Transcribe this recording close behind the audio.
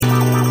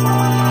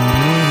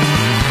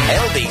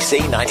LBC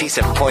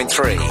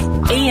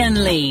 97.3.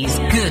 Ian Lee's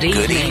Good Evening.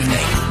 Good evening.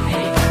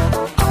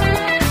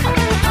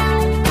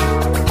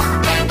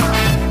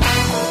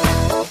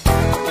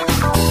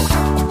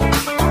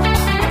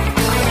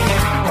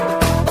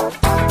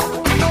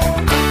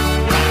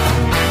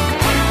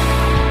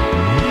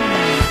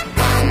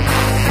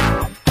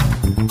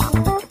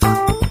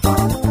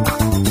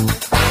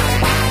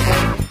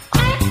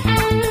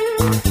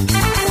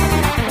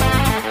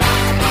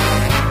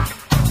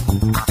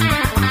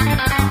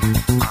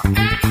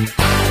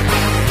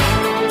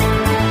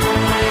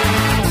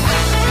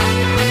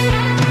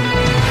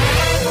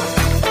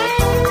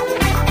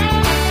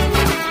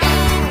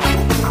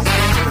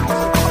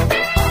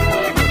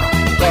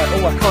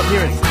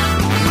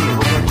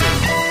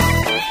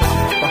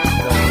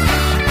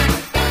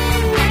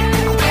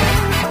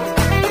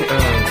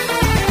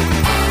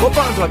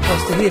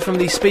 From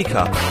the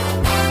speaker.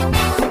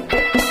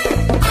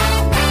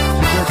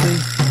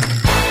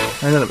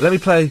 Hang on, let me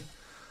play.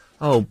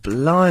 Oh,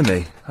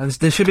 blimey.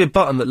 There should be a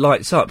button that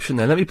lights up, shouldn't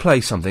there? Let me play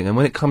something, and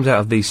when it comes out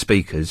of these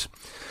speakers,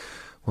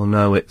 we'll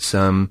know it's,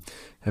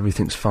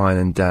 everything's fine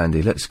and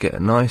dandy. Let's get a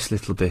nice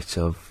little bit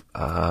of,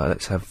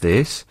 let's have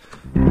this.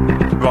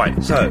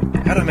 Right, so,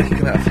 how do I make it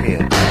come out of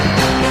here?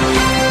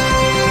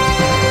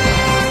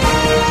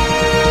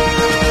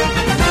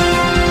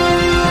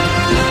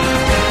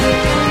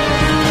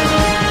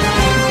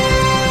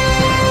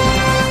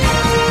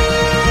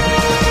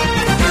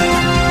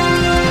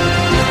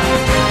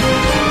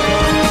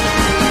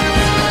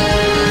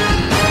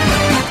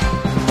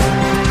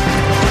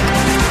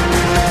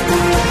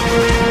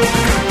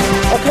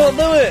 I can't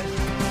do it!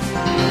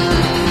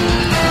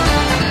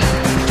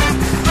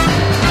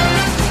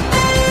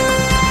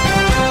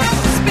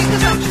 The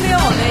speaker's actually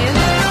on, Ian.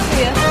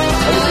 Here. The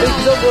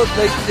speaker's on, well,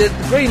 the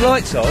green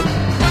light's on. But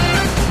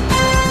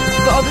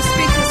are the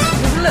speakers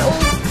with a little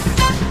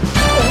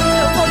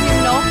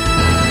volume knob?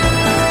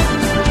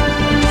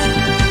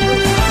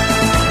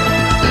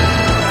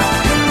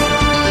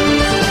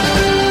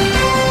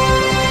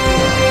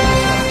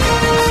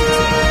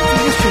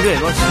 Yes, you did.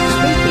 What's the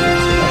speaker?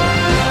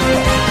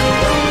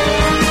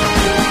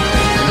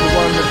 The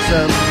one that's,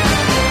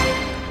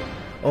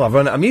 Oh, I've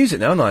run out of music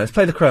now, haven't I? Let's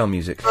play the Crown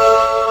music.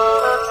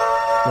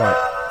 Right.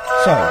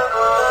 So.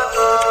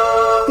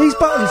 These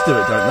buttons do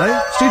it, don't they?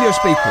 Studio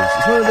speakers.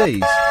 It's one of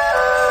these.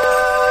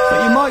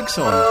 But your mic's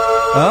on.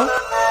 Huh?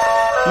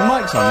 Your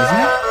mic's on, isn't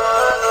it?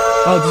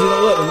 Oh, does it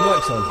not work when the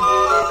mic's on?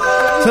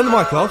 Turn the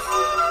mic off.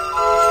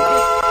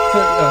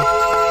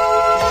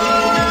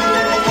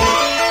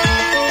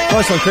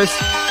 Nice one, Chris.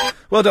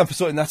 Well done for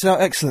sorting that out.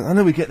 Excellent. I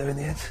know we get there in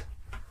the end.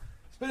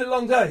 It's been a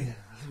long day.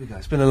 There we go.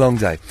 It's been a long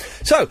day.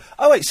 So,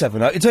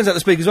 0870. It turns out the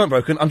speakers weren't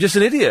broken. I'm just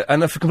an idiot,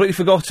 and I've completely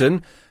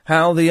forgotten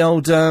how the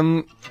old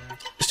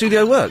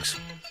studio works,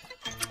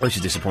 which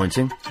is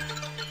disappointing.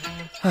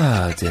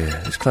 Ah, dear.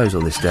 Let's close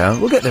all this down.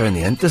 We'll get there in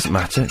the end. Doesn't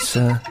matter. It's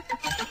a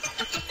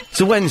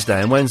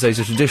Wednesday, and Wednesdays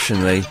are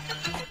traditionally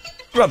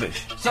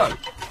rubbish. So,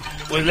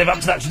 we'll live up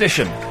to that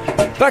tradition.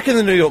 Back in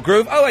the New York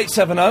groove,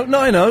 0870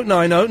 90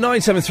 90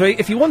 973.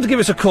 If you want to give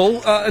us a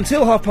call,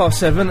 until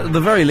 7:30, at the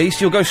very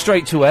least, you'll go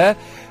straight to air.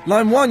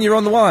 Line 1, you're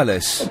on the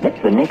wireless. The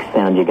next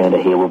sound you're going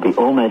to hear will be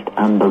almost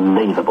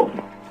unbelievable.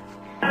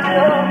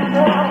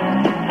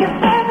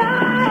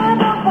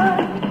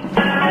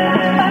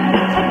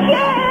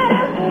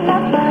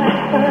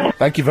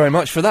 Thank you very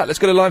much for that. Let's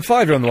go to line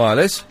 5, you're on the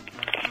wireless.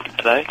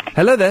 Hello?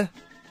 Hello there.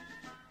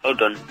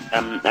 Hold on.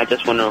 I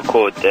just want to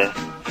record the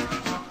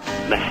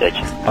message.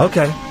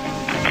 Okay.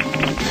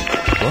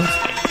 What?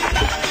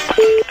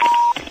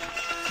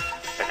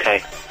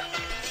 Okay.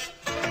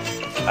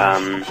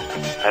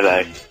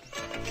 Hello.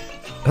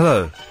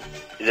 Hello.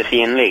 Is this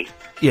Ian Lee?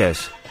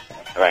 Yes.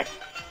 Alright.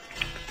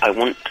 I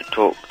want to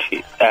talk to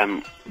you,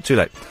 Too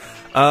late.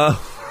 Well,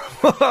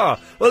 at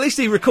least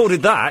he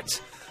recorded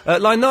that.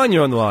 Line 9,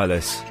 you're on the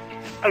wireless.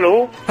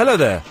 Hello? Hello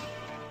there.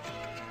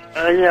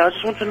 Yeah, I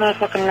just want to know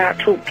if I can,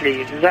 talk,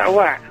 please. Is that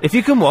alright? If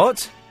you can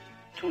what?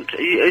 Talk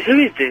to you. Who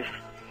is this?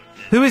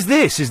 Who is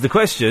this, is the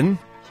question.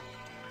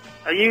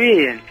 Are you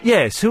Ian?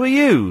 Yes, who are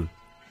you?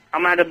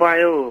 I'm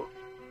Adebayo.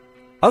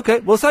 Okay,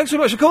 well, thanks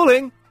very much for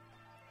calling.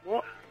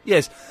 What?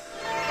 Yes.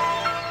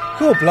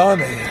 Oh,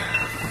 blimey.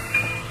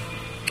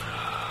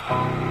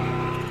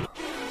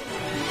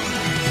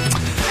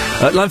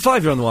 Line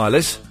 5, you're on the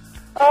wireless.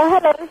 Oh,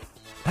 hello.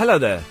 Hello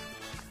there.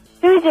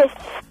 Who is this?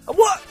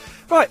 What?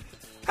 Right.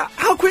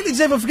 How quickly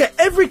does everyone forget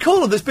every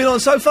caller that's been on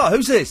so far?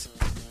 Who's this?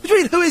 What do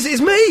you mean, who is it?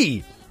 It's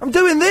me! I'm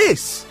doing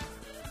this!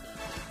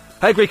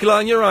 Hey, Greek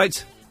Line, you're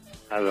right.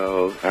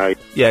 Hello, hi.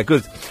 Yeah,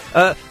 good.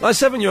 Line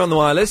 7, you're on the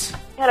wireless.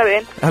 Hello,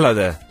 Ian. Hello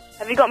there.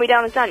 Have you got me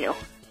down as Daniel?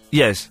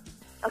 Yes.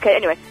 Okay,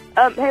 anyway.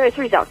 Halo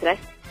 3's out today.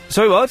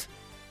 Sorry, what?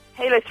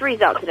 Halo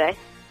 3's out today.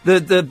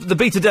 The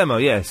beta demo,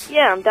 yes.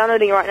 Yeah, I'm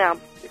downloading it right now.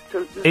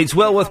 It's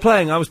well worth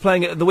playing. I was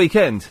playing it at the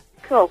weekend.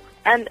 Cool.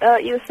 And,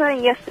 you were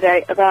saying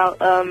yesterday about,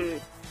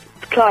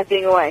 Clive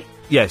being away.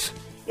 Yes.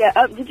 Yeah,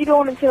 did you go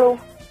on until,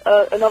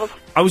 another...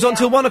 I was on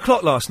till 1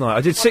 o'clock last night.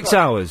 I did 6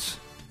 hours.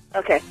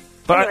 Okay.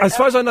 But Anyway, as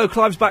far as I know,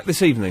 Clive's back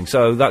this evening,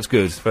 so that's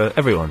good for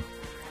everyone.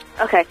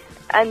 Okay.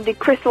 And did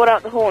Chris sort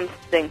out the horns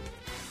thing?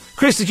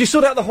 Chris, did you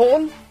sort out the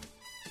horn?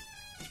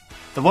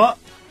 The what?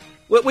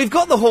 Well, we've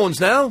got the horns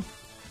now.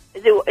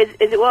 Is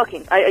it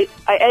working? I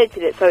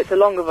edited it so it's a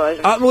longer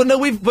version. Well,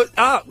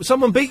 no,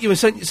 someone beat you and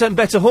sent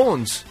better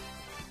horns.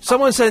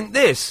 Someone sent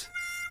this.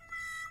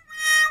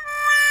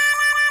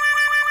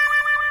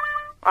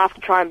 I have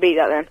to try and beat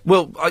that then.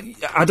 Well,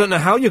 I don't know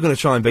how you're going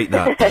to try and beat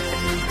that.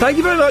 Thank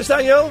you very much,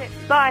 Daniel.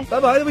 Bye.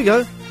 Bye-bye, there we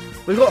go.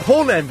 We've got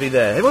horn envy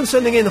there. Everyone's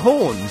sending in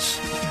horns.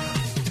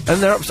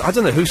 And I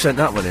don't know who sent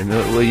that one in.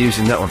 We're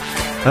using that one.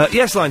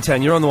 Yes, line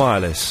 10, you're on the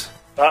wireless.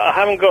 I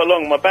haven't got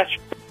along. My battery...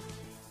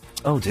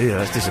 Oh, dear,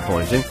 that's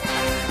disappointing.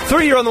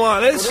 3, you're on the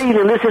wireless. Good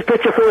evening, this is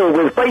Pitcher Phil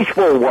with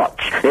Baseball Watch.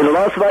 In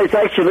last night's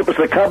action, it was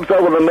the Cubs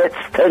over the Mets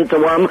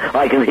 10-1.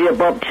 I can hear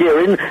Bob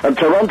cheering. And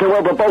Toronto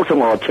over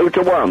Baltimore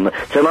 2-1.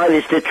 Tonight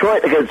it's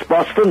Detroit against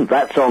Boston.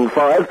 That's on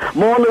 5.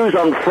 More news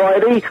on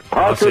Friday.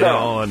 Pass it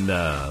on.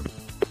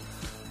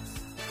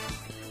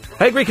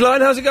 Hey, Greeky Line,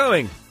 how's it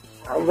going?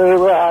 I'm very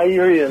well. How are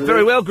you, Ian?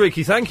 Very well,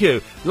 Greeky, thank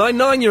you. Line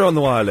 9, you're on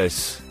the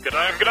wireless.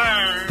 Gadang,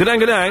 gadang. Gadang,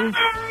 gadang.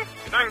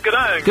 Gadang,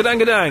 gadang. Gadang,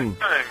 gadang.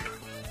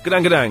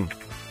 Gadang, gadang.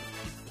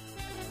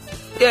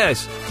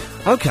 Yes.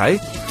 Okay.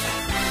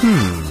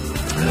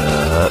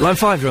 Line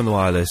 5, you're on the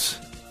wireless.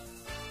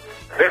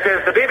 This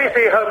is the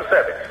BBC Home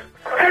Service.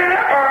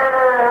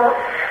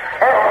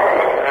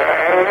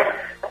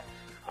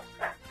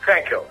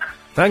 Thank you.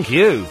 Thank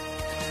you.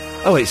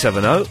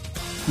 0870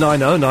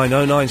 90 90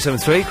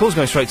 973. Call's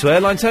going straight to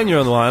air. Line 10, you're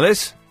on the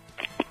wireless.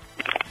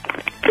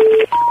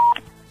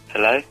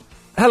 Hello?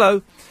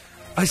 Hello.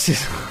 This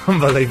is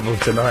unbelievable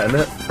tonight,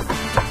 isn't it?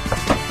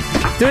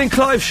 Doing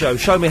Clive's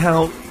show me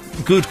how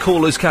good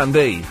callers can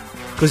be.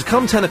 Because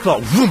come 10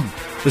 o'clock, vroom,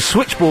 the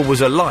switchboard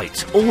was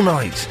alight all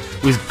night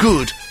with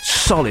good,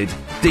 solid,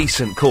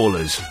 decent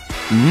callers.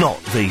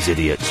 Not these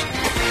idiots.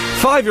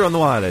 5, you're on the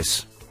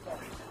wireless.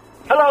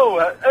 Hello,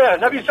 Ian,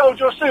 have you sold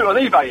your suit on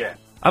eBay yet?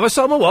 Have I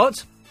sold my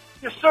what?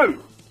 Your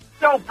suit.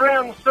 The old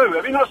brown suit.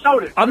 Have you not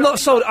sold it? I'm not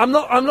sold. I'm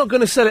not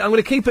going to sell it. I'm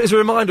going to keep it as a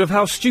reminder of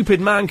how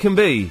stupid man can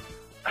be.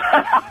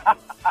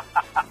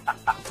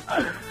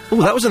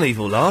 Oh, that was an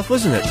evil laugh,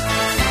 wasn't it?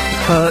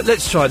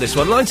 Let's try this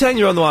one. Line 10,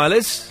 you're on the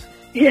wireless.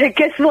 Yeah,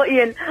 guess what,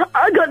 Ian?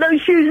 I got no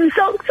shoes and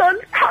socks on.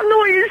 How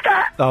naughty is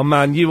that? Oh,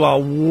 man, you are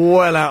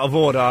well out of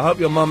order. I hope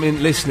your mum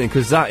isn't listening,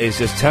 because that is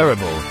just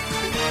terrible.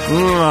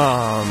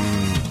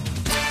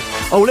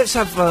 Oh, let's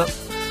have... do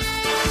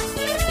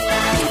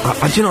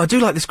you know, I do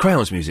like this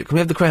Crowns music. Can we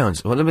have the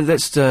Crowns? Well,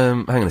 let's,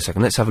 hang on a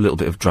second. Let's have a little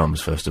bit of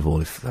drums, first of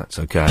all, if that's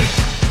okay.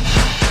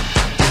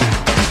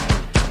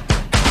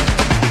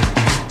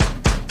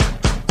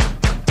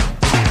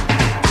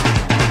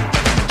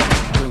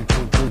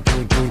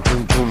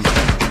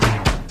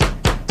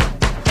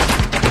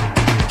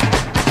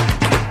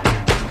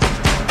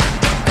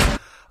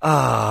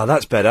 Ah,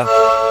 that's better.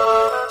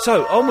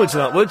 So, onwards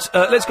and upwards.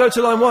 Let's go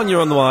to line 1.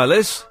 You're on the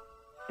wireless.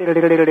 Oh,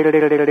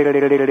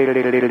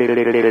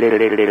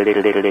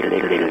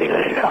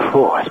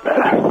 that's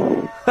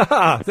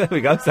better. There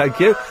we go, thank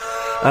you.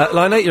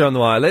 Line 8, you're on the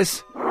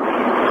wireless.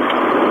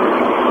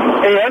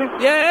 Ian?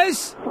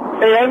 Yes?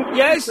 Ian?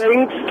 Yes?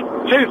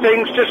 Two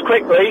things, just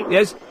quickly.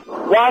 Yes?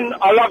 One,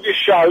 I love your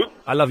show.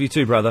 I love you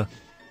too, brother.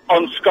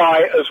 On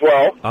Sky as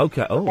well.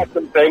 Okay, oh.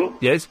 Second thing.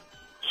 Yes?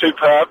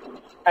 Superb.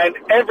 And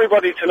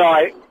everybody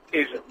tonight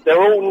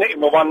they're all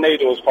knitting with one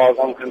needle as far as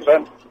I'm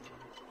concerned.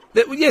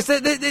 Yes,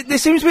 there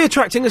seems to be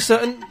attracting a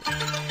certain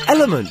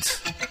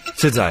element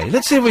today.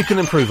 Let's see if we can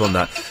improve on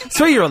that.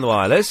 3, you're on the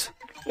wireless.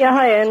 Yeah,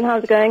 hi, Ian.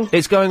 How's it going?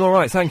 It's going all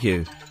right, thank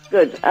you.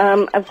 Good.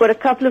 I've got a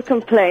couple of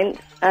complaints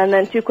and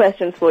then 2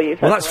 questions for you.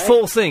 Well, that's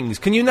 4 things.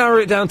 Can you narrow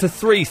it down to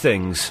 3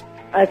 things?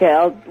 Okay,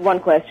 1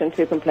 question,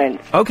 2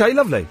 complaints. Okay,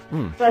 lovely.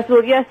 First of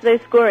all,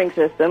 yesterday's scoring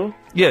system.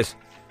 Yes.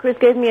 Chris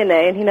gave me an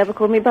A and he never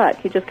called me back.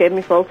 He just gave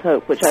me false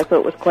hope, which I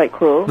thought was quite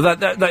cruel. But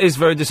that is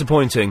very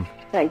disappointing.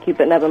 Thank you,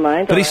 but never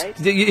mind. But,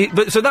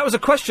 But so that was a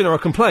question or a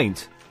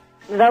complaint?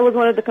 that was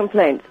one of the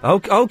complaints.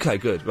 Okay,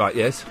 good. Right,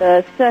 yes.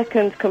 The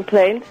second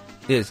complaint,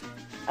 Yes.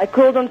 I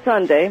called on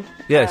Sunday.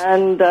 Yes.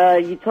 And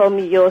you told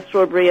me your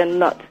strawberry and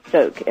nut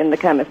joke in the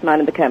chemist, Man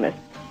in the Chemist.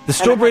 The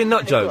strawberry and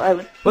nut joke?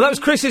 Well, that was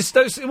Chris's...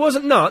 It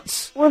wasn't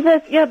nuts. Well,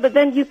 yeah, but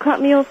then you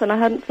cut me off and I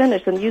hadn't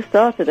finished and you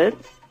started it.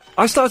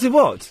 I started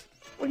what?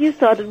 Well, you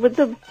started with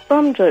the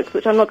bum jokes,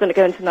 which I'm not going to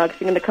go into now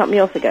because you're going to cut me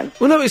off again.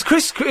 Well, no, it's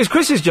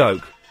Chris's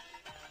joke.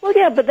 Well,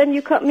 yeah, but then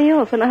you cut me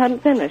off and I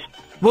hadn't finished.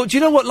 Well, do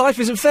you know what? Life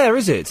isn't fair,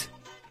 is it?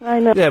 I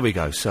know. There we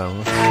go,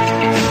 so...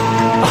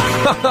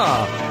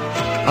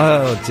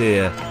 Oh,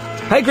 dear.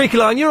 Hey, Greeky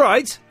Line, you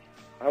right?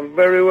 I'm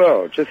very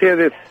well. Just hear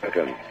this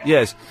second.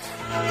 Yes.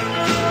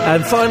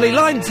 And finally,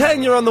 line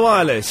 10, you're on the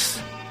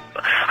wireless.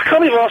 I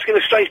can't even ask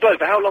this strange bloke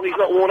for how long he's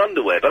not worn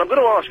underwear, but I'm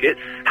going to ask it.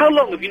 How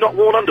long have you not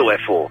worn underwear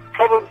for?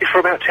 Probably for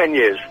about 10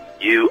 years.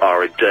 You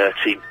are a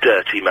dirty,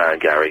 dirty man,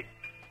 Gary.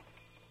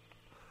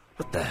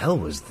 What the hell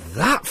was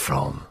that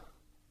from?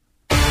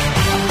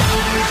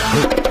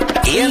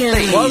 Ian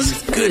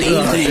Lee's Good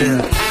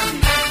Evening.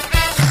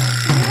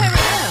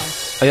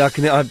 Yeah, I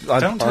can.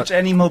 Don't touch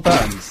any more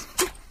buttons.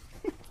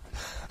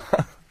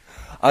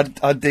 I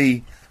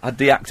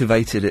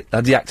deactivated it.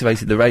 I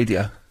deactivated the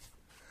radio.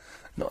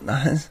 Not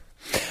nice.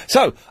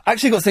 So,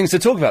 actually got things to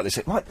talk about this.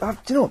 Do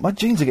you know what? My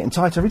jeans are getting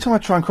tighter. Every time I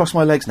try and cross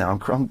my legs now,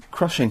 I'm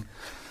crushing.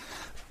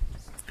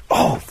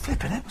 Oh,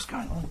 flipping it. What's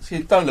going on?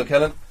 Excuse, don't look,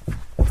 Helen.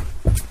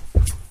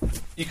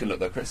 You can look,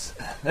 though, Chris.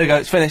 There you go.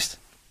 It's finished.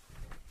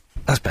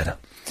 That's better.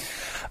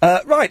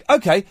 Right,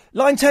 OK.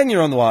 Line 10,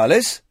 you're on the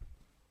wireless.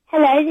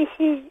 Hello, this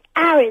is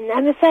Aaron.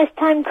 I'm a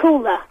first-time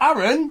caller.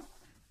 Aaron?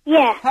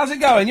 Yeah. How's it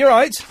going? You all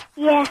right?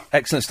 Yeah.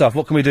 Excellent stuff.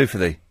 What can we do for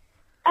thee?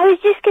 I was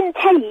just going to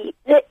tell you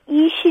that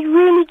you should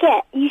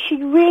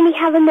really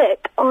have a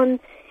look on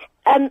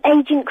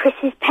Agent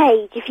Chris's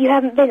page if you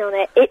haven't been on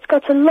it. It's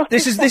got a lot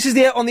This is on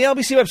the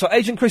LBC website.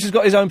 Agent Chris has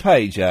got his own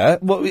page, yeah?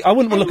 Well, I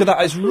wouldn't want to look at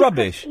that. It's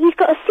rubbish. He's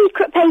got a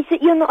secret page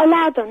that you're not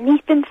allowed on.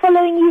 He's been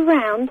following you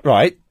round.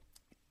 Right.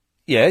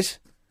 Yes.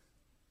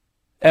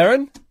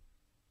 Aaron?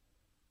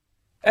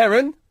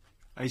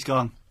 He's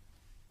gone.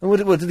 Where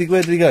did he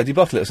go? Did he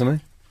bottle it or something?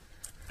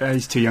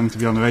 He's too young to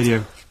be on the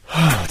radio.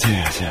 Oh,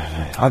 dear.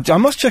 I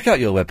must check out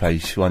your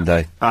webpage one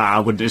day. I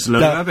wouldn't. It's a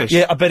load of rubbish.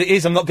 Yeah, I bet it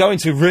is. I'm not going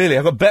to, really.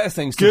 I've got better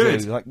things to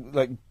do.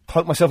 Like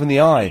poke myself in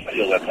the eye.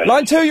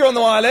 Line 2, you're on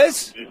the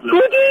wireless. Good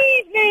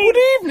evening. Good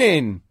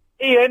evening.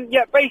 Ian,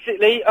 yeah,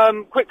 basically,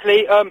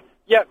 quickly,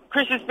 yeah,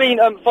 Chris has been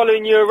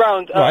following you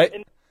around.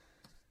 Right.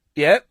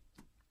 Yeah.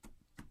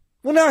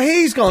 Well, now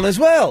he's gone as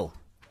well.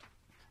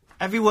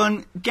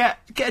 Everyone, get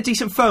a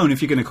decent phone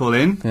if you're going to call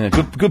in. Yeah,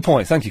 good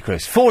point. Thank you,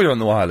 Chris. 4, you're on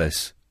the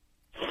wireless.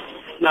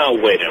 Now,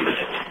 wait a minute.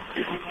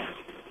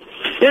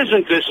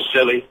 Isn't this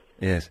silly?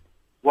 Yes.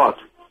 What?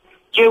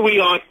 Here we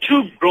are,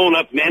 two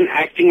grown-up men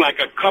acting like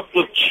a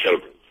couple of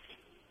children.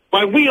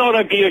 Why, we ought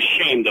to be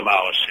ashamed of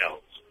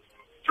ourselves,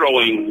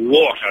 throwing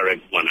water at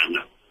one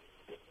another.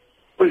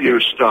 Well, you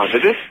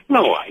started it.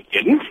 No, I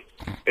didn't.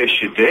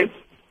 Yes, you did.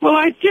 Well,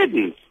 I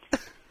didn't.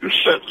 You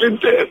certainly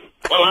did.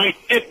 Well, I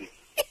didn't.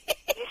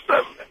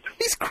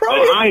 He's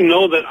crying. Well, I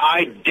know that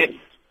I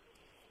didn't.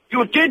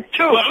 You did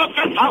too. Look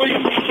at how you...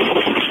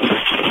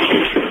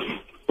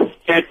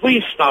 Can't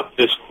we stop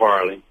this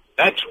quarreling?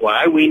 That's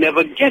why we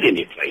never get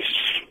any place.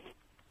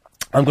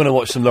 I'm going to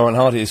watch some Laurel and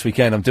Hardy this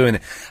weekend. I'm doing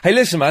it. Hey,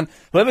 listen, man.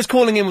 Whoever's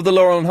calling in with the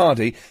Laurel and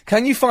Hardy,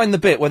 can you find the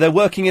bit where they're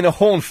working in a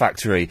horn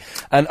factory?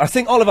 And I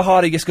think Oliver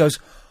Hardy just goes,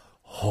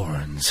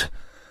 horns,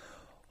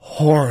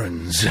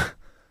 horns,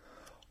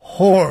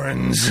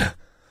 horns,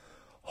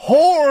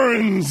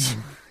 horns.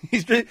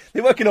 They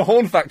work in a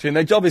horn factory and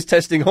their job is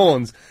testing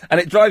horns, and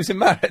it drives him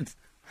mad.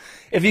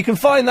 If you can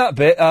find that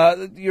bit,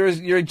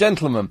 you're a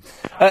gentleman.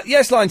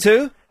 Yes, line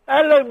 2.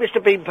 Hello,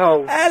 Mr.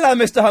 Beanpole. Hello,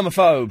 Mr.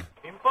 Homophobe.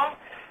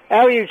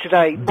 How are you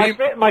today?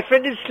 My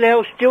friend in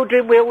Slough still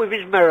doing well with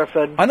his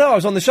marathon. I know, I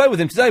was on the show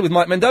with him today with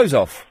Mike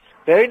Mendoza.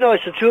 Very nice,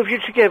 the two of you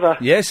together.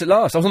 Yes, at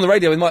last. I was on the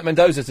radio with Mike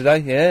Mendoza today.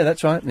 Yeah,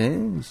 that's right,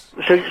 yes.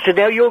 So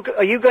now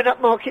are you going up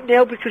market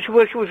now because you're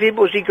working with him,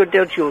 or has he gone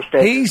down to your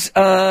stand?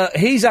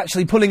 He's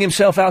actually pulling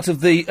himself out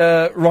of the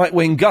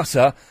right-wing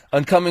gutter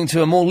and coming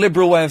to a more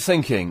liberal way of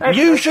thinking.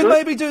 You should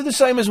maybe do the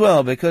same as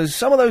well, because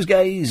some of those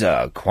gays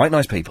are quite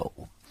nice people.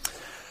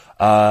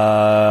 He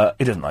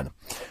doesn't mind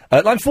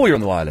them. Line 4, you're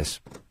on the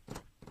wireless.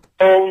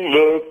 On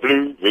the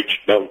Blue Ridge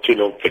Mountain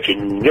of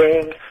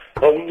Virginia,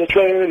 on the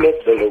trail of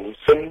the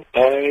lonesome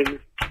pine.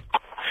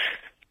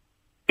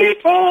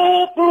 It's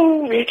the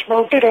Blue Ridge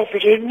Mountain of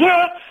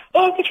Virginia,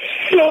 on the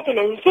trail of the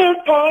lonesome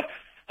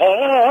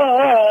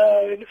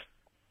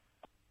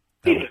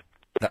pine.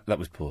 That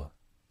was poor.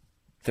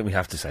 I think we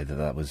have to say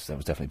that was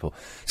definitely poor.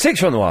 6,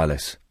 you're on the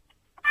wireless.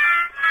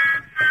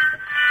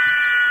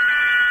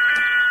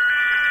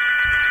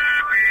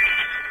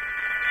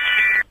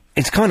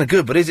 It's kind of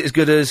good, but is it as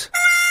good as...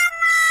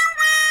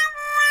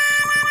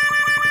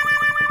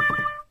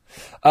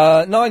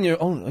 9, you're...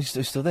 Oh,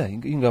 he's still there. You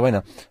can go away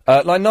now.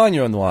 Line 9,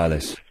 you're on the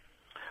wireless.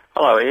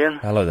 Hello, Ian.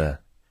 Hello there.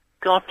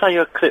 Can I play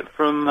you a clip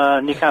from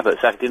Nick Abbott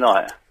Saturday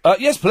night?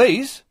 Yes,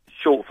 please.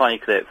 Short, funny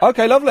clip.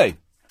 Okay, lovely.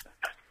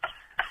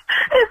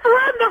 It's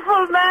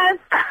wonderful, man.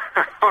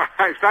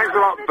 Thanks a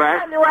lot, Beth.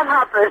 Tell you what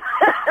happened.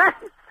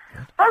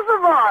 First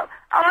of all,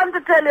 I want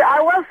to tell you, I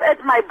was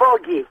at my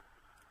bogey.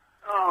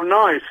 Oh,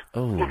 nice.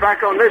 Oh. We're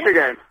back on this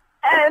again.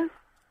 And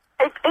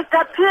it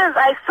appears,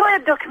 I saw a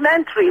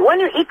documentary. When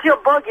you eat your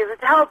bogies,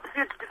 it helps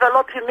you to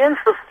develop your immune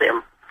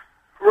system.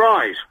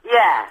 Right.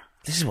 Yeah.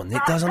 This is what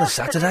Nick does on a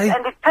Saturday?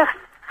 And it tastes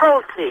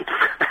salty.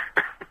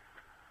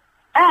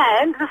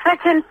 And the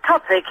second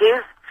topic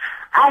is,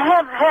 I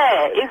have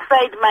hair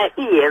inside my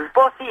ears,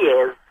 both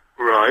ears.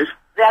 Right.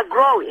 They are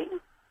growing.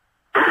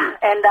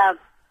 And I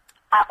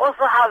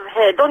also have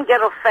hair, don't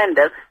get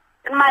offended,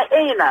 in my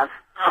anus.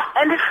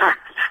 And it's...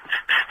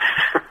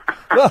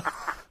 Well,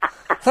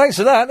 thanks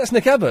for that. That's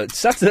Nick Abbott.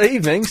 Saturday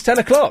evenings, 10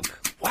 o'clock.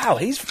 Wow,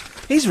 he's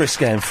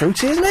risque and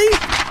fruity, isn't he?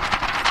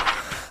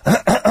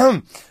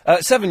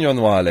 7, you're on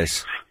the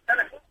wireless.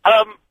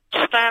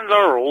 Stan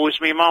Laurel is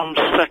my mum's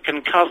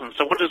second cousin,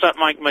 so what does that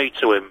make me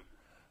to him?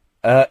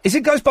 Is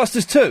it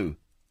Ghostbusters 2?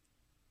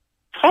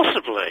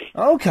 Possibly.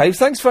 Okay,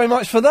 thanks very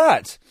much for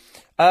that.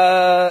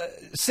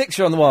 6,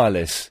 you're on the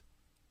wireless.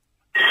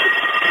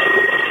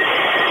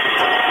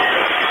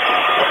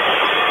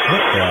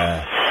 What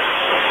the...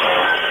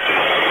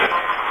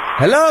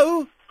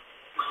 Hello?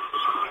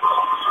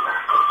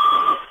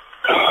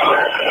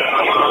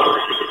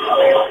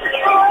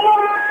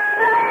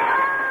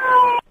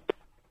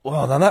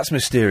 Well, now that's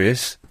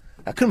mysterious.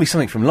 That couldn't be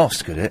something from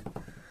Lost, could it?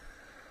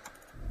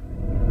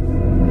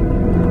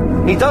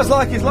 He does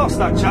like his Lost,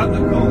 that chap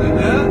that called in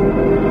there.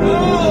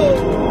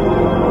 Oh!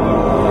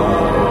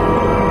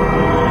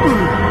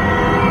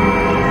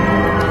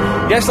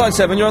 Yes, line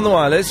 7, you're on the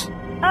wireless.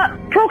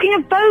 Talking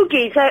of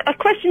bogies, a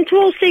question to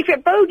all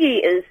secret bogey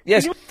eaters.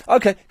 Yes.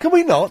 Okay, can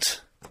we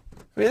not?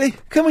 Really?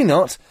 Can we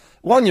not?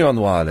 1, you're on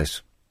the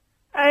wireless.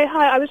 Hi,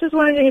 I was just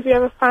wondering if you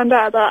ever found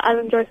out about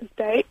Alan Joyce's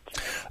date.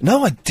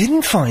 No, I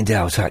didn't find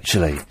out,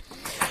 actually.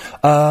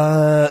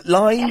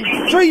 Line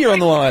 3, you're on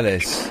the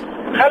wireless.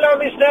 Hello,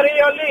 Mr.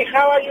 Rioli.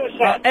 How are you,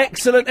 sir?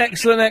 Excellent,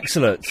 excellent,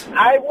 excellent.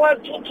 I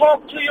want to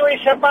talk to you.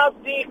 It's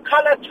about the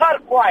color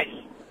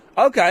turquoise.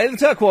 Okay, the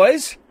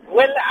turquoise.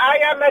 Well, I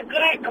am a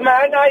Greek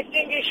man. I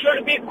think it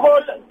should be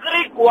called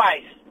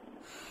Greek-wise.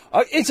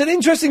 It's an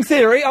interesting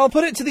theory. I'll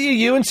put it to the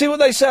EU and see what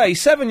they say.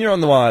 7, you're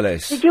on the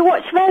wireless. Did you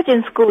watch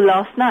Virgin School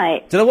last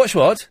night? Did I watch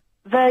what?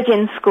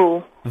 Virgin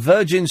School.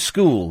 Virgin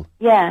School?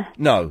 Yeah.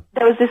 No.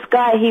 There was this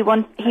guy, he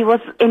was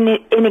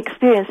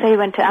inexperienced, so he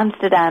went to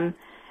Amsterdam,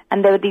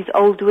 and there were these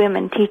old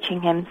women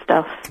teaching him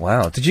stuff.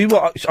 Wow. Did you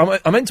watch...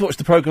 I meant to watch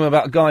the programme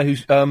about a guy who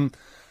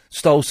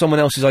stole someone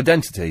else's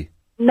identity.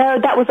 No,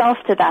 that was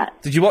after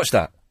that. Did you watch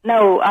that?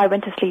 No, I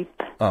went to sleep.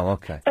 Oh,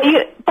 okay. But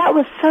that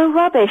was so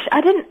rubbish.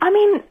 Are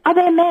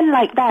there men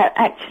like that,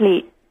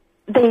 actually?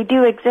 They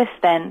do exist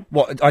then.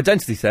 What,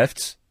 identity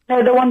thefts?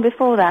 No, the one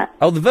before that.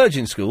 Oh, the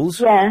Virgin Schools?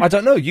 Yeah. I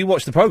don't know. You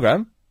watched the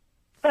programme.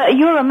 But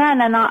you're a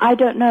man, and I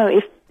don't know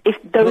if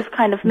those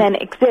kind of men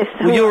exist.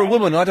 Well, you're a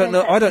woman. I don't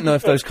know. I don't know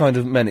if those kind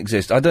of men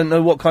exist. I don't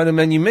know what kind of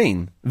men you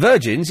mean.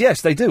 Virgins,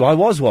 yes, they do. I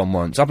was one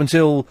once, up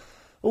until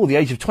the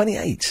age of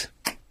 28.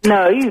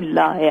 No, you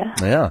liar.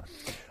 Yeah.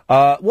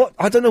 What?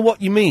 I don't know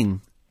what you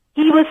mean.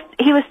 He was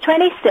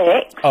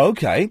 26. Oh,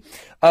 okay.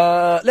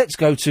 Let's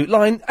go to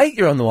line 8.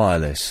 You're on the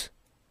wireless.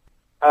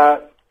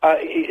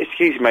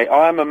 Excuse me.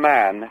 I am a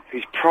man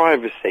whose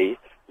privacy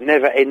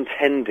never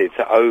intended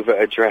to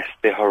over-address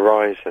the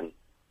horizon.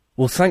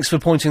 Well, thanks for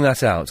pointing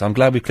that out. I'm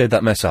glad we cleared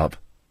that mess up.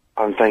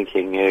 I'm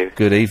thanking you.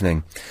 Good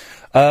evening.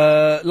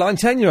 Line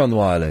 10, you're on the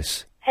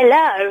wireless.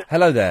 Hello.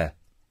 Hello there.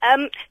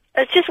 I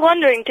was just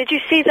wondering, did you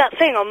see that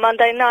thing on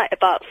Monday night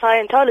about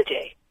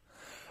Scientology?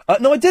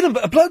 No, I didn't,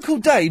 but a bloke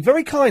called Dave,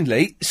 very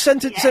kindly,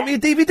 sent me a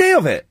DVD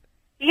of it.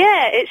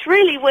 Yeah, it's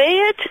really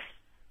weird.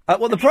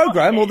 The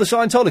programme or the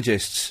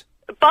Scientologists?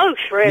 Both,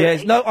 really.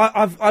 Yes, no,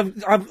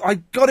 I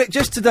got it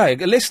just today.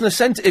 A listener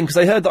sent it in because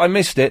they heard that I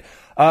missed it,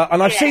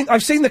 and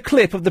I've seen the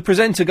clip of the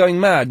presenter going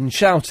mad and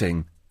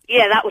shouting.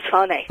 Yeah, that was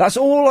funny. That's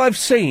all I've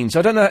seen, so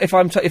I don't know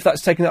if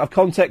that's taken out of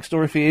context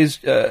or if he is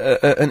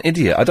an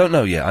idiot. I don't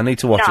know yet. I need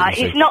to watch it. No, and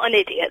see. he's not an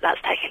idiot. That's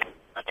taken out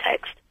of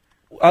context.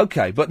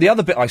 Okay, but the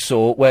other bit I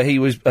saw where he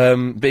was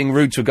being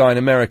rude to a guy in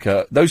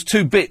America, those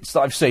 2 bits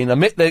that I've seen, I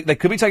admit they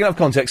could be taken out of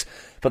context,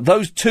 but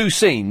those 2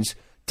 scenes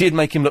did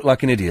make him look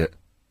like an idiot.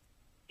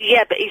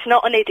 Yeah, but he's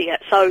not an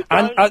idiot, so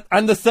don't...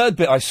 And the 3rd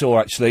bit I saw,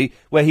 actually,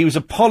 where he was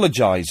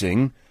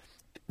apologising,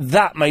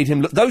 that made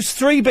him look... Those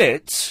 3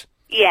 bits...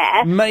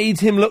 Yeah. Made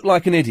him look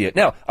like an idiot.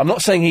 Now, I'm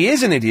not saying he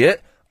is an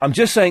idiot, I'm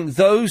just saying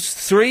those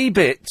 3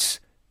 bits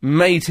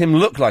made him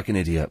look like an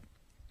idiot.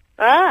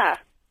 Ah.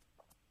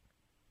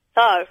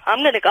 So, I'm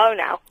going to go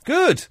now.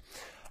 Good.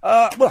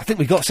 Well, I think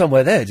we got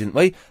somewhere there, didn't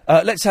we?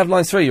 Let's have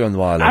line 3, you're on the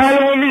wireless.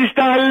 Hello,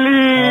 Mr.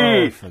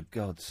 Lee! Oh, for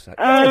God's sake.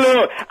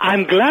 Hello.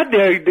 I'm glad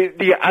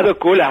the other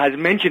caller has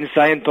mentioned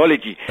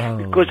Scientology,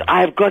 because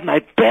I've got my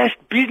best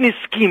business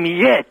scheme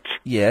yet.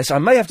 Yes, I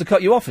may have to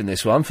cut you off in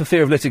this one for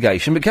fear of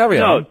litigation, but carry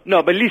on.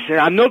 No, but listen,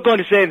 I'm not going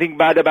to say anything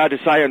bad about the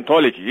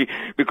Scientology,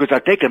 because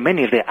I've taken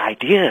many of their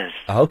ideas.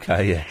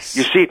 Okay, yes.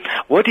 You see,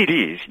 what it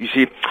is,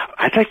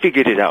 as I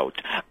figured it out,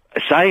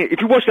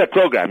 if you watch that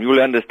program, you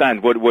will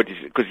understand what is,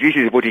 because this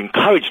is what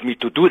encouraged me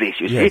to do this,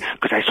 you see,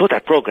 because I saw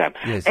that program.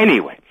 Yes.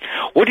 Anyway,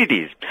 what it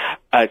is,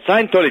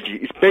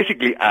 Scientology is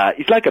basically,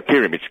 it's like a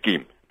pyramid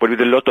scheme, but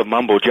with a lot of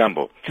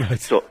mumbo-jumbo. Right.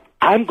 So,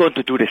 I'm going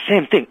to do the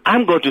same thing.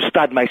 I'm going to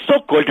start my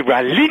so-called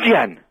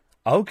religion.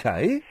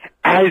 Okay.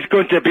 And it's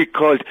going to be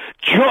called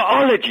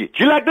Joeology.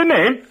 Do you like the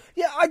name?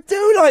 Yeah, I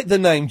do like the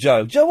name,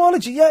 Joe.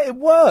 Joeology, yeah, it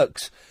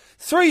works.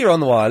 3, you're on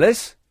the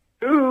wireless.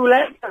 Ooh,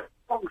 let the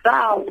dogs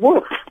out.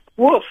 Woof,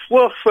 woof,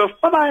 woof, woof.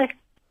 Bye-bye.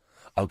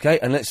 Okay,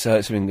 and let's see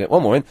if we can get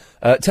one more in.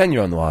 10,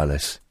 you're on the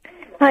wireless.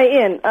 Hi,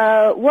 Ian.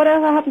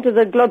 Whatever happened to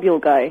the globule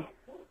guy?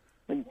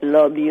 The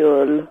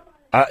globule.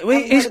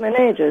 He's in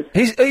ages.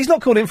 He's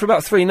not called in for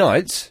about 3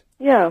 nights.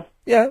 Yeah.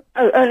 Yeah.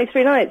 Oh, only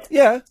 3 nights?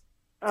 Yeah.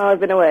 Oh, I've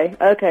been away.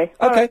 Okay.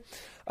 Okay.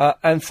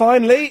 And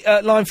finally,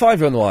 line 5,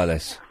 you're on the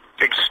wireless.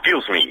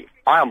 Excuse me,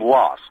 I am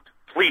lost.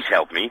 Please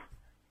help me.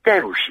 对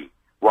不起，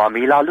我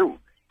迷了路，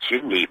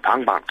请你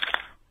帮忙。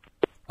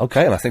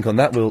OK, and I think on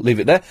that we'll leave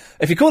it there.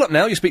 If you call up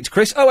now, you speak to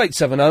Chris,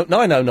 0870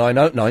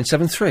 9090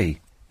 973.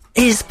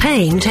 Is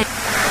pain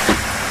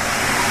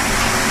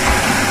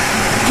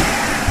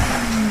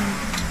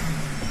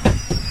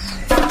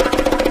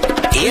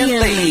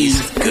Ian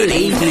Lee's Good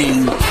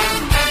Evening.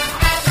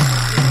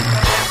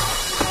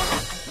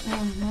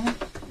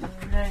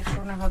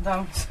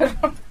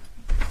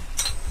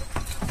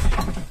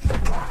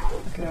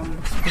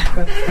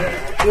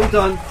 All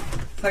done.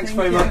 Thanks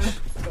very much.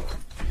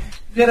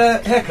 You get a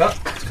haircut?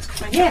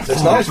 Yes.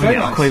 That's nice, very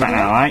nice. I'll call you back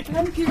now, alright?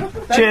 Thank you.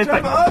 Cheers,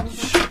 very mate.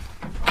 much.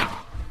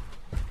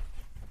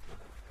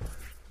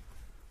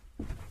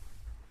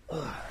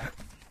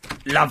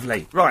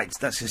 Lovely. Right,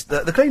 that's just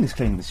the cleanest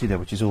cleaning the studio,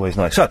 which is always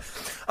nice. So,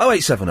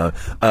 0870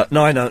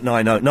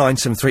 9090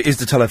 973 is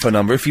the telephone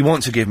number if you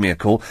want to give me a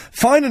call.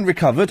 Fine and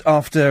recovered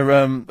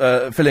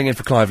after filling in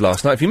for Clive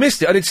last night. If you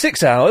missed it, I did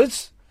 6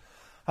 hours,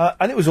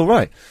 and it was all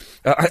right.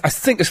 I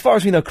think, as far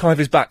as we know, Clive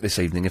is back this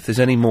evening. If there's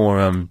any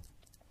more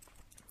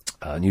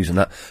news on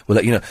that, we'll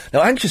let you know.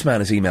 Now, Anxious Man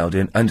has emailed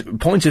in and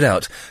pointed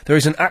out there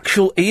is an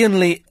actual Ian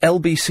Lee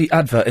LBC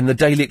advert in the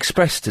Daily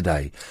Express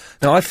today.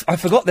 Now, I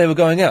forgot they were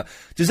going out.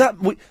 Does that...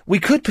 We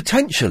could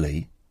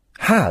potentially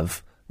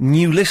have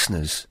new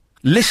listeners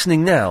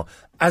listening now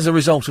as a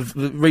result of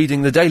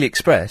reading the Daily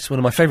Express, one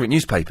of my favourite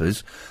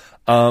newspapers,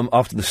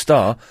 after the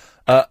Star,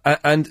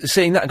 and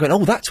seeing that and going,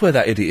 oh, that's where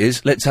that idiot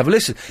is, let's have a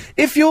listen.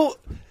 If you're...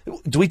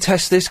 Do we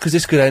test this? Because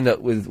this could end up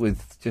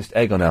with just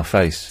egg on our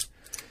face.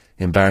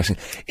 Embarrassing.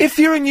 If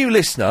you're a new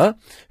listener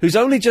who's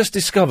only just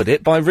discovered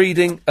it by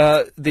reading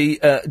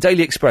the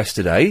Daily Express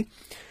today,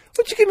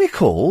 would you give me a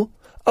call?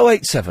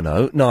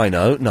 0870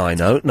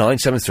 9090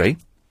 973.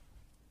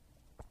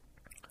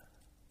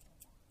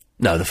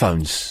 No, the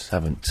phones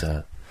haven't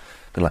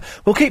been like...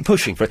 We'll keep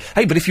pushing for it.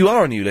 Hey, but if you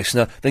are a new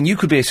listener, then you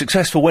could be a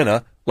successful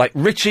winner, like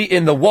Richie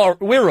in the Wirral.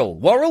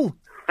 Wirral?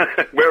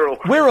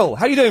 Wirral.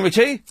 How you doing,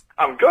 Richie?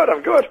 I'm good.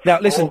 Now,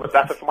 listen... All the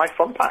better for my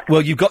fun pack.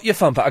 Well, you've got your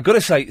fun pack. I've got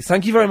to say,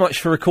 thank you very much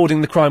for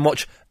recording the Crime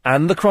Watch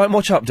and the Crime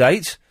Watch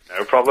update.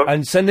 No problem.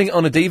 And sending it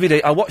on a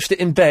DVD. I watched it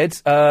in bed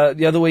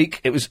the other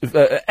week. It was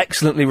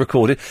excellently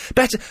recorded.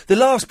 Better... The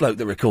last bloke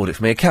that recorded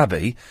for me, a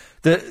cabbie,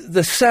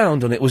 the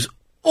sound on it was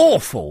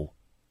awful.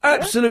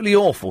 Absolutely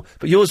awful.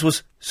 But yours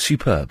was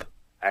superb.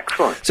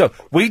 Excellent. So,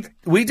 we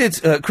did...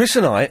 Chris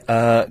and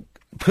I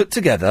put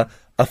together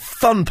a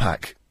fun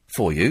pack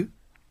for you.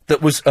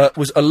 That was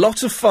a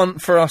lot of fun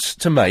for us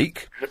to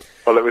make.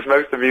 Well, it was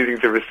most amusing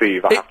to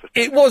receive, I have to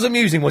say. It was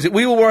amusing, was it?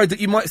 We were worried that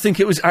you might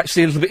think it was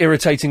actually a little bit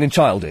irritating and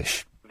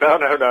childish. No.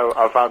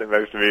 I found it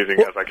most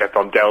amusing as I kept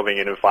on delving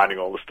in and finding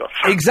all the stuff.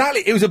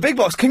 Exactly. It was a big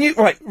box. Can you...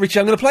 Right, Richie,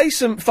 I'm going to play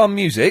some fun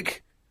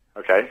music.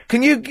 Okay.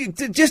 Can you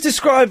just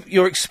describe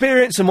your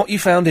experience and what you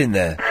found in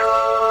there?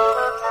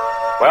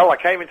 Well, I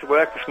came into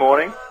work this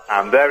morning,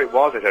 and there it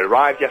was. It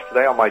arrived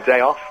yesterday on my day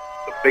off.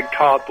 The big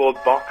cardboard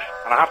box.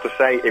 And I have to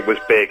say, it was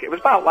big. It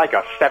was about like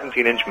a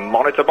 17-inch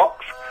monitor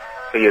box,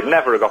 so you'd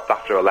never have got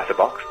that through a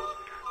letterbox.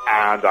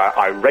 And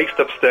I raced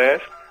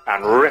upstairs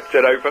and ripped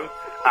it open,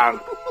 and,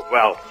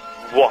 well,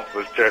 what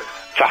was to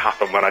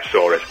happen when I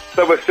saw it?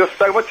 There was just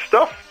so much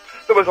stuff.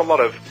 There was a lot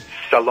of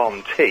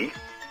Ceylon tea,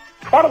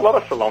 quite a lot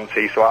of Ceylon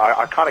tea, so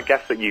I kind of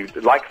guessed that you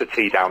like the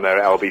tea down there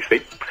at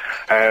LBC.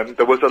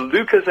 There was a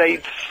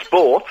Lucozade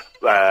Sport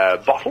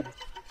bottle,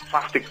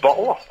 plastic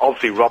bottle,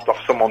 obviously robbed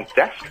off someone's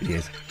desk.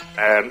 Yes.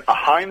 A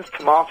Heinz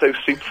tomato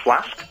soup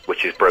flask,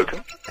 which is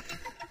broken.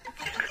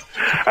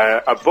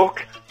 A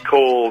book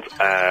called,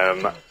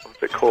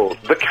 what's it called?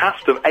 The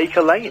Cast of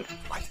Acre Lane.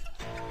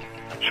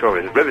 I'm sure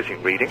it's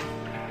riveting reading.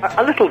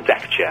 A little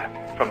deck chair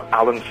from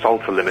Alan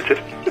Salter Limited.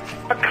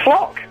 A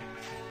clock.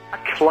 A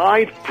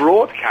Clyde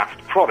Broadcast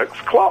Products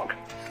clock.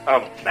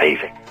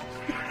 Amazing.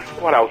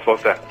 What else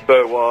was there?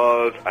 There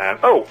was,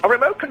 a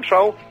remote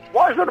control.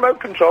 What is the remote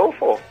control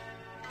for?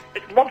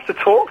 It wants to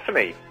talk to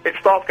me. It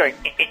starts going...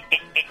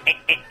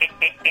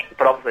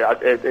 But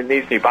obviously, it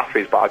needs new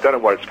batteries, but I don't know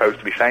what it's supposed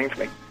to be saying to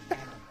me.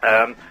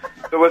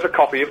 There was a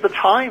copy of The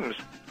Times,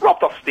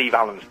 robbed off Steve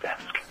Allen's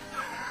desk.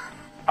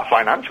 A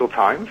Financial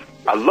Times,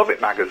 a Love It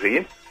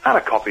magazine, and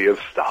a copy of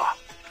Star.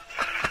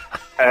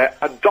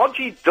 A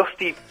dodgy,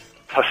 dusty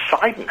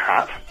Poseidon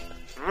hat.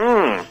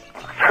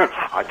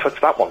 I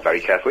touched that one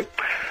very carefully.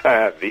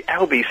 The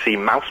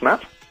LBC mouse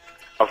mat.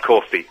 Of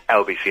course, the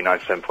LBC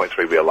 97.3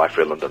 Real Life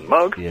Real London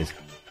mug. Yes.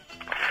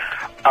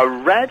 A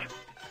red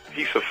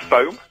piece of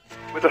foam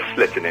with a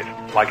slit in it,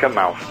 like a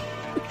mouth.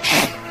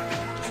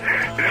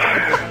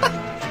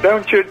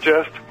 Don't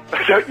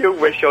you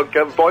wish your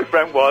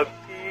boyfriend was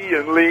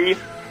Ian Lee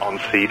on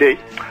CD?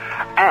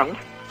 And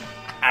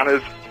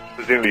Anna's,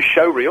 presumably,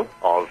 showreel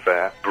of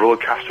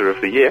Broadcaster of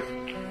the Year.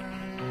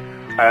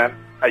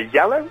 A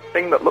yellow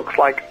thing that looks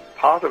like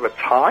part of a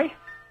tie.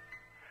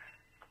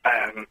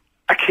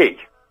 A key.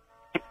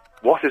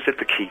 What is it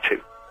the key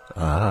to?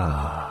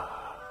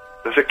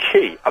 There's a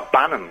key, a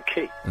Banham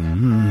key.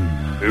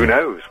 Who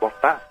knows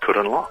what that could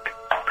unlock?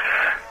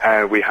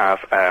 We have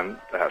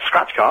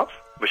scratch cards,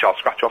 which I'll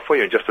scratch off for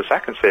you in just a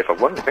second, see if I've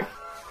won anything.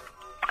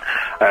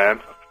 A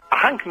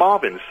Hank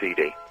Marvin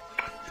CD.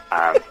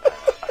 And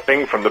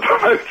thing from the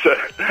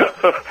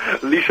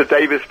promoter, Lisa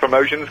Davis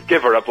Promotions,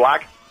 give her a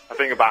blag, a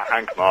thing about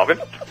Hank Marvin,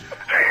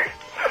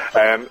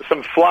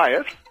 some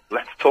flyers,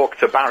 let's talk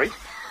to Barry.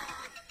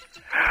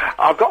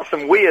 I've got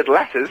some weird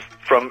letters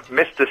from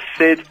Mr.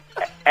 Sid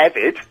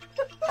Ivid.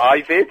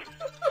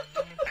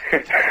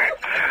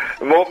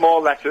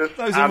 more letters.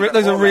 Those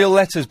are real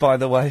letters, by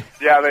the way.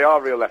 Yeah, they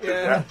are real letters,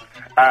 yeah.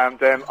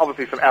 And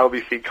obviously some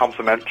LBC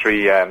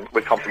complimentary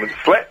with compliment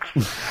slips.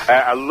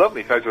 A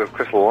lovely photo of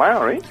Chris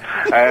Lowry.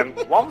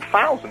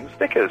 1,000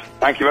 stickers.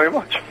 Thank you very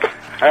much.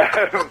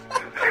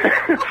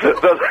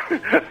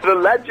 The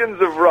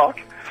Legends of Rock.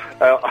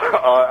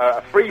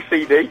 A free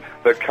CD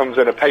that comes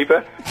in a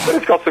paper, but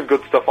it's got some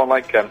good stuff on,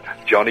 like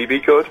Johnny Be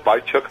Good by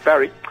Chuck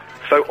Berry.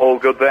 So all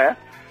good there.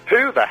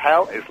 Who the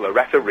hell is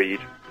Loretta Reed?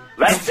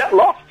 Let's get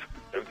lost.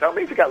 Don't tell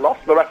me to get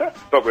lost, Loretta,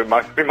 but we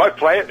might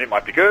play it and it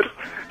might be good.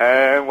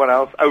 What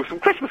else? Oh, some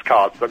Christmas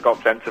cards that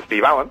got sent to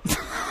Steve Allen.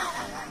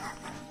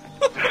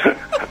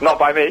 Not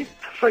by me,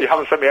 so you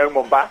haven't sent me home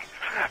one back.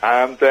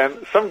 And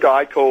some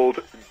guy called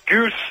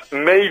Goose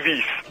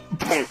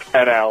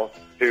Mavis.nl,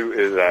 who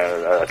is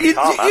a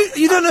guitar man.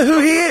 You don't know who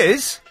he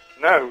is?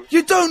 No.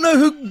 You don't know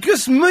who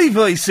Gus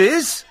Mavis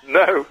is?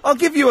 No. I'll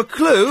give you a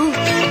clue.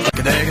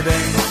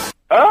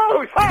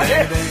 Oh, it's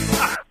it!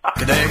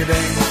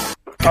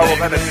 Oh, well,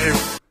 then it's you.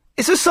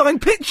 It's a signed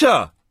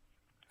picture.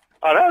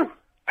 I know.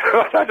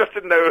 I just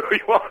didn't know who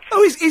he was.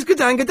 Oh, he's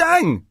Gadang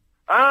Gadang.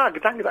 Ah,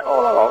 Gadang Gadang.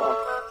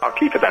 Oh, I'll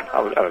keep it then. I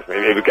was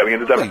maybe going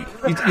into demo.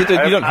 You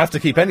don't have to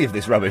keep any of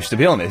this rubbish, to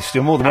be honest.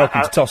 You're more than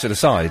welcome to toss it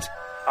aside.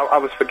 I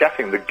was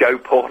forgetting the Go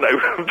Porno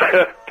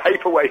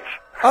paperweight.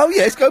 Oh,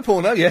 yes, Go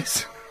Porno,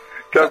 yes.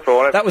 Go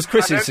Porno. That was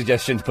Chris's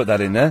suggestion to put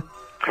that in there.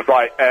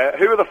 Right,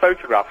 who are the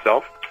photographs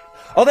of?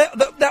 Oh,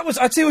 that was...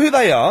 I tell you who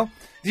they are.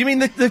 Do you mean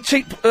the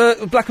cheap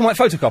black and white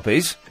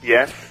photocopies?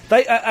 Yes.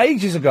 They,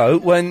 ages ago,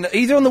 when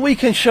either on the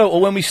weekend show or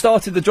when we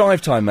started the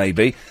drive time,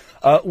 maybe,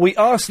 we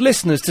asked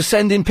listeners to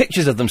send in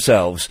pictures of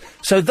themselves.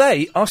 So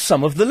they are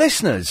some of the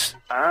listeners.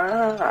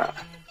 Ah.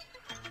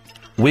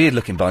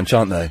 Weird-looking bunch,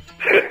 aren't they?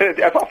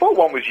 I thought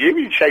one was you.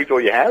 You shaved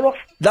all your hair off.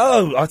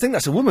 No, I think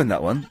that's a woman,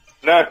 that one.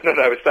 No,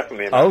 it's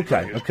definitely a man.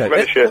 Okay.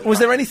 Was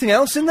there anything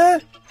else in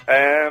there?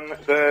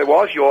 There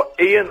was your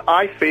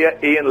I Fear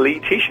Ian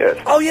Lee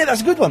T-shirt. Oh, yeah,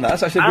 that's a good one,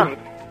 that's actually a good...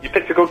 You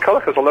picked a good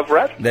colour, because I love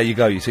red. There you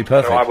go, you see,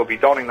 perfect. So I will be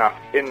donning that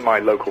in my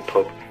local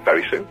pub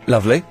very soon.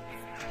 Lovely.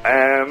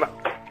 Have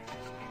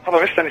I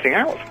missed anything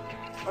out?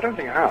 I don't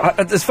think I have.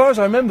 As far as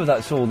I remember,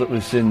 that's all that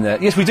was in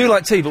there. Yes, we do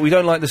like tea, but we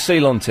don't like the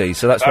Ceylon tea,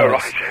 so that's why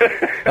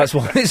that's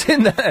why it's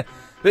in there.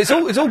 But it's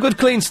all good,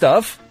 clean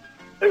stuff.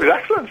 It was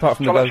excellent. Apart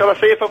from shall I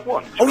see if I've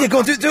won? Oh, yeah, go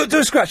on, do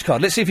a scratch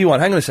card. Let's see if you won.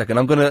 Hang on a second,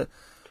 I'm going to...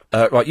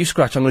 right, you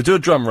scratch. I'm going to do a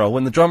drum roll.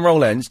 When the drum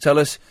roll ends, tell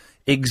us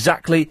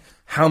exactly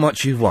how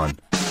much you've won.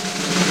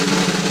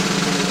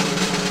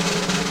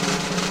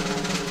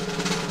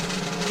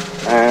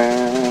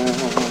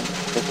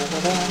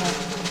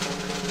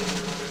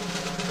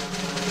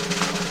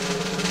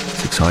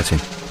 It's exciting.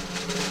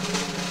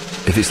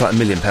 If it's like £1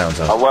 million,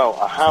 well,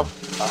 I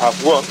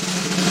have won.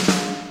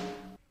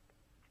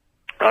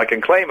 I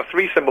can claim a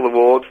 3-symbol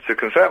award. To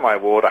convert my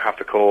award, I have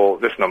to call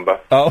this number.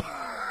 Oh.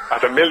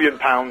 At £1 million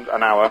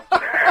an hour.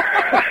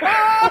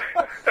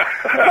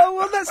 Oh,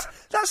 well,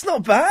 that's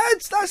not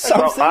bad. That's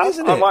something,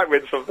 isn't it? I might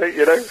win something,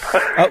 you know.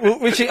 Well,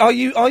 Richie, are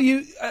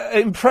you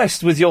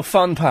impressed with your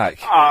fun pack?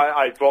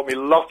 It brought me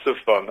lots of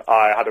fun.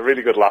 I had a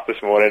really good laugh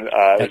this morning.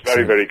 It was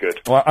very, very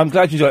good. Well, I'm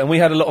glad you enjoyed it. And we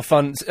had a lot of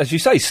fun, as you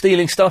say,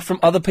 stealing stuff from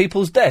other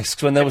people's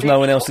desks when there was no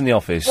one else in the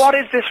office. What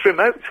is this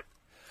remote?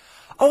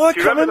 Oh, I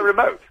do you remember the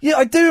remote? Yeah,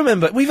 I do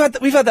remember. We've had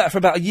that for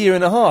about 1.5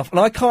 years, and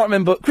I can't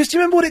remember. Chris, do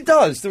you remember what it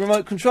does? The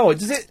remote control.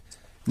 Does it?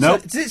 No.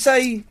 Does it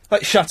say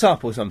like "shut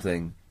up" or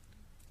something?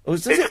 Or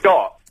It's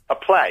got a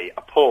play,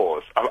 a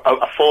pause,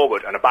 a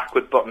forward, and a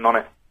backward button on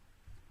it.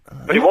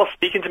 But it was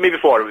speaking to me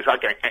before. It was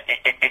like going.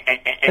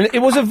 And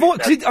it was a voice.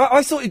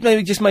 I thought it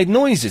maybe just made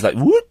noises like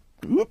whoop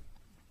whoop.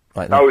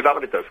 Like that. Oh, is that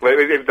what it does? Well,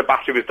 the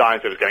battery was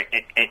dying, so it was going.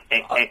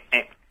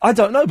 I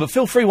don't know, but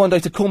feel free one day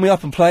to call me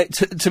up and play it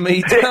to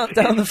me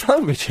down the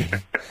phone, Richie.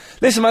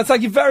 Listen, man,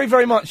 thank you very,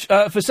 very much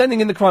for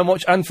sending in the Crime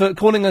Watch and for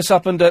calling us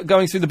up and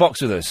going through the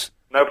box with us.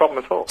 No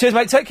problem at all. Cheers,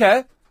 mate. Take care.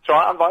 It's all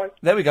right, I'm fine.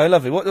 There we go.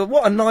 Lovely.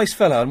 What a nice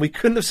fella, and we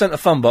couldn't have sent a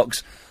fun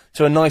box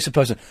to a nicer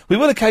person. We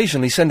will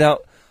occasionally send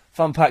out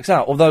fun packs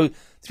out, although, to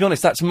be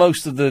honest, that's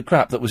most of the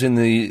crap that was in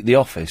the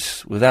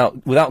office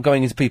without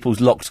going into people's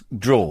locked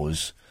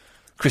drawers.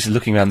 Chris is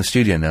looking around the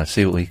studio now to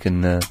see what we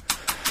can...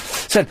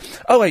 Send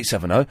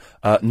 0870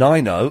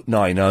 90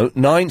 90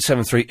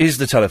 973 is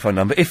the telephone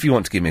number if you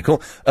want to give me a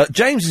call.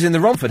 James is in the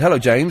Romford. Hello,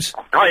 James.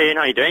 Hi, Ian.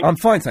 How you doing? I'm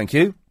fine, thank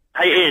you.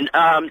 Hey, Ian.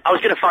 I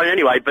was going to phone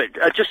anyway, but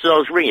just as I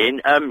was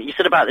ringing, you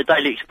said about the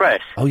Daily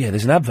Express. Oh, yeah,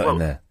 there's an advert in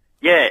there.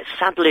 Yeah,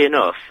 sadly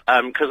enough,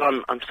 because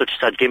I'm such a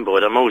sad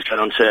gimboid, I'm always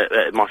going on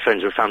to my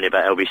friends and family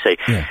about LBC.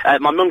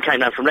 My mum came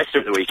down from Leicester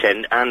at the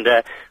weekend, and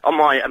on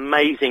my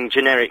amazing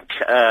generic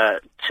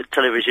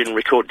television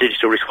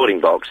digital recording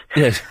box,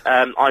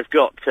 I've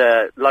got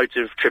loads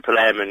of Triple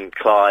M and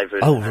Clive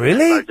and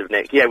loads of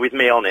Nick. Yeah, with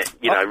me on it.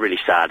 You know, really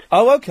sad.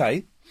 Oh,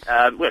 okay.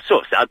 Well, it's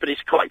sort of sad, but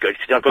it's quite good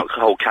because I've got a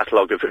whole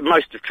catalogue of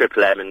most of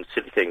Triple M and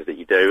silly things that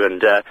you do.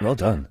 And well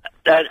done.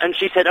 And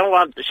she said,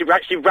 she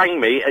actually rang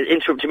me,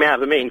 interrupted me out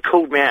of a meeting,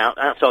 called me out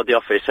outside the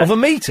office. Of a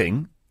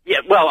meeting? Yeah,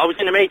 well, I was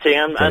in a meeting,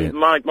 and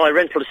my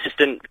rental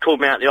assistant called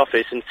me out of the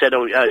office and said,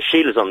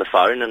 Sheila's on the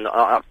phone, and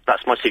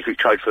that's my secret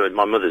code for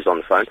my mother's on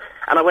the phone.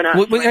 And I went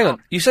out... Wait, hang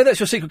on. You say that's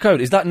your secret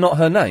code. Is that not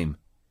her name?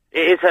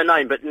 It is her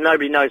name, but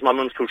nobody knows my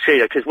mum's called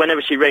Sheila, because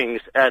whenever she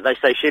rings, they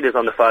say Sheila's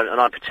on the phone,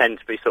 and I pretend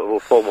to be sort of all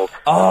formal.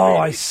 Oh,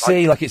 I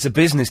see, like it's a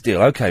business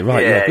deal. Okay,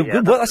 right,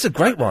 yeah. Well, that's a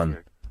great one.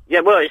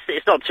 Yeah, well,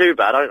 it's not too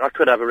bad. I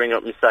could have a ring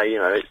up and say, you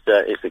know,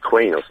 it's the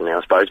Queen or something,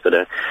 I suppose, but,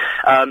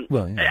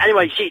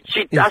 anyway,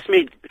 she asked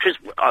me, because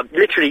I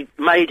literally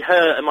made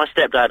her and my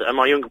stepdad and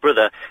my younger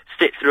brother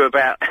sit through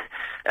about...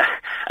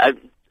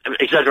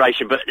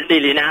 exaggeration, but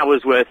nearly an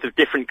hour's worth of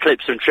different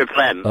clips from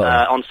Triple M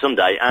on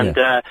Sunday, and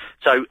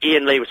so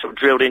Ian Lee was sort of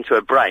drilled into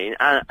her brain,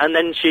 and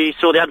then she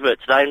saw the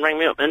advert today and rang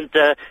me up and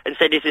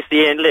said, "Is this the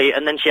Ian Lee?"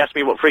 And then she asked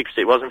me what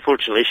frequency it was.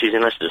 Unfortunately, she's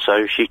in Leicester,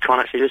 so she can't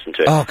actually listen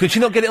to it. Oh, could she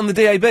not get it on the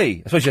DAB?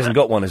 I suppose she hasn't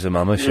got one as a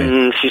mum, has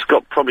she? She's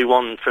got probably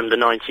one from the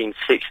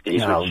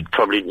 1960s, which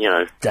probably, you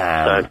know...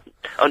 Damn. So,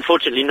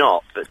 unfortunately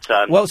not,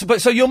 but...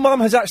 So your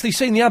mum has actually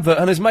seen the advert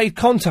and has made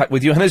contact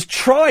with you and has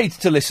tried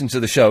to listen to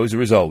the show as a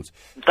result?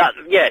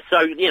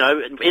 So, you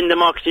know, in the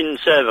marketing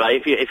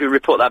survey, if you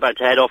report that back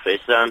to head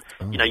office,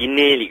 you know, you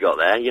nearly got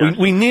there. You know.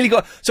 We nearly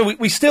got... So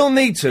we still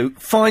need to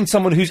find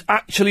someone who's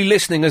actually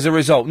listening as a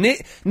result.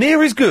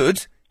 Near is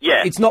good.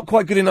 Yeah. It's not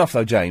quite good enough,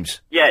 though, James.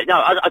 Yeah, no,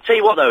 I'll tell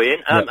you what, though,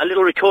 Ian. A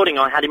little recording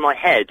I had in my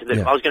head that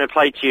I was going to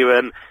play to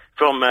you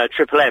from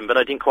Triple M, but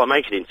I didn't quite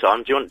make it in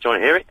time. Do you want to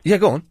hear it? Yeah,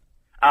 go on.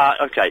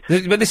 Okay.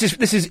 But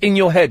this is in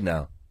your head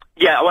now?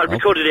 Yeah, I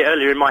recorded it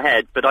earlier in my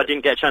head, but I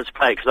didn't get a chance to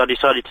play it because I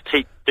decided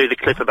to do the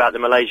clip about the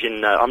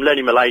Malaysian... I'm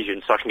learning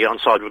Malaysian so I can get on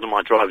side with all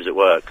my drivers at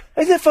work.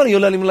 Isn't it funny you're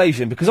learning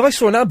Malaysian? Because I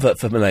saw an advert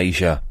for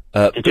Malaysia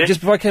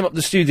just before I came up to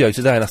the studio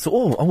today, and I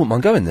thought, I wouldn't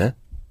mind going there.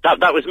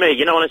 That was me.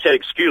 You know when I said,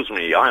 "Excuse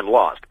me, I am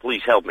lost.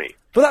 Please help me."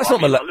 But that's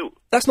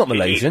not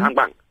Malaysian.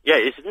 Yeah,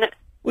 isn't it?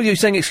 Well, you're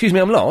saying, "Excuse me,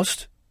 I'm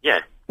lost"?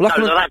 Yeah. Well,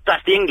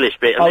 that's the English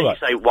bit, and then you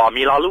say, "Wa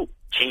mi lalu,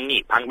 ching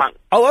ni, pang bang."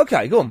 Oh,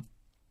 okay, go on.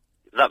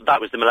 That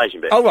was the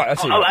Malaysian bit. Oh, right, I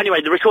see. Anyway,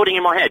 the recording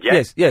in my head,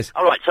 yeah? Yes.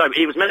 All right, so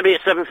it was meant to be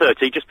at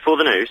 7:30, just before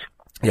the news.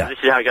 Yeah. This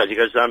is how it goes. He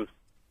goes,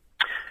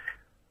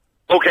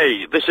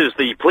 okay, this is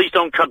the "Please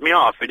Don't Cut Me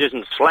Off. It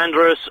isn't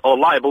slanderous or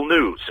libel"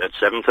 news at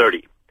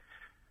 7:30.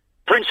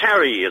 Prince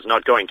Harry is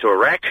not going to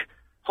Iraq.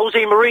 Jose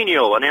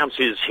Mourinho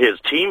announces his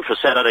team for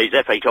Saturday's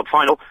FA Cup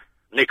final.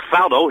 Nick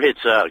Faldo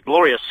hits a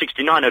glorious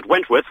 69 at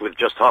Wentworth with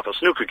just half a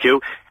snooker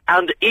cue.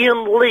 And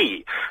Ian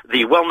Lee,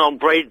 the well-known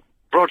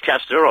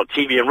broadcaster on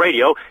TV and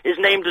radio, is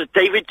named as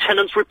David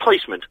Tennant's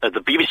replacement at the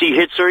BBC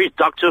hit series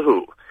Doctor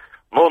Who.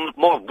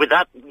 More with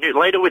that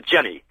later with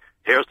Jenny.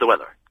 Here's the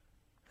weather.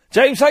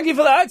 James, thank you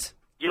for that.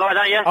 You like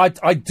that, yeah?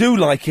 I do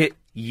like it,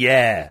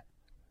 yeah.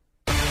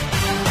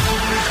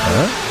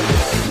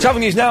 Travel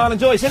news now, Alan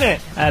Joyce, isn't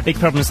it? Big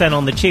problems then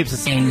on the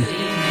tubes.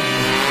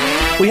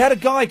 We had a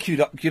guy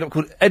queued up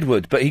called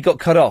Edward, but he got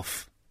cut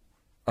off.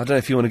 I don't know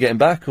if you want to get him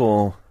back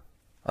or...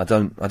 I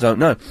don't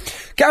know.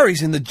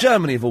 Gary's in the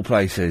Germany of all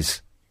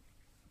places.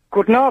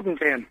 Guten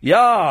Abend, Ian.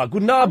 Ja,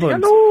 guten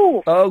Abend.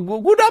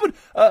 Hallo. Guten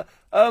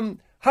Abend.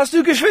 Hast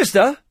du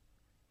Geschwister?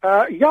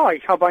 Ja,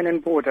 ich habe einen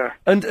Bruder.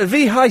 Und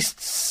wie heißt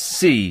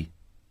sie?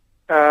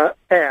 Er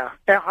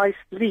heißt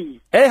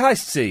Lee. Er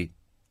heißt sie?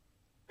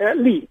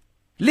 Lee.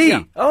 Lee?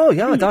 Ja. Oh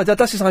ja,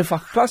 das ist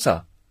einfach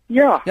klasse.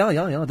 Ja. Ja,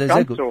 der ist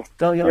sehr gut.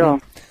 So.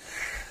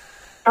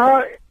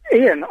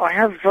 Ian, I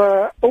have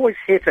always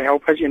here to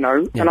help, as you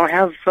know, and I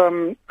have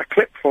a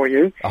clip for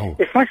you. Oh.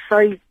 If I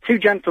say two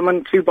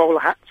gentlemen, two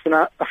bowler hats, and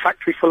a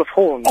factory full of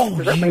horns,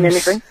 does that mean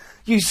anything?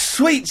 You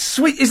sweet...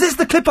 Is this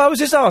the clip I was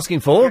just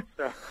asking for? Yes,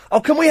 sir. Oh,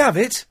 can we have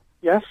it?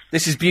 Yes.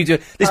 This is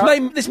beautiful.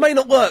 This may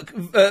not work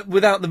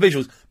without the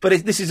visuals,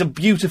 but this is a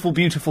beautiful,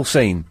 beautiful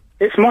scene.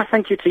 It's my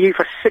thank you to you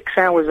for 6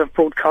 hours of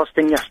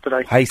broadcasting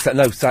yesterday. Hey,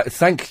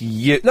 thank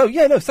you.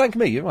 Thank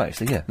me. You're right,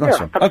 actually, yeah. Nice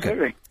one.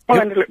 Absolutely. Okay. I'll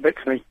end a little bit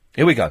to me.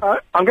 Here we go.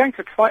 I'm going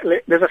to try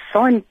it. There's a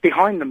sign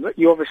behind them that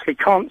you obviously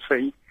can't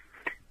see.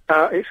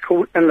 It's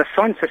called, and the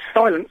sign says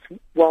 "Silence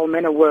while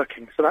men are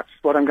working." So that's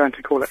what I'm going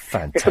to call it.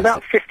 Fantastic. It's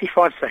about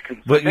 55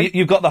 seconds. But okay?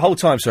 you've got the whole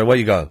time, sir. Where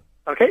you go?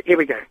 Okay, here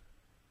we go.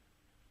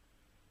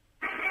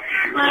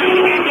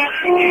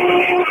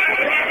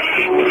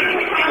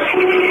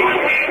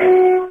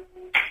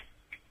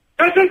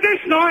 Doesn't this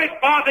noise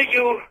bother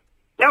you?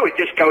 No, it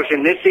just goes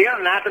in this ear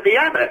and out of the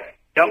other.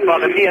 Don't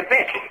bother me a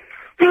bit.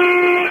 Haven't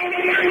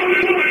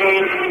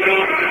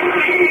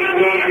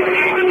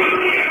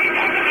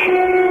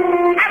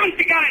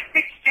you got it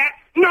fixed yet?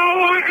 No,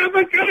 I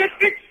haven't got it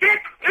fixed yet.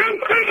 And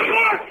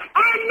furthermore,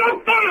 I'm not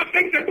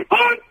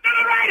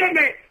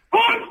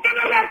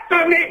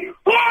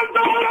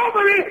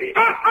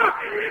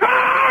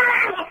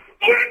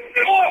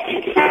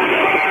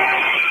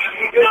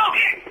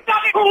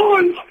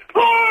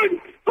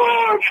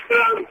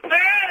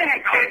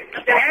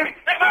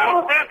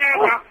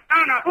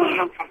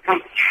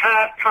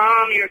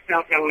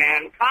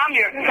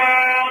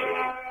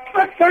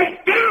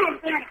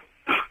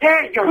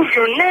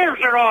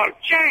nerves are all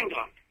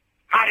jangled.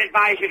 I'd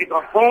advise you to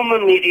go home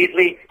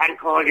immediately and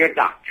call your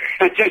doctor.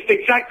 That's just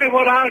exactly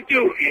what I'll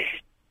do.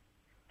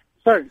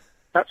 So,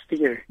 that's for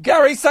you.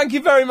 Gary, thank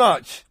you very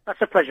much.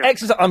 That's a pleasure.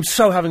 Excellent. I'm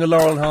so having a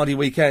Laurel and Hardy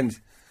weekend.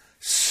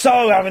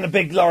 So having a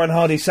big Laurel and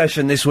Hardy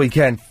session this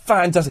weekend.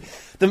 Fantastic.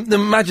 The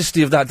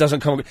majesty of that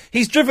doesn't come...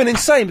 He's driven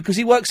insane because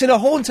he works in a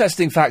horn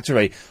testing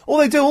factory. All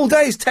they do all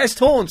day is test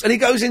horns, and he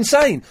goes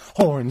insane.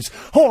 Horns,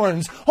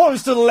 horns,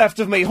 horns to the left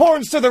of me,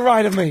 horns to the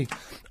right of me.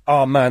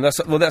 Oh, man,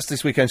 that's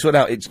this weekend. Sort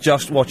out. It's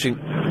just watching...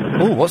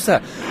 Oh, what's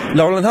that?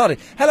 Laurel and Hardy.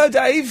 Hello,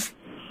 Dave.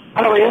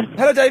 Hello, Ian.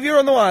 Hello, Dave. You're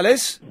on the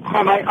wireless.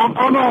 Hi, mate.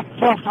 I'm a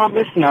first-time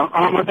listener.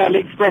 I'm a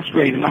Daily Express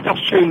reader. I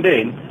just tuned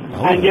in.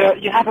 Oh. And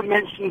you haven't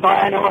mentioned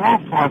Diana or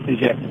house prices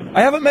yet.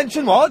 I haven't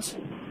mentioned what?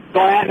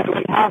 Diana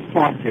and house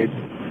prices.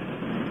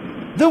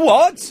 The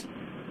what?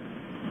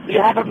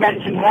 You haven't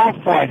mentioned house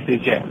prices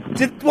yet.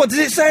 What did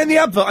it say in the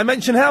advert? I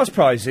mentioned house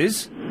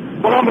prices.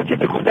 Well, I'm a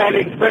typical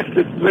Daily Express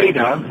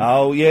reader.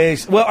 Oh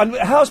yes. Well,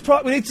 house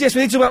price. We need to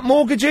talk about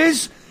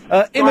mortgages,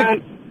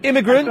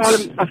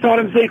 immigrants,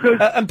 asylum seekers,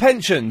 and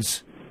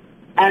pensions.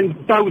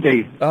 And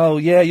Dodie. Oh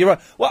yeah, you're right.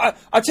 Well,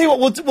 I tell you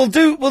what, we'll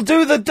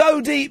do the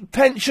Dodie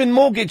pension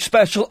mortgage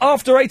special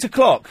after 8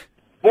 o'clock.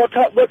 What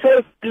time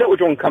is Little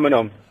John coming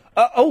on?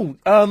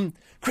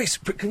 Chris,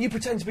 can you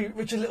pretend to be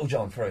Richard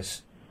Littlejohn for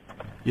us?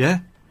 Yeah.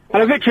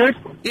 Hello, Richard.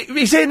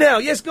 He's here now.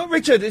 Yes, got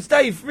Richard. It's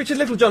Dave. Richard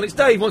Littlejohn. It's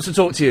Dave. Wants to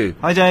talk to you.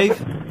 Hi, Dave.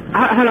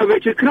 Hello,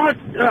 Richard. Can I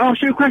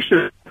ask you a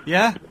question?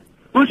 Yeah.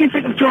 What do you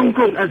think of John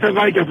Gaunt as a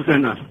radio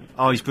presenter?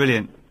 Oh, he's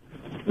brilliant.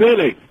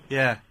 Really?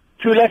 Yeah.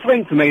 Too left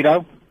wing for me,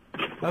 though.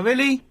 Oh,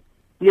 really?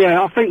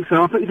 Yeah, I think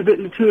so. I think it's a bit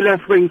too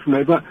left wing for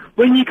me. But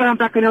when are you going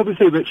back on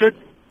LBC, Richard?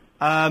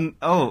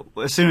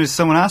 As soon as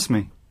someone asks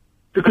me.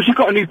 Because you've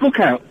got a new book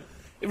out.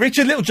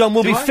 Richard Littlejohn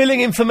will be filling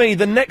in for me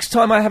the next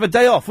time I have a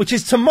day off, which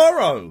is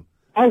tomorrow.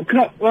 Oh,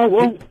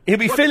 well... He'll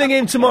be filling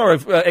in tomorrow,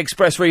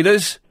 Express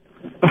readers.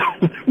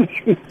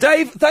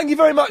 Dave, thank you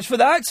very much for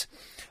that.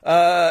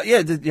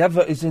 The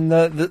advert is in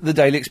the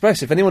Daily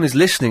Express. If anyone is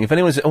listening,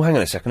 Oh, hang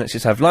on a second, let's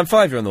just have... Line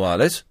 5, you're on the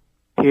wireless.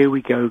 Here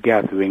we go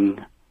gathering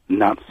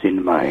nuts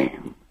in May.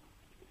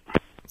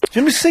 Do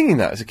you remember singing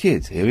that as a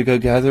kid? Here we go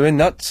gathering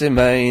nuts in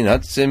May,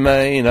 nuts in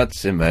May,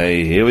 nuts in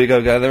May. Here we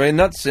go gathering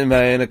nuts in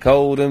May in a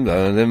cold and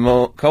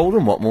cold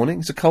and what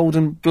morning? It's a cold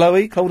and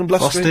blowy, cold and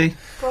blustery.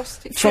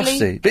 Frosty.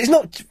 But it's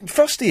not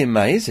frosty in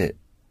May, is it?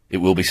 It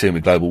will be soon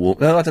with global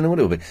warming. No, I don't know what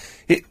it will be.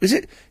 Is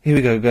it? Here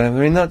we go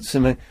gathering nuts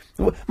in May.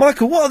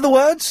 Michael, what are the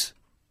words?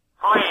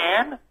 Hi,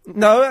 Anne.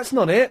 No, that's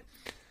not it.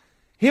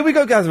 Here we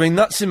go gathering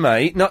nuts in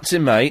May, nuts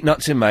in May,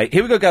 nuts in May.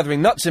 Here we go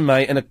gathering nuts in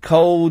May in a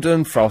cold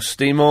and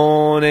frosty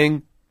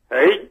morning.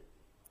 Hey?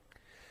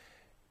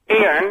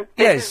 Ian?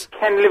 Yes?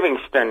 Ken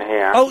Livingstone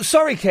here. Oh,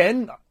 sorry,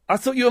 Ken. I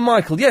thought you were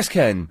Michael. Yes,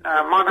 Ken.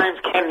 My name's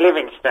Ken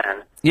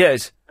Livingstone.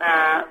 Yes.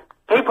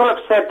 People have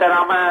said that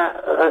I'm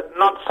a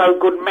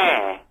not-so-good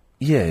mayor.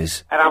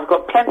 Yes. And I've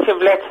got plenty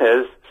of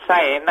letters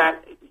saying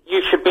that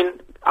you should be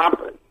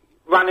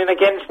running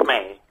against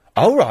me.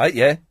 Oh, right,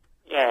 yeah.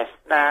 Yes.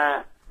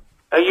 Are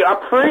you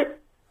up for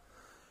it?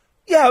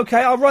 Yeah,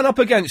 okay, I'll run up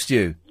against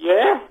you.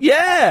 Yeah?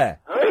 Yeah!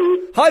 Hey.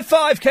 High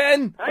five,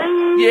 Ken!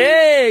 Hey.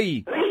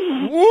 Yay!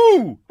 Hey.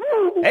 Woo!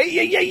 Woo. Hey,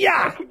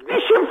 yeah!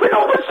 Recognition for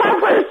all the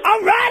suffers!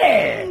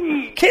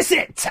 Alrighty! Kiss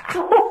it!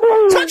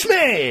 Touch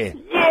me!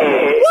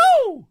 Yeah!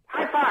 Woo!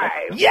 High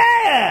five!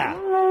 Yeah!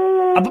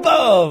 Up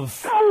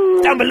above!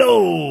 Down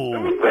below!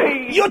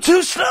 You're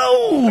too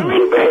slow!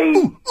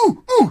 Ooh,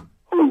 ooh, ooh!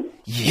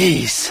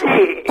 Yes!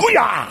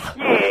 Booyah!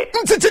 Yeah!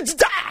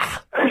 Da-da-da-da!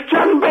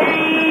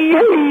 Sunday!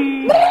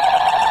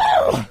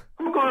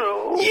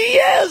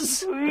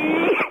 Yes!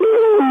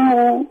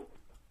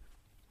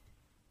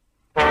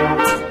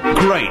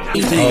 Great.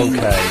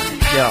 Okay.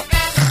 Yeah.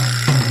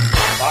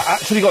 I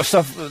actually got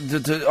stuff.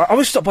 I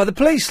was stopped by the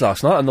police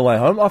last night on the way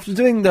home after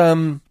doing.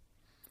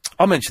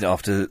 I'll mention it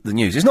after the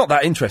news. It's not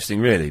that interesting,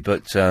 really,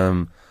 but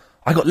I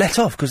got let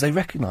off because they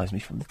recognised me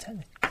from the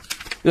telly.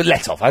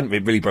 Let off. I hadn't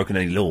really broken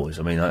any laws.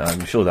 I mean,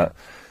 I'm sure that.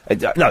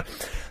 No.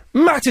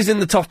 Matt is in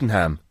the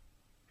Tottenham.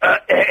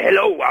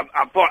 Hello.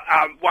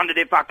 I wondered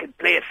if I could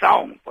play a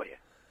song for you.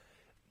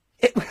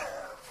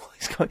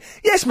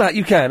 Yes, Matt,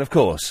 you can, of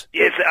course.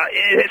 Yes,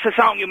 it's a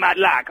song you might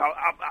like.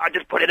 I'll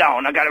just put it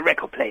on. I got a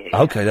record player.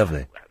 Okay,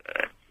 lovely.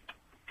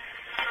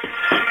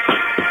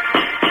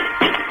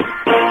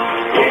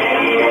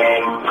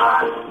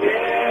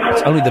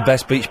 It's only the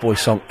best Beach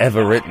Boys song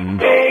ever written.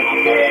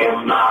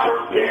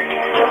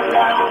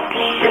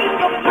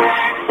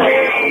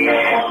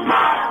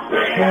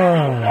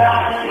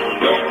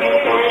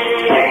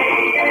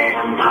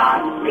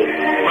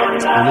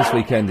 Well, this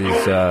weekend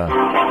is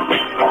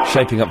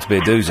shaping up to be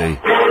a doozy.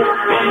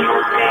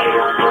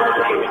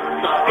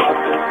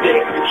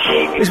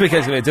 This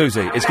weekend's going to be a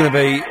doozy. It's going to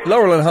be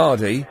Laurel and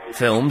Hardy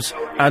films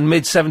and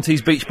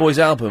mid-70s Beach Boys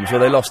albums where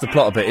they lost the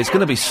plot a bit. It's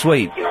going to be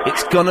sweet.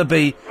 It's going to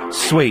be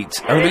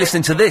sweet. I'm going to be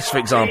listening to this, for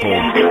example.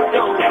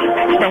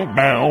 Bow,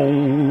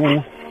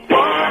 bow.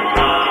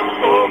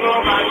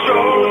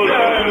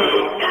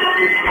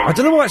 I I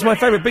don't know why it's my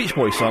favourite Beach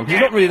Boys song,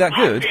 because it's not really that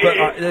good,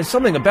 but there's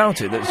something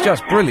about it that's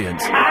just brilliant.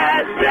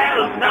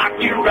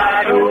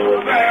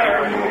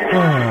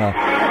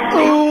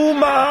 Oh,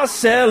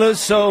 Marcella's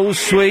so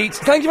sweet.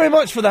 Thank you very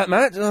much for that,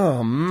 Matt.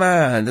 Oh,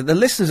 man. The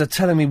listeners are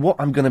telling me what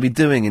I'm going to be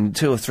doing in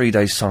 2 or 3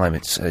 days' time.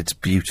 It's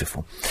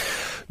beautiful.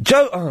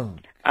 Joe... Oh.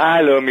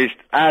 Hello,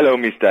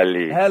 Mr.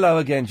 Lee. Hello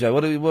again, Joe.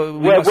 What it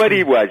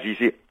was, you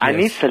see, I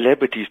need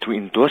celebrities to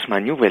endorse my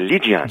new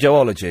religion.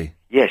 Joeology.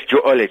 Yes,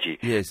 Joeology.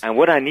 Yes. And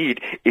what I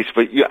need is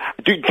for you...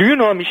 Do you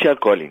know Michelle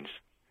Collins?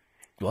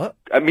 What?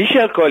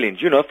 Michelle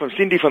Collins, you know, from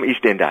Cindy from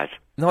EastEnders.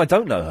 No, I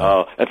don't know her.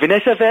 Oh,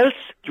 Vanessa Feltz,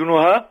 do you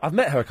know her? I've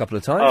met her a couple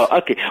of times. Oh,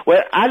 okay.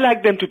 Well, I'd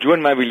like them to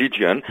join my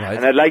religion,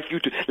 and I'd like you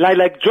to...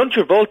 Like John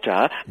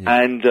Travolta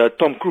and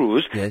Tom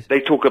Cruise, they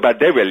talk about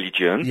their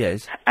religion.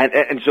 Yes.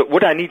 And so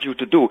what I need you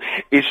to do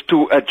is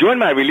to join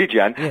my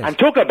religion and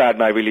talk about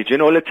my religion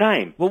all the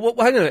time. Well,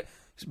 hang on a minute.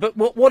 But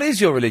what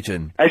is your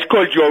religion? It's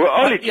called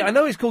Joeology. Yeah, I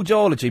know it's called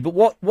Joeology, but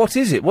what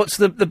is it? What's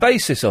the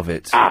basis of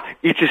it?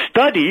 It's a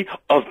study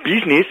of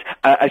business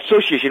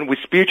association with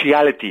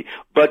spirituality,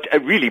 but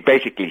really,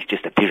 basically, it's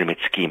just a pyramid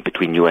scheme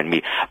between you and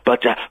me.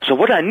 But so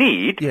what I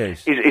need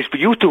is for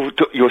you to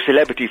your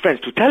celebrity friends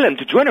to tell them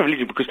to join a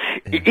religion, because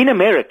in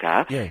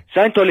America,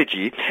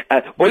 Scientology,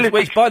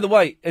 which, by the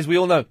way, as we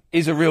all know,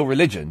 is a real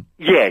religion.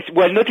 Yes,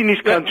 well, not in this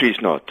country,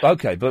 it's not.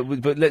 Okay, but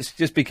let's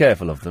just be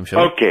careful of them,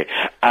 shall we? Okay,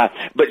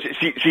 but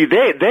see,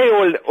 they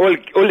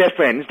all their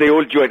friends, they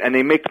all join and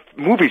they make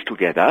movies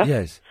together.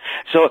 Yes.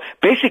 So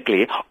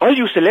basically, all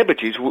you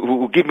celebrities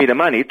who give me the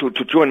money to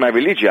join my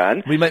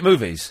religion, we make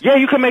movies. Yeah,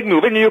 you can make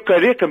movies, and your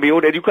career can be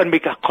ordered. You can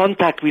make a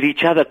contact with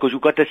each other because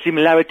you've got the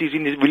similarities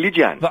in this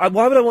religion. But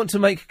why would I want to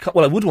make?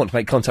 Well, I would want to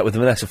make contact with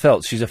Vanessa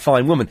Feltz. She's a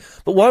fine woman.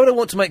 But why would I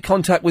want to make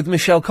contact with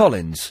Michelle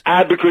Collins?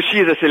 Because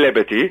she's a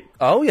celebrity.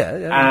 Oh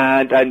yeah.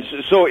 And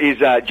so is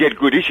Jade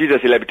Goody. She's a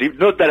celebrity.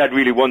 Not that I'd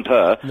really want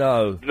her.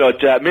 No.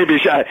 Not maybe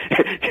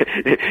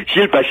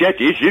Shilpa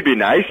Shetty. She'd be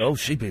nice. Oh,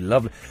 she'd be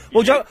lovely.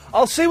 Well, Joe,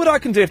 I'll see what I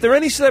can do. If there are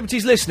any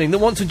celebrities listening that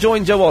want to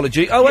join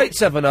Joeology,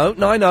 0870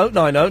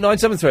 9090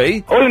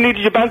 973. All I need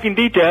is your banking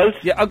details.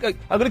 Yeah, I'm going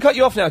to cut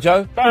you off now,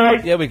 Joe.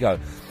 Bye. Here we go.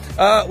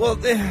 Well,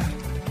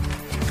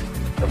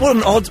 what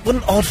an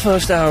odd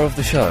first hour of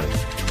the show.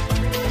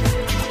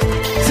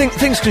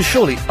 Things can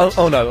surely...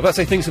 Oh, no, I'm about to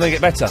say things can only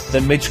get better.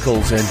 Then Midge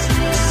calls in.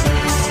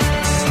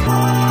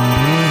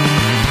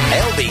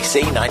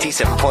 LBC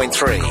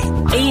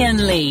 97.3.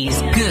 Ian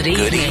Lee's Good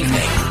Evening. Good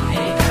evening.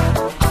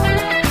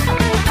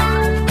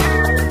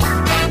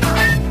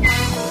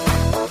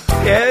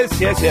 Yes.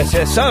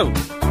 So, we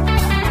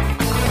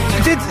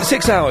did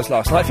 6 hours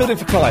last night, filled in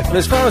for Clive, and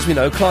as far as we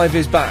know, Clive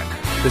is back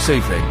this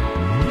evening.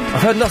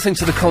 I've heard nothing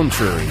to the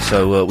contrary,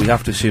 so we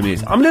have to assume he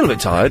is. I'm a little bit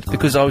tired,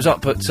 because I was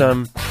up at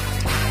 20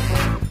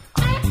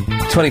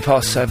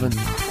 past 7,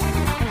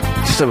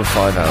 just over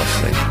 5 hours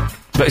sleep.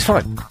 But it's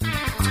fine.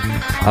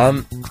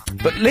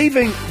 But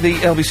leaving the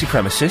LBC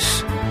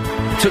premises,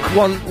 took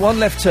one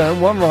left turn,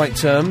 one right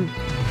turn,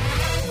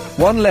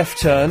 one left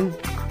turn,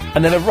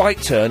 and then a right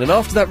turn, and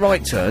after that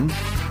right turn,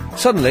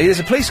 suddenly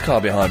there's a police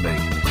car behind me.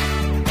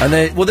 And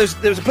there was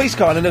a police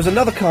car, and then there was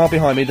another car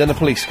behind me, then a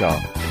police car.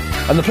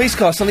 And the police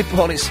car suddenly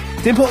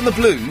didn't put on the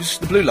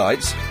blue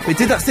lights, it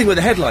did that thing where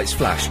the headlights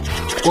flashed.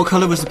 What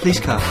colour was the police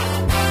car?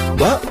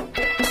 What?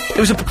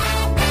 Was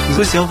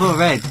it silver or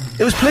red?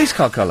 It was police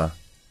car colour.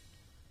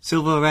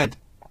 Silver or red?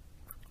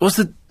 It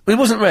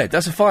wasn't red,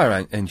 that's a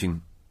fire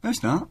engine. No,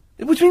 it's not.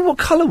 What do you mean, what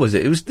colour was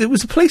it? It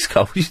was a police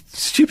car.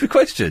 Stupid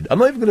question. I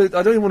don't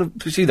even want to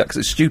pursue that because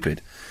it's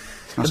stupid.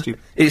 It's not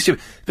stupid. It's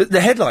stupid. But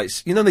the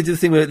headlights, you know, they do the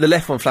thing where the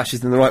left one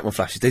flashes and the right one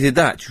flashes. They did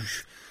that.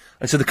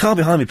 And so the car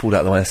behind me pulled out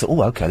of the way. I thought,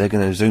 oh, okay, they're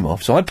going to zoom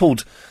off. So I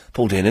pulled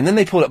in, and then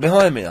they pulled up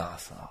behind me. I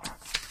thought,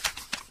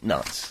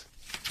 nuts.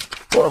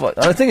 What have I...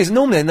 And the thing is,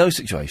 normally in those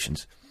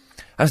situations,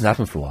 it hasn't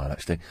happened for a while,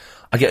 actually,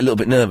 I get a little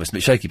bit nervous, a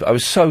bit shaky, but I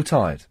was so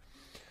tired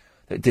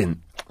that it didn't.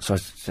 So I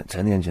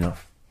turned the engine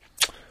off.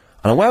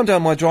 And I wound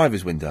down my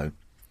driver's window,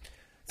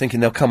 thinking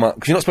they'll come up,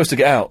 because you're not supposed to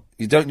get out.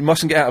 You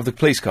mustn't get out of the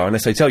police car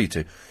unless they tell you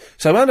to.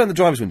 So I wound down the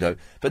driver's window,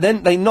 but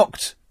then they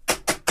knocked,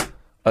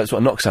 that's what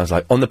a knock sounds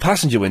like, on the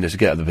passenger window to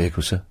get out of the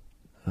vehicle, sir.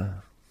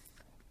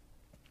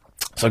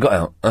 So I got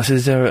out. I said,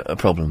 is there a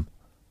problem,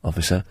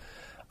 officer?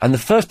 And the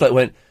first bloke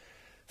went,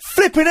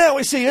 flipping hell,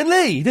 it's Ian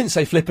Lee! He didn't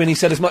say flipping, he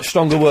said a much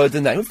stronger word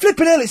than that. He went,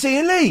 flipping hell, it's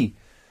Ian Lee!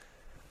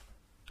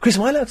 Chris,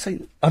 am I allowed to say...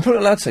 I'm probably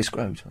not allowed to say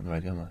Scrooge on the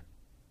radio, am I?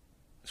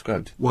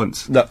 Scrooge.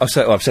 Once. No, I've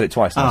said it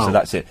twice now, so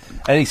that's it.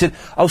 And he said,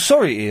 oh,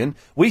 sorry, Ian,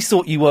 we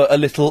thought you were a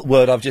little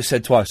word I've just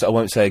said twice that I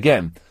won't say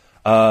again.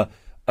 And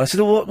I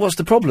said, well, what's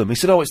the problem? He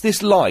said, oh, it's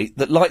this light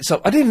that lights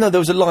up... I didn't even know there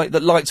was a light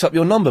that lights up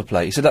your number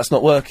plate. He said, that's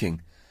not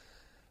working.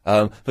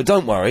 But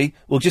don't worry,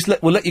 we'll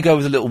let you go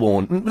with a little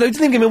warning. They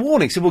didn't give me a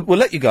warning. He said, we'll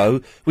let you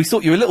go. We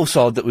thought you were a little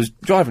sod that was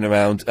driving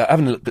around,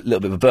 having a little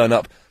bit of a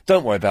burn-up.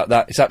 Don't worry about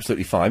that. It's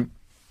absolutely fine.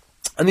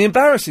 And the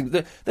embarrassing...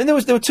 then there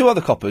were two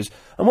other coppers,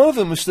 and one of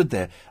them was stood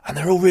there, and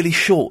they're all really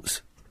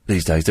short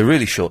these days. They're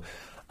really short.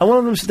 And one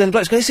of them said, then the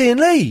bloke's going, it's Ian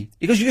Lee.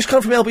 He goes, you just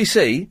come from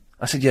LBC?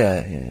 I said, yeah,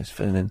 it's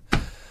filling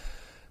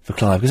for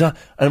Clive.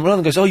 And one of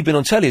them goes, "Oh, you've been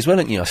on telly as well,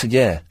 haven't you?" I said,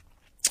 "Yeah."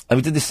 And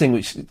we did this thing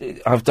which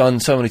I've done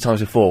so many times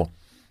before.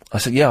 I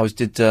said, "Yeah, I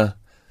did a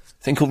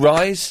thing called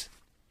Rise."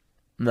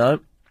 No.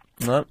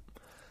 The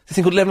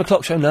thing called 11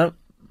 O'Clock Show. No.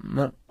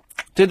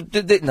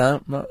 Did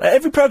no.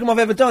 Every programme I've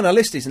ever done, our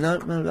list is no,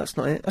 that's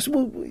not it. I said,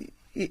 well,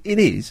 it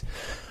is.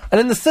 And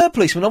then the third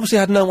policeman obviously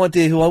had no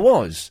idea who I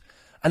was.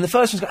 And the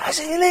first one's going, "I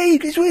see Lee,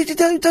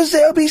 does the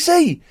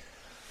LBC?"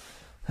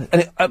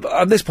 And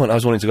at this point I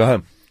was wanting to go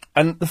home.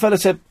 And the fella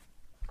said,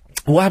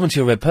 "What happened to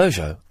your red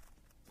Peugeot?"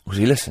 Because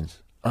he listens.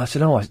 I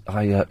said, "Oh,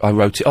 I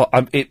wrote it. Oh,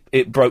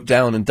 it broke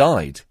down and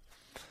died."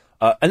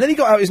 And then he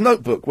got out his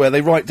notebook where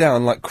they write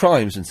down, like,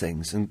 crimes and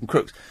things and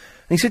crooks.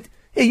 And he said,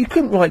 "Yeah, you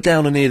couldn't write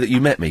down on here that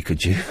you met me,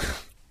 could you?"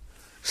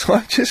 So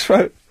I just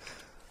wrote,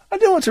 I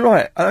didn't want to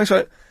write. And I just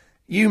wrote,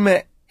 "You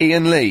met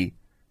Ian Lee.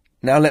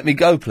 Now let me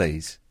go,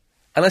 please."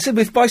 And I said,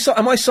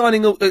 am I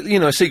signing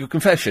a secret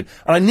confession?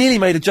 And I nearly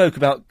made a joke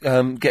about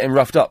getting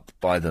roughed up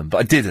by them, but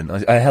I didn't.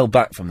 I held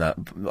back from that,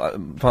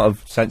 part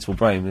of sensible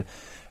brain.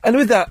 And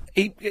with that,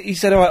 he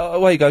said, "All right,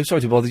 away you go.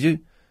 Sorry to bother you."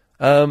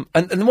 And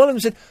then one of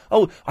them said,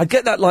 "Oh, I'd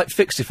get that light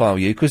fixed if I were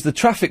you, because the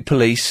traffic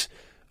police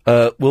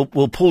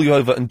will pull you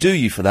over and do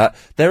you for that.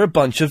 They're a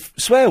bunch of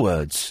swear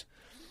words."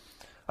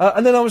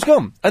 And then I was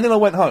gone. And then I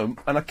went home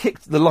and I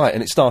kicked the light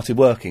and it started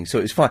working, so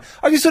it was fine.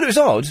 I just thought it was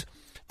odd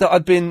that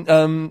I'd been.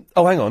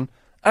 Oh, hang on,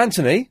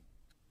 Anthony.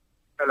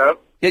 Hello.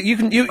 Yeah,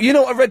 you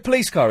know what a red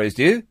police car is,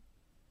 do you?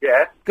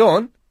 Yeah. Go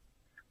on.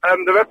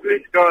 The red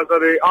police cars are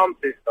the armed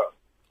police cars.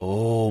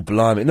 Oh,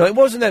 blimey. No, it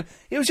wasn't them.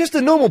 It was just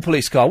a normal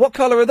police car. What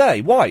colour are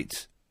they?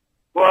 White?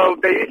 Well,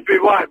 they used to be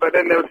white, but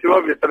then they were too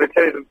obvious, so they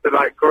changed them to,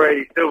 like,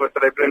 grey, silver, so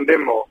they blend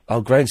in more. Oh,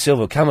 grey and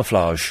silver,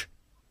 camouflage.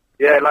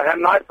 Yeah, like, at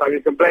night time,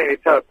 you can blatantly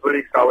tell it's a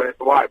police car when it's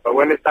white, but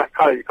when it's that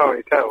colour, you can't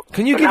really tell.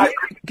 Can you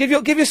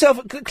give yourself...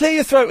 Clear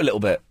your throat a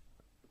little bit.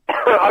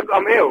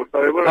 I'm ill,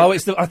 so it wouldn't... Oh,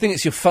 I think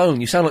it's your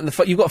phone. You sound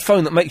like you've got a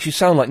phone that makes you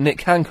sound like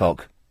Nick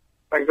Hancock.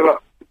 Thanks a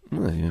lot.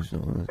 Oh, that's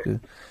good.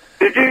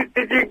 Did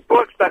you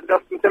watch that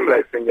Justin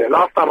Timberlake thing yet?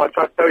 Last time I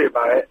tried to tell you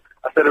about it,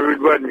 I said a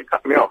rude word and you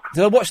cut me off.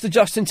 Did I watch the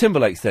Justin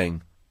Timberlake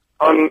thing?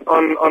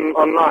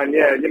 Online,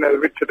 yeah, you know,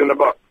 Richard in the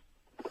Box.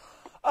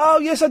 Oh,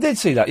 yes, I did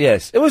see that,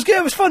 yes. It was good,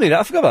 it was funny,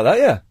 I forgot about that,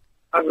 yeah.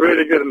 That's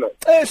really good, isn't it?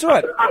 Yeah, it's all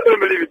right. I couldn't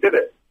believe he did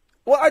it.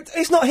 Well,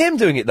 it's not him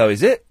doing it, though,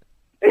 is it?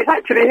 It's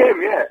actually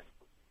him, yeah.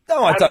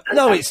 No,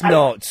 it's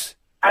not.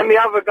 And the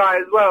other guy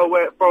as well,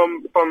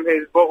 from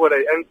his, what were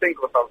they, NSYNC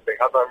or something,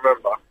 I don't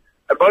remember.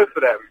 And both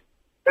of them.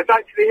 It's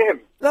actually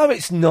him. No,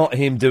 it's not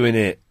him doing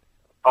it.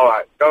 All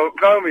right, go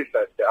and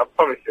research it. I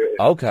promise you it is.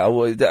 Okay,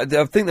 I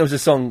think there was a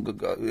song...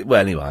 Well,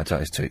 anyway,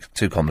 it's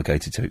too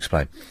complicated to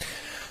explain.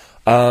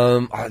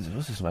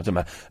 What's this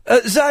matter?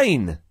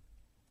 Zane!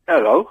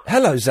 Hello.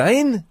 Hello,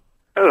 Zane.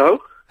 Hello.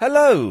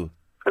 Hello.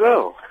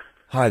 Hello.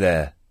 Hi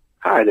there.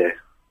 Hi there.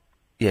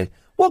 Yeah.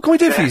 What can we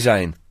do for you,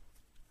 Zane?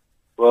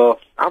 Well,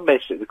 I'm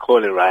basically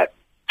calling, right,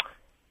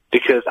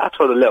 because I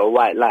told a little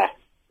white lie,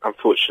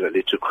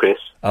 unfortunately, to Chris.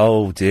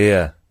 Oh,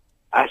 dear.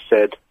 I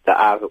said that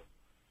I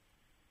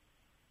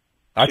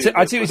tell you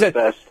what you said.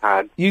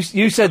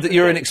 You said that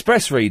you're an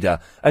express reader,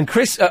 and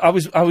Chris. I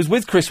was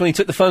with Chris when he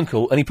took the phone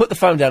call, and he put the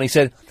phone down. He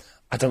said,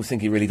 "I don't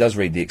think he really does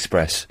read the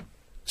Express."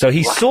 So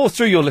he saw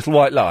through your little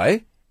white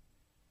lie.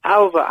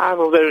 However, I'm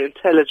a very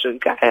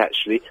intelligent guy,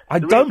 actually. I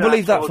don't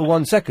believe that for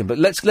 1 second, but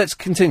let's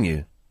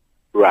continue.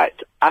 Right,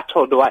 I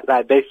told the white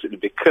lie basically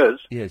because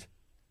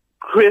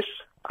Chris,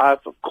 I've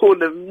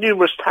called him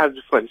numerous times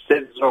before, and he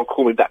said he's going to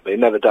call me back, but he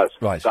never does.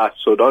 Right.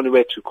 So the only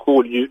way to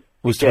call you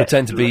was to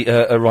pretend to be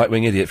a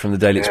right-wing idiot from the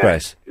Daily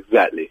Express.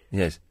 Exactly.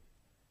 Yes.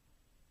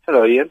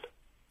 Hello, Ian.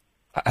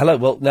 Hello.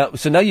 Well, now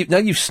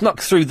you've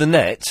snuck through the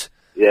net.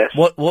 Yes.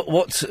 What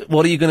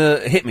are you going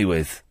to hit me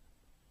with?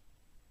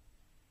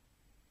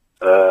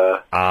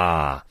 Well,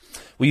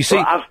 you see,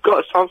 well, I've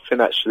got something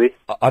actually.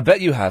 I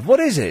bet you have. What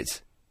is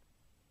it?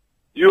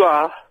 You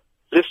are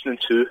listening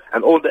to,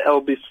 and all the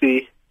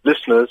LBC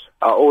listeners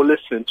are all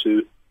listening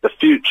to, the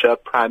future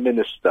Prime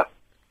Minister.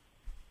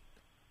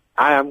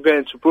 I am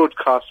going to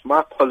broadcast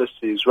my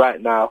policies right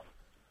now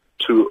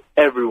to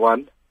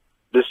everyone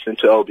listening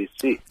to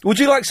LBC. Would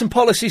you like some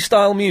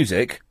policy-style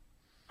music?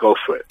 Go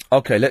for it.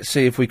 Okay, let's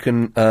see if we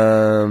can,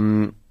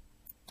 Oh,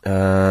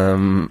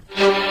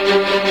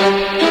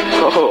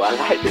 I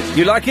like this.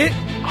 You like it?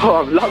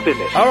 Oh, I'm loving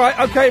it. All right,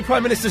 okay,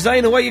 Prime Minister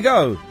Zane, away you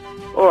go.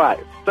 All right,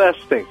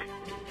 first thing.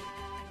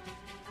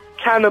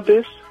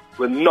 Cannabis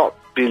will not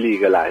be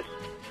legalised.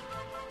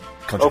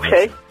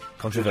 Okay? There's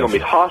Controversial. going to be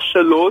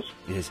harsher laws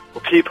for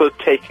people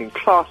taking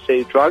Class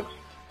A drugs.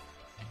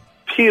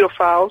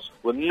 Paedophiles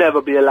will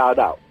never be allowed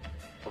out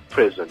of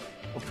prison.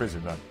 Of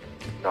prison, right?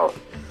 No.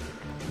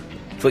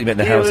 I thought you meant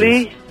the houses.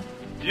 Lee,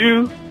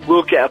 you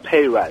will get a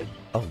pay rise.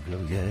 Oh,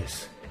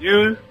 yes.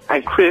 You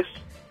and Chris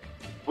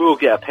will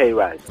get a pay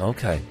rise.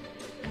 Okay.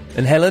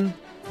 And Helen?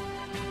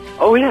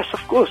 Oh, yes, of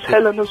course.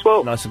 Helen as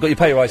well. Nice. I've got your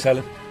pay rise,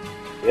 Helen.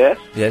 Yes?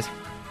 Yes.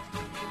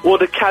 All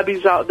the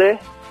cabbies out there,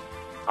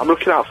 I'm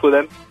looking out for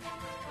them.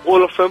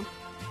 All of them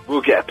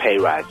will get a pay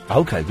rise.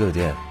 Okay, good,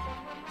 yeah.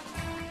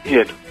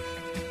 Ian,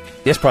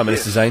 Yes, Prime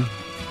Minister Zayn.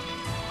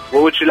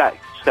 What would you like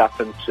to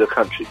happen to the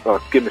country?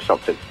 Oh, give me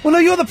something. Well, no,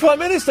 you're the Prime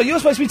Minister. You're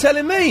supposed to be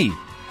telling me.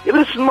 Yeah,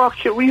 but this is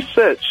market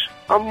research.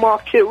 I'm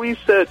market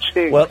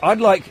researching. Well,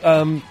 I'd like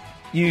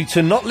you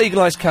to not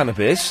legalise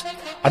cannabis.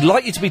 I'd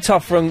like you to be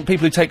tougher on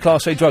people who take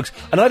Class A drugs.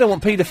 And I don't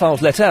want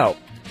paedophiles let out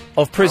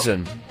of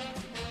prison.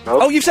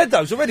 No. Oh, you've said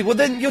those already. Well,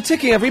 then you're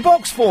ticking every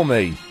box for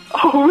me.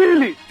 Oh,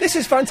 really? This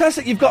is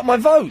fantastic. You've got my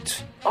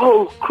vote.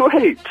 Oh,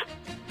 great.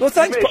 Well,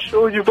 thanks. Make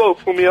sure you vote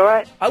for me, all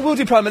right? I will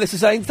do, Prime Minister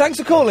Zayn. Thanks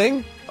for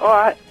calling. All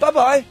right.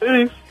 Bye-bye.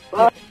 Peace.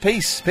 Bye.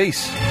 Peace.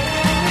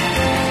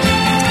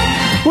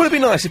 Would it be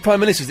nice if Prime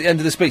Minister's at the end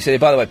of the speech said,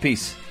 by the way,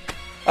 peace.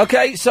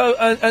 Okay, so,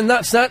 and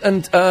that's that,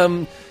 and,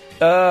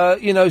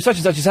 you know, such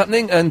and such is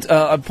happening, and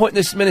I appoint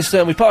this minister,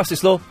 and we pass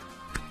this law.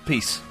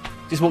 Peace.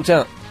 Just walked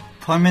out.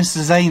 Prime Minister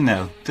Zayn,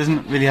 though,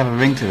 doesn't really have a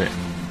ring to it.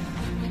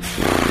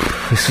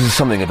 This is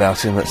something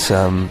about him that's,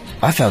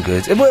 I found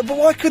good. But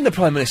why couldn't the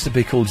Prime Minister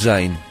be called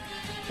Zayn?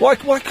 Why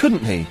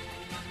couldn't he?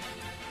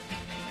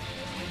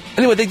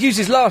 Anyway, they'd use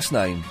his last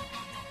name.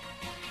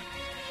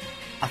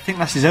 I think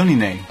that's his only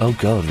name. Oh,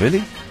 God,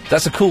 really?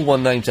 That's a cool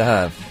one name to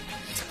have.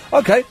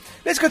 OK,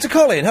 let's go to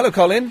Colin. Hello,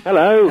 Colin.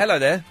 Hello. Hello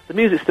there. The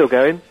music's still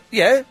going?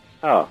 Yeah.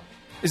 Oh.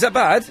 Is that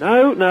bad?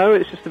 No,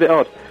 it's just a bit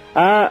odd.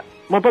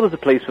 My brother's a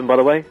policeman, by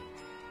the way.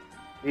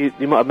 You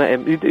might have met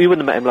him. You wouldn't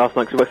have met him last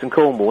night because he works in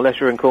Cornwall, unless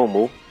you're in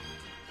Cornwall.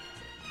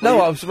 No,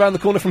 I was around the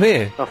corner from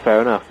here. Oh,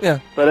 fair enough. Yeah.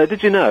 But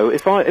did you know,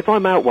 if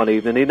I'm out one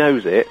evening, he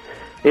knows it,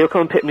 he'll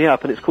come and pick me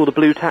up, and it's called a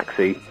blue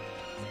taxi.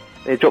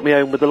 He'll drop me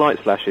home with the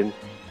lights flashing.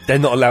 They're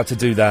not allowed to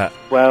do that.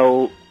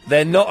 Well...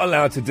 They're not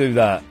allowed to do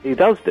that. He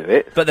does do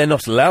it. But they're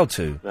not allowed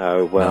to.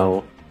 No,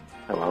 well...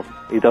 Oh, well.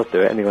 He does do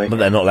it anyway. But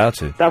they're not allowed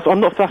to. That's why I'm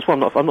not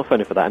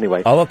phoning for that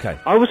anyway. Oh, OK.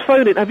 I was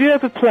phoning... Have you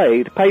ever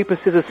played Paper,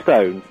 Scissors,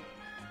 Stone?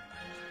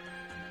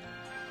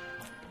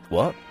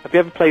 What? Have you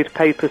ever played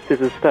Paper,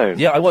 Scissors, Stone?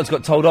 Yeah, I once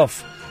got told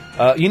off.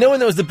 You know when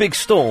there was the big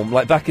storm,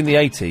 like back in the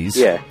 80s?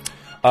 Yeah.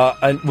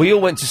 And we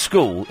all went to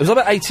school. It was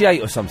about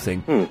 88 or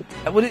something.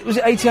 Was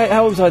it 88?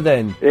 How old was I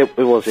then? It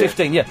was,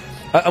 15, yeah.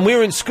 And we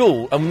were in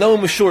school, and no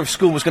one was sure if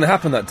school was going to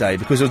happen that day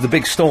because there was the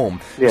big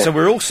storm. Yeah. So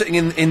we were all sitting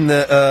in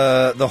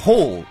the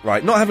hall,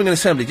 right? Not having an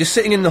assembly, just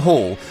sitting in the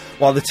hall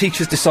while the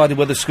teachers decided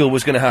whether school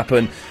was going to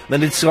happen. And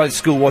then they decided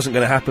school wasn't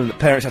going to happen, that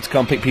parents had to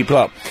come pick people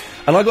up.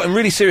 And I got in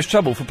really serious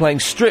trouble for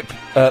playing strip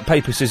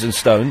paper, scissors,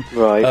 stone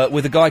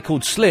with a guy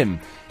called Slim.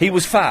 He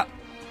was fat.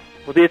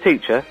 Was he a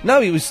teacher? No,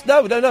 he was...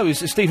 No, he was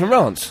Stephen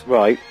Rance.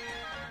 Right.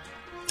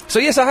 So,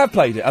 yes, I have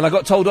played it, and I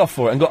got told off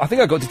for it, and I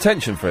think I got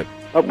detention for it.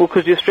 Well,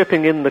 because you're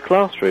stripping in the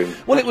classroom.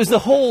 Well, it was the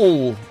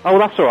hall. Oh, well,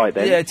 that's all right,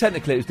 then. Yeah,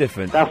 technically it was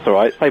different. That's all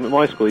right. Same at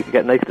my school. You could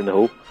get naked in the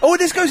hall. Oh,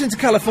 this goes into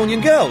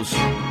Californian Girls. Be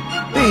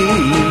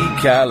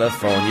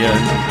Californian.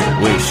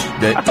 Wish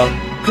that I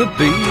could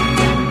be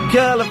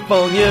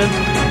Californian.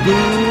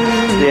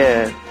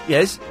 Yeah.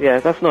 Yes?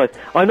 Yeah, that's nice.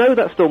 I know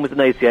that storm was in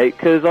 88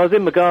 because I was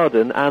in my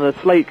garden and a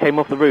slate came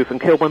off the roof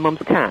and killed my mum's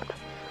cat.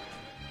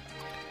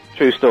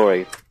 True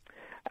story.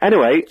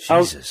 Anyway...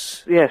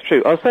 Jesus. Yeah, it's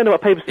true. I was saying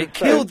about Paper, Scissors, It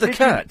killed the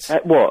cat?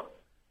 What?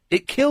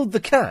 It killed the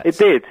cat? It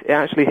did. It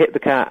actually hit the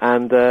cat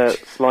and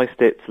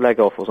sliced its leg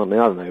off or something.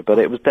 I don't know, but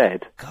it was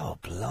dead.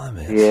 God,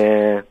 blimey.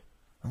 Yeah.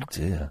 Oh,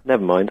 dear.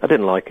 Never mind. I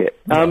didn't like it.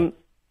 No.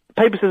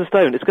 Paper, Scissors,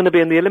 Stone. It's going to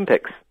be in the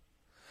Olympics.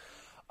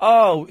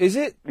 Oh, is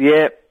it?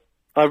 Yeah.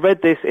 I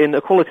read this in a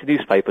quality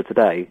newspaper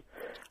today,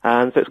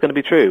 and so it's going to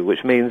be true,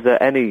 which means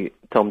that any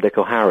Tom, Dick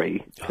or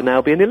Harry can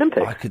now be in the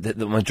Olympics.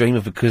 My dream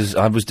of, because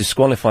I was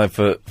disqualified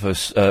for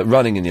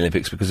running in the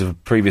Olympics because of a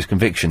previous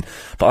conviction,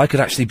 but I could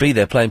actually be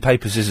there playing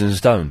paper, scissors and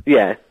stone.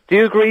 Yeah. Do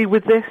you agree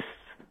with this?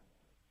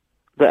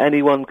 That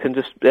anyone can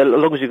just, as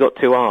long as you've got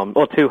two arms,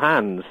 or two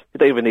hands, you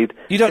don't even need...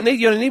 You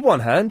only need one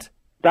hand.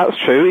 That's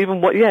true, as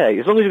long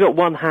as you've got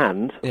one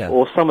hand,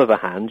 or some of a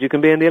hand, you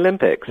can be in the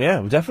Olympics. Yeah,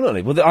 well,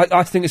 definitely. Well,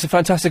 I think it's a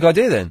fantastic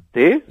idea then. Do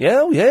you?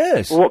 Yeah, oh,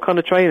 yes. Well, what kind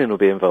of training will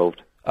be involved?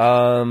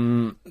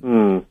 Yeah.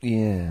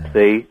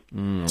 See?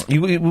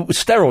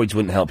 Steroids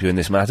wouldn't help you in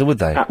this matter, would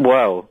they?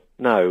 Well,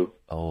 no.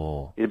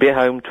 Oh. You'd be at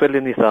home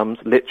twiddling your thumbs,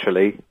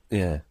 literally.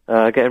 Yeah.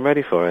 Getting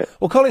ready for it.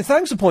 Well, Colin,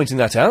 thanks for pointing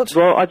that out.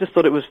 Well, I just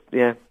thought it was,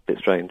 a bit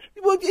strange.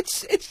 Well,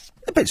 it's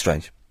a bit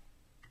strange.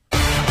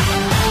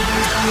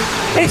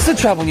 It's the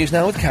travel news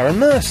now with Karen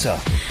Mercer.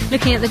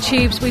 Looking at the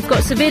tubes, we've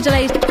got severe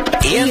delays.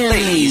 Ian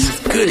Lee's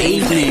Good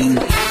Evening.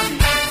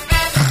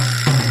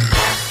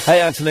 Hey,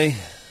 Anthony.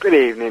 Good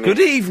evening. Good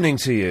evening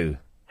to you.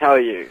 How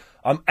are you?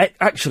 I'm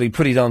actually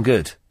pretty darn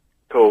good.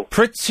 Cool.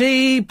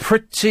 Pretty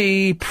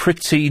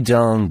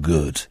darn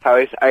good. How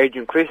is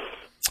Agent Chris?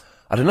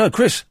 I don't know.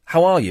 Chris,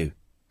 how are you?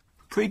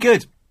 Pretty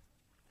good.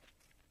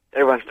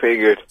 Everyone's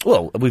pretty good.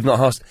 Well, we've not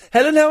asked.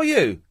 Helen, how are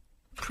you?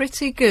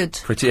 Pretty good.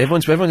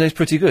 Everyone is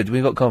pretty good.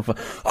 We've got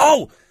confidence.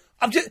 Oh!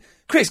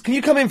 Chris, can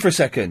you come in for a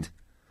second?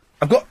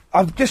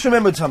 I've just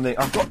remembered something.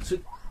 I've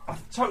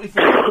totally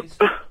forgot this.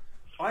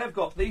 I have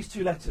got these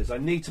two letters I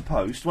need to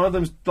post. One of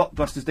them's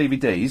Blockbusters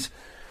DVDs.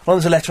 One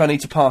of them's a letter I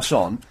need to pass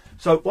on.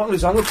 So what I'm going to do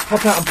is I'm going to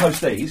pop out and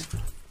post these.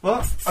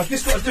 Well, I've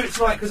just got to do it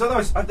tonight because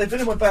otherwise they've been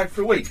in my bag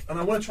for a week and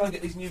I want to try and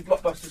get these new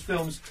Blockbusters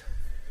films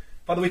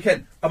by the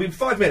weekend. I'll be in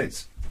 5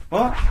 minutes.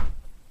 What?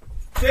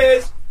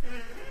 Cheers!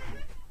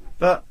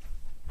 But...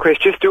 Chris,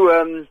 just do,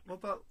 What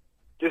about...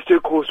 just do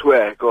call to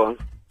air, go on.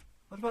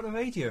 What about the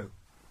radio?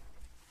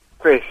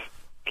 Chris,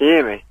 can you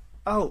hear me?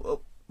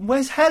 Oh,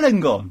 where's Helen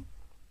gone?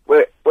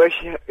 Where's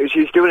she? Is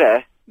she still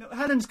there? No,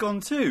 Helen's gone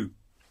too.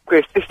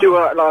 Chris, just do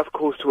live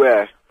calls to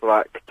air for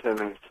like 10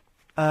 minutes.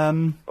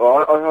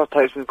 I'll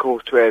take some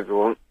calls to air if you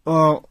want.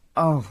 Well,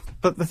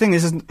 but the thing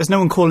is, there's no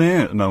one calling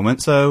in at the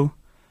moment, so...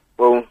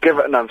 Well, give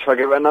it a number. Shall I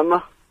give it a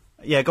number?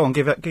 Yeah, go on,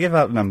 give out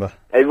the number.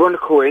 If you want to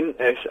call in,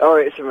 it's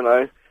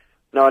 0870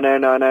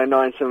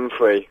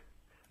 9090973.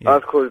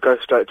 Live calls go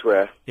straight to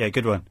air. Yeah,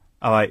 good one.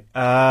 Alright,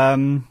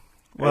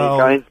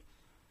 well...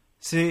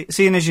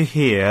 Seeing as you're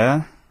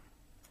here,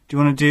 do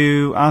you want to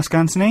do Ask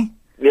Anthony?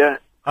 Yeah.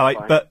 Alright,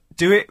 but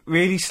do it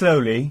really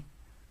slowly.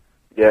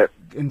 Yeah.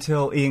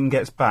 Until Ian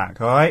gets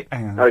back, alright?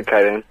 Hang on.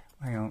 Okay then.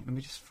 Hang on, let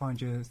me just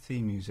find your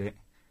theme music.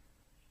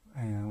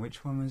 Hang on,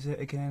 which one was it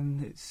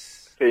again?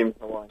 It's... Theme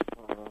Hawaii.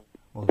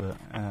 Hold it.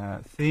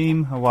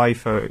 Theme Hawaii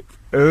for...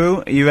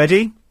 Oh, are you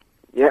ready?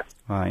 Yeah.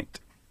 Right.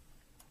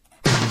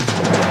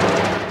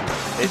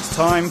 It's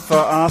time for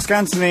Ask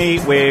Anthony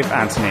with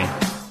Anthony.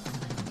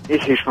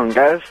 This is from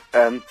Gaz.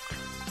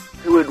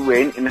 Who would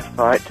win in a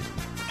fight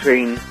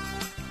between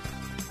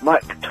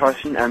Mike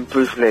Tyson and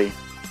Bruce Lee?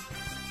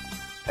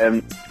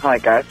 Hi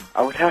Gaz.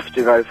 I would have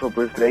to go for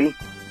Bruce Lee,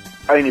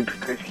 only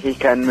because he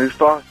can move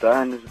faster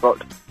and has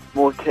got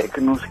more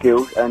technical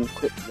skills and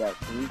quick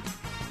reactions.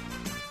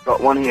 Got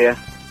one here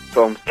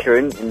from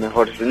Kieran in the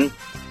Hodgson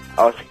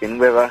asking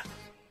whether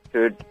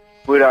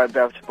would I be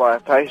able to buy a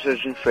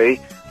PlayStation 3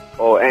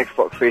 or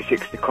Xbox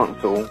 360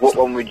 console? What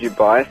one would you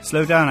buy?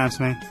 Slow down,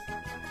 Anthony.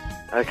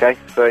 Okay,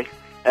 sorry.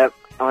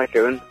 Hi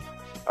Kieran.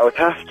 I would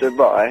have to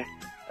buy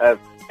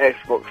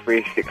Xbox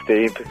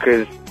 360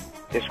 because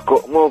it's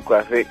got more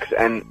graphics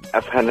and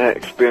I've had an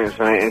experience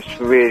on it and it's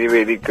really,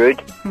 really good.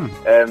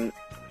 So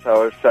I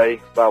would say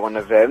buy one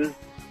of them.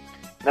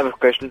 Another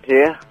question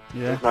here.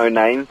 Yeah. There's no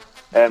name.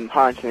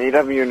 Hi Anthony,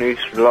 love your news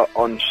lot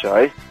on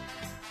show.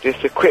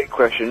 Just a quick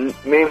question.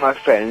 Me and my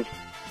friends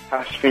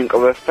have to think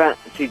of a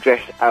fancy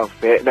dress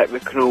outfit that we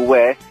can all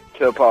wear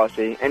to a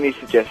party. Any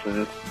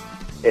suggestions?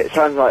 It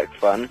sounds like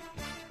fun.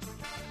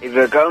 If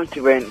we're going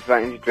to rent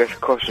fancy dress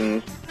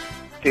costumes,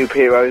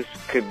 superheroes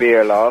could be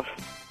a laugh.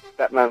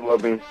 Batman,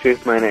 Robin,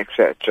 Superman,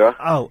 etc.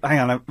 Oh, hang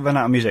on, I've run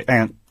out of music.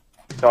 Hang on.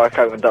 So I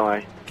can't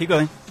die. Keep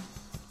going.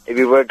 If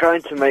you were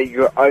going to make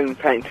your own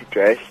fancy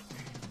dress,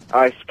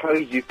 I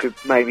suppose you could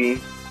maybe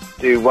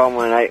do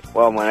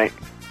 118,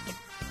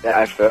 that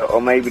advert,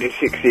 or maybe the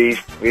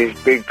 60s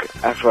with big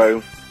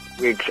afro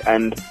wigs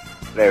and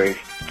berries.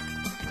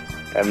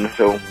 That's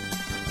all.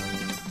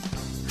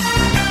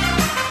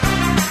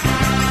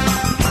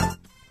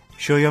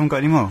 Sure you haven't got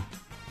any more?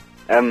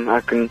 No.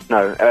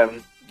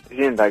 Is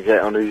he in back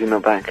yet, or is he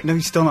not back? No,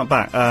 he's still not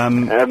back.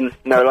 No,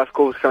 life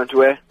calls coming to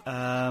where?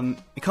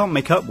 You can't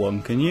make up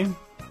one, can you?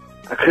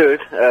 I could,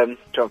 try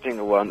to think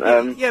of one.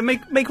 Yeah,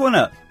 make one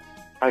up.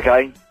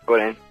 Okay, go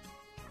on in.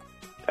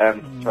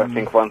 Try to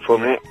think of one for a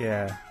minute.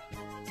 Yeah.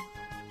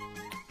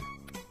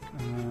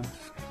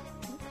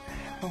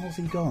 Where's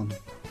he gone?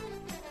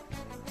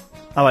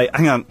 Oh wait,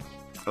 hang on.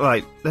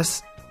 Right,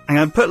 hang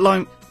on, put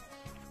line...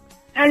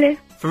 Hello.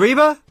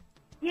 Fariba?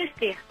 Yes,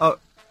 dear. Oh,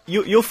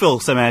 you'll fill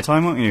some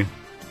airtime, won't you?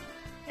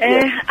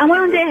 Am I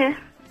on there?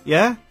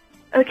 Yeah?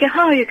 Okay,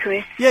 how are you,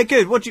 Chris? Yeah,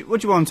 good. What do you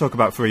want to talk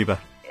about, Fariba?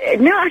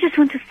 No, I just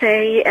want to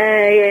say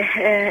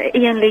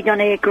Ian Lee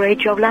done a great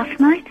job last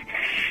night,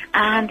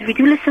 and we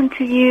do listen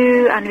to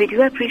you, and we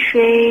do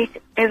appreciate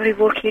every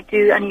work you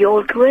do, and you're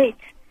all great.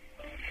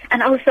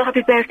 And also,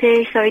 happy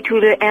birthday, to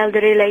the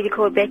elderly lady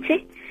called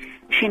Betty.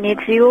 She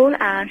needs you all,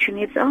 and she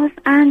needs us,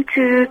 and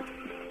to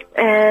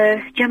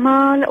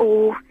Jamal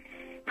or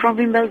from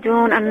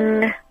Wimbledon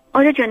and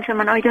other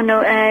gentlemen, I don't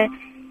know,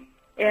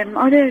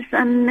 others,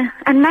 and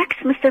Max,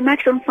 Mr.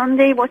 Max on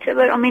Sunday,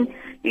 whatever. I mean,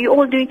 you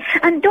all doing.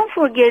 And don't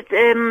forget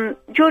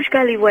George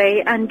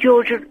Galloway and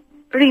George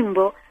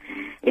Rimbaud.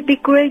 It'd be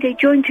great they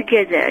join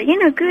together. You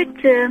know,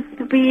 good.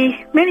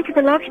 Many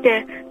people like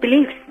their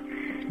beliefs,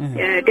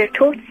 their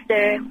thoughts,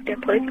 their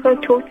political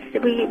thoughts.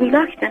 We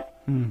like them.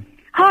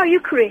 How are you,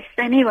 Chris?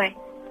 Anyway.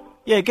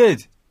 Yeah,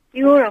 good.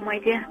 You alright, my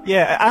dear?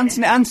 Yeah,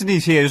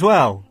 Anthony's here as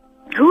well.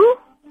 Who?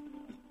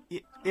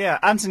 Yeah,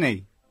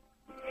 Anthony.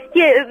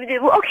 Yeah,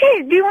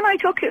 okay, do you want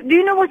to talk, do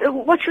you know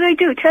what should I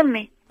do? Tell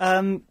me.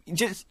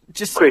 Just...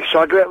 Chris,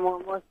 shall I get my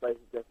MySpace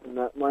address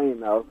and my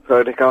email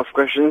so they can ask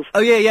questions? Oh,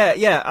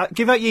 yeah.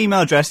 Give out your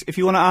email address if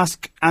you want to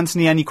ask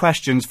Anthony any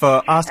questions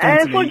for Ask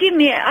Anthony. Forgive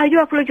me, I do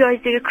apologize,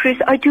 dear Chris.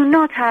 I do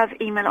not have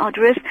email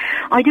address.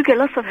 I do get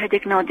lots of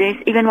headache nowadays.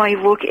 Even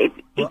my work, it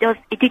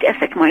did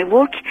affect my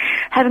work.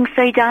 Having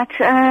said that,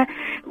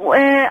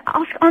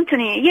 ask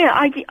Anthony. Yeah,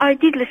 I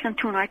did listen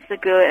 2 nights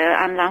ago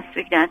and last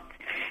week that.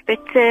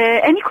 But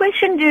any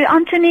question,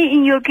 Anthony,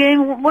 in your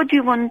game, what do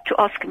you want to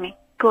ask me?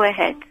 Go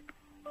ahead.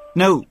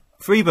 No,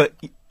 Fariba,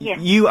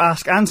 you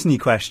ask Anthony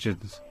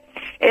questions.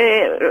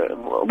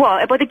 Well,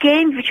 about the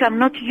game, which I'm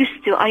not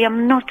used to. I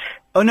am not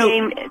Oh,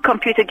 no.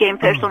 computer game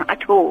person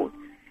at all.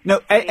 No,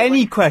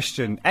 any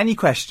question. Any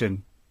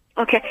question.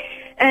 Okay.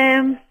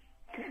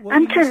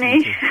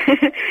 Anthony,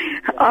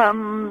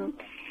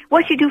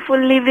 what you do for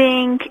a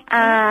living,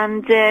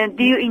 and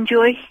do you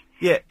enjoy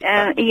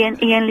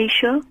Ian Lee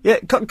show? Yeah,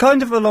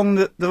 kind of along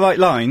the right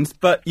lines,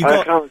 but you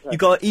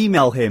got to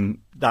email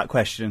him that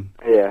question.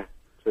 Yeah.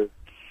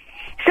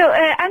 So,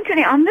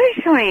 Anthony, I'm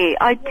very sorry.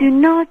 I do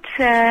not.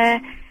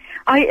 I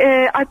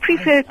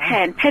prefer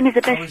pen. Pen is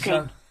the best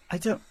thing. I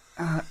don't.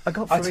 I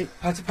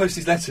had to post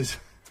these letters.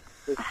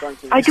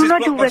 I do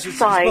not do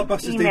website.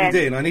 Blockbusters email.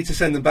 DVD, and I need to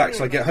send them back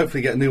so I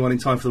hopefully get a new one in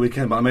time for the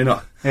weekend, but I may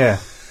not. Yeah.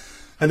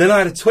 And then I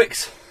had a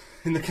Twix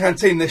in the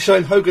canteen. They're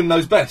showing Hogan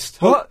Knows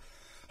Best. What?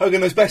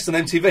 Hogan Knows Best on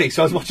MTV.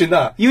 So I was watching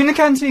that. You in the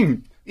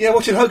canteen? Yeah,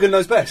 watching Hogan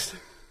Knows Best.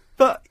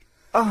 But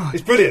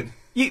it's brilliant.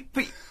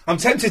 I'm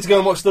tempted to go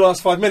and watch the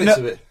last 5 minutes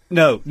of it.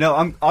 No,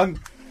 I'm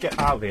get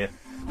out of here.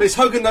 But it's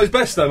Hogan Knows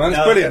Best, though, man.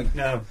 It's brilliant.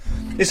 No.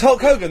 It's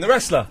Hulk Hogan, the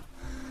wrestler.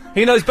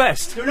 He knows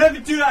best. You'll never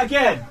do that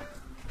again.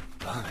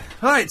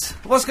 Right,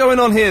 what's going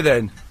on here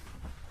then?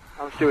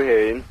 I'm still here,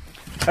 Ian.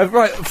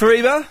 Right,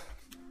 Fariba?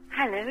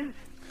 Hello.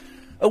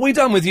 Are we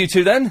done with you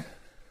two then?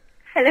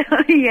 Hello,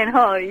 Ian.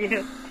 How are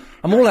you?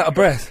 I'm all out of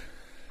breath.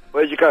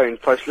 Where'd you go?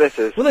 Post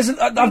letters? Well, listen,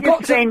 I've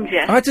got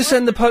stranger. I had to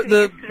send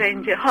the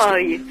Stranger, how are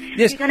you?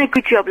 Yes. You've done a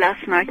good job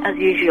last night, as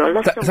usual.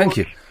 Lots of thank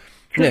work. you.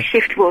 Two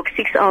shift work,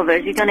 6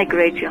 hours. You've done a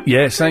great job.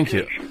 Yes, thank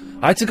you.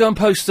 I had to go and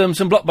post some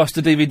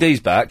Blockbuster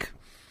DVDs back.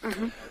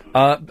 Mm-hmm.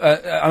 I'm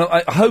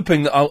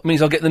hoping that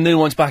means I'll get the new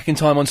ones back in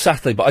time on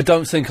Saturday, but I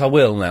don't think I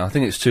will now. I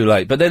think it's too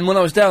late. But then when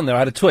I was down there, I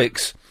had a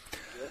Twix,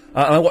 and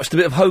I watched a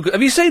bit of Hogan.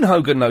 Have you seen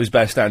Hogan Knows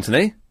Best,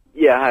 Anthony?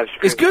 Yeah, I have.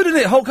 It's good, isn't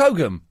it, Hulk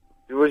Hogan?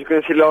 Was you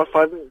going to see the last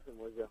 5 minutes?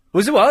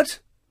 Was it what?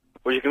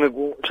 Was you going to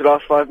watch the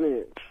last 5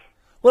 minutes?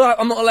 Well,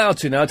 I'm not allowed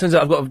to now. It turns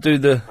out I've got to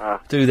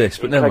do this,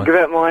 but never Can I mind. give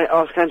out my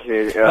Ask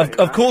Anthony?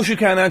 Of course you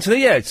can,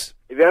 Anthony, yes.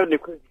 If you have any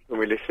questions for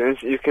me, listeners,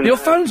 you can... Your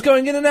phone's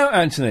going in and out,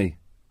 Anthony.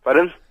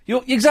 Pardon?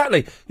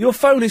 Exactly. Your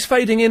phone is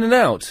fading in and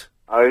out.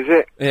 Oh, is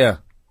it? Yeah.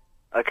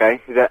 Okay,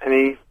 is that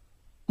any...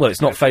 Well, it's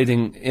not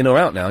fading in or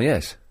out now,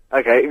 yes.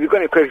 Okay, if you've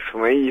got any questions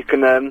for me, you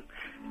can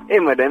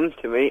email them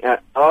to me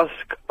at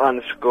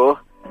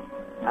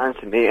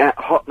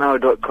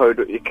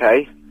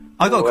ask_Anthony@hotmail.co.uk.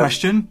 I got a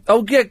question.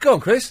 Oh, yeah, go on,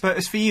 Chris. But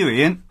it's for you,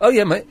 Ian. Oh,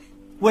 yeah, mate.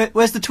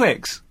 Where's the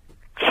Twix?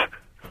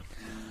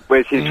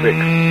 Where's his Twix?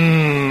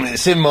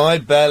 It's in my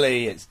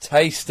belly. It's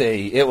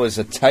tasty. It was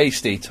a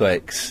tasty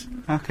Twix.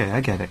 Okay,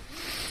 I get it.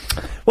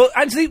 Well,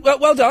 Anthony,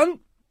 well done.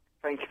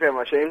 Thank you very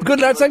much, Ian. Good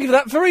lad, thank you for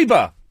that.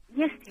 Fariba?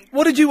 Yes, dear.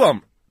 What did you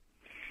want?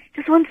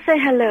 Just want to say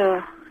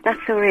hello. That's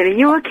all really.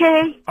 You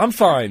okay? I'm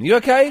fine. You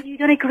okay? You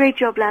done a great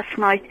job last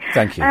night.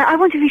 Thank you. I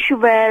want to wish you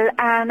well,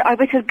 and I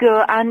better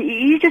go. And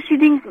you're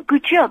doing a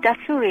good job.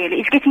 That's all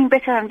really. It's getting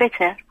better and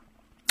better.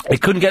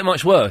 It couldn't get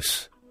much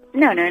worse.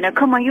 No.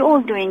 Come on, you're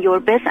all doing your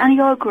best, and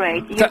you're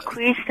great. You're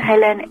Chris,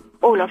 Helen,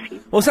 all of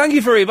you. Well, thank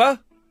you, Fariba.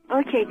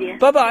 Okay, dear.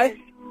 Bye-bye.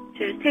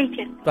 Cheers. Take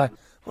care. Bye.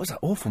 What was that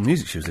awful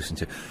music she was listening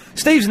to?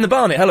 Steve's in the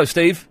Barnet. Hello,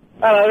 Steve.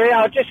 Hello,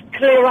 I'll just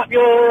clear up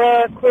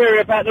your query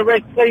about the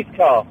red police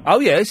car. Oh,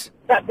 yes.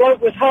 That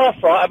bloke was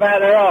half right about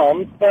their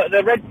arms, but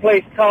the red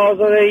police cars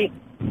are the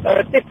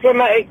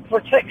Diplomatic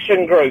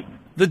Protection Group.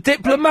 The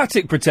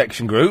Diplomatic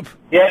Protection Group?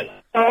 Yeah,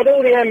 at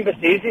all the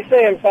embassies, you see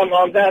them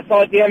sometimes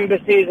outside the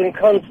embassies and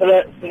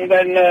consulates, and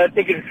when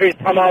dignitaries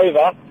come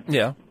over.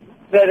 Yeah.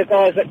 They're the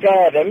guys that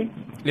guard them.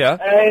 Yeah.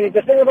 And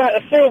the thing about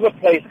the silver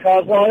police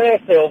cars, while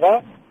they're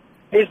silver,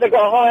 is they've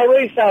got a higher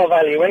resale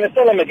value when they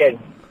sell them again.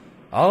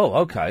 Oh,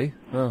 okay.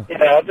 Oh.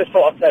 Yeah, I just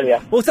thought I'd tell you.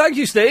 Well, thank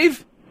you,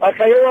 Steve.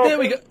 Okay, you're welcome. There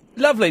we go.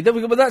 Lovely. There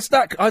we go. But that's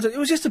that. It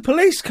was just a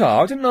police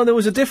car. I didn't know there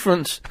was a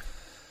difference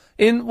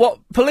in what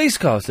police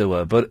cars there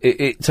were, but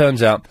it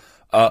turns out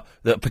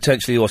that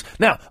potentially there was.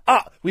 Now,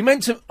 we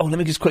meant to... Oh, let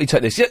me just quickly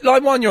take this. Yeah,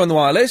 line 1, you're on the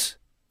wireless.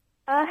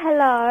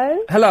 Hello.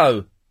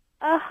 Hello.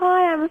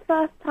 Hi, I'm a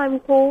first-time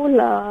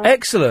caller.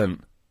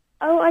 Excellent.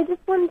 Oh, I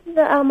just wanted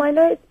to... I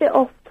know it's a bit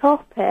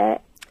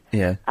off-topic.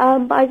 Yeah.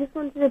 But I just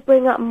wanted to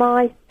bring up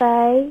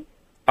MySpace.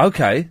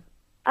 Okay.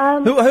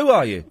 Who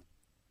are you?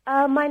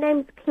 My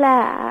name's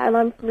Claire, and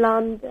I'm from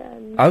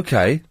London.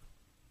 Okay.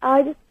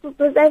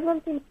 Because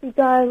everyone seems to be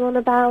going on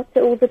about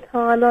it all the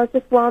time. I was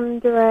just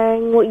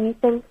wondering what you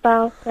think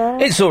about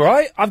it. It's all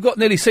right. I've got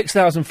nearly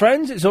 6,000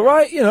 friends. It's all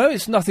right. You know,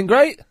 it's nothing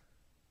great.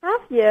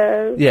 Have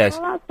you? Yes.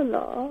 Oh, that's a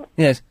lot.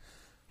 Yes.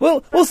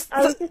 Well, I was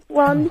just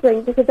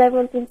wondering, because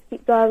everyone seems to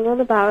keep going on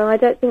about it, and I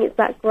don't think it's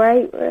that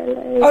great,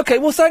 really. Okay,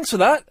 well, thanks for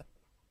that.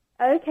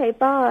 Okay,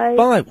 bye.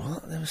 Bye.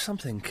 Well, there was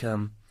something,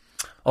 Anyway,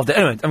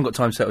 I haven't got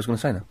time to say what I was going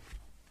to say now.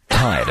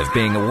 Tired of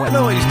being away. I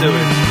know what he's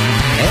doing.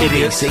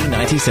 LBC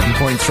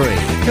 97.3.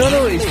 I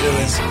know what he's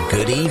doing.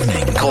 Good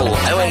evening. Call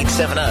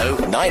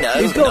 0870 90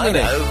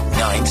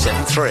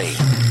 973.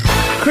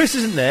 Chris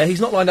isn't there. He's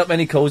not lined up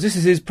any calls. This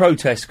is his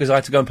protest because I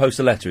had to go and post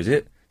a letter, is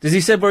it? Does he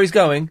say where he's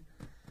going?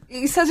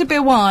 He says it'll be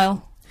a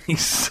while.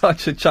 He's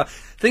such a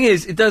Thing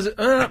is, it does...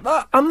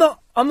 I'm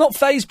not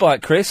fazed by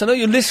it, Chris. I know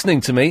you're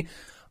listening to me.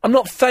 I'm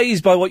not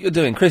fazed by what you're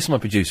doing. Chris, my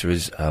producer,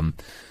 is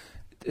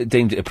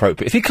deemed it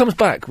appropriate. If he comes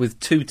back with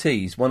 2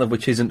 teas, one of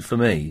which isn't for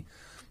me,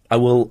 I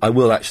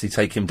will actually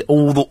take him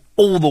all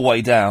the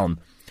way down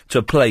to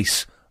a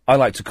place I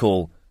like to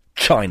call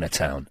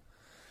Chinatown.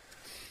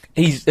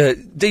 He's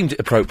deemed it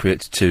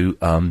appropriate to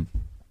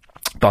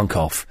bunk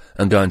off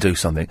and go and do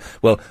something.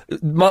 Well,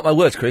 mark my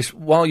words, Chris,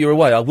 while you're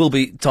away, I will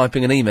be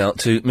typing an email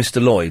to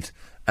Mr. Lloyd.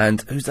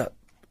 And who's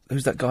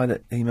that guy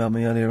that emailed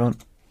me earlier on?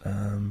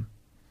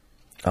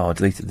 I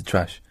deleted the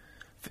trash.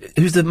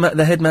 Who's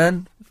the head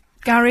man?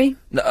 Gary?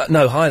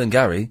 No, higher than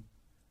Gary.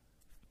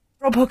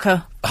 Rob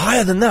Hooker.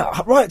 Higher than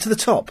that, right to the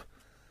top.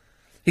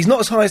 He's not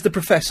as high as the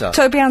Professor.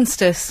 Toby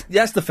Anstis.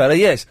 That's the fella,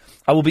 yes.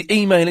 I will be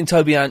emailing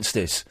Toby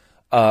Anstis.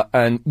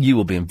 And you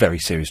will be in very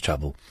serious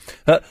trouble.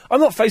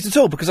 I'm not phased at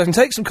all, because I can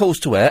take some calls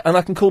to air and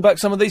I can call back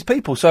some of these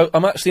people, so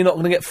I'm actually not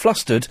going to get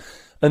flustered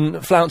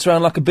and flounce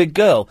around like a big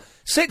girl.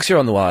 6, you're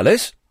on the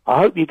wireless. I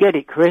hope you get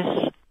it, Chris.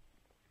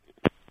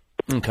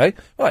 Okay,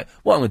 right.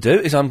 What I'm going to do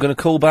is I'm going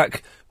to call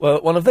back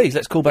one of these.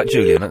 Let's call back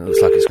Julian. That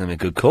looks like it's going to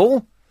be a good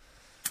call.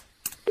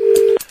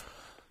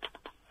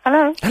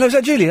 Hello? Hello, is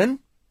that Julian?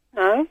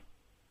 No.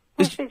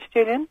 Is it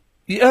Julian?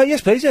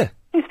 Yes, please, yeah.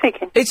 Who's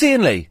speaking? It's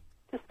Ian Lee.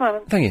 Just a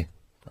moment. Thank you.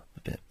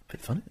 A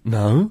bit funny.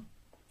 No.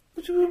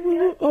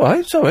 All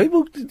right, sorry.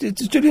 Well,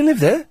 does Julian live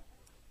there?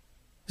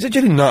 Is it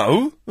Julian?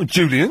 No. Well,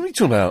 Julian, what are you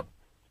talking about?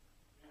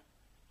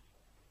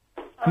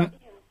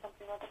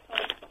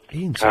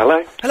 Ian.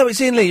 Hello? Hello,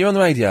 it's Ian Lee. You're on the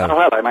radio. Oh,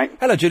 hello, mate.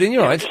 Hello, Julian.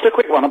 You all right? Just a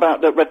quick one about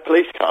the red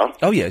police car.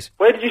 Oh, yes.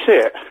 Where did you see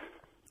it?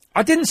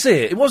 I didn't see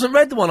it. It wasn't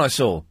red, the one I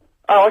saw.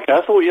 Oh, okay.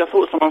 I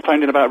thought someone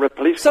phoned in about a red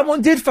police car.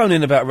 Someone did phone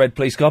in about a red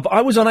police car, but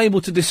I was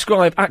unable to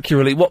describe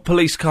accurately what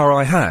police car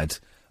I had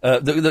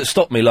that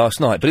stopped me last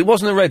night. But it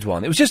wasn't a red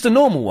one. It was just a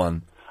normal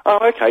one. Oh,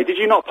 okay. Did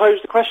you not pose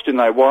the question,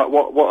 though?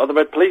 What are the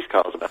red police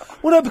cars about?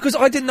 Well, no, because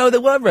I didn't know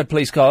there were red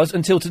police cars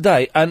until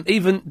today, and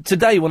even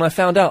today when I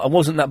found out, I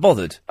wasn't that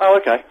bothered. Oh,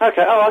 okay.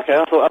 Okay. Oh, okay.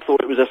 I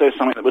thought it was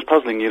something that was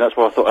puzzling you. That's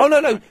why I thought... Oh,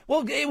 no.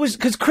 Well, it was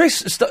because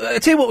Chris... I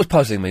tell you what was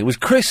puzzling me, was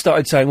Chris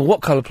started saying, well,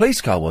 what colour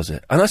police car was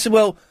it? And I said,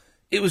 well...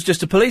 It was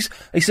just a police...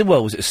 He said,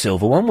 well, was it a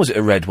silver one? Was it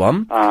a red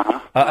one?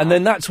 And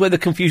then that's where the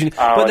confusion...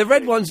 but the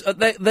red ones,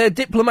 they're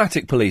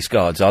diplomatic police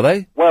guards, are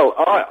they? Well,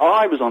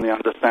 I was on the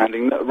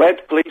understanding that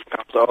red police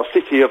cars are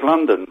City of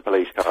London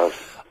police cars.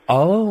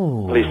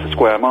 Oh. Police the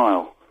square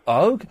mile.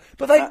 Oh,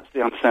 but they... That's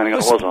the understanding I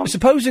was on.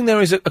 Supposing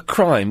there is a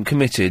crime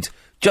committed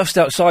just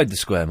outside the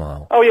square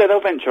mile. Oh, yeah,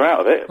 they'll venture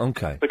out of it.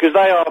 Okay. Because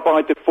they are,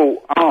 by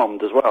default,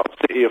 armed as well.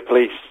 City of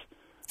Police...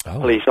 Oh.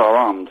 Police are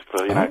armed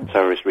for,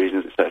 terrorist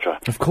reasons, etc.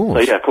 Of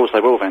course. So, yeah, of course they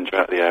will venture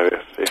out the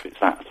area if it's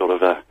that sort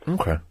of,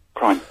 okay.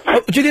 crime.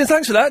 Oh, Julian,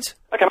 thanks for that.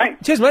 Okay, mate.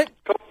 Cheers, mate.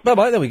 Cool.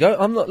 Bye-bye, there we go.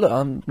 I'm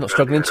not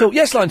struggling at all.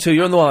 Yes, line 2,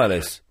 you're on the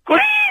wireless. Good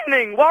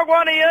evening,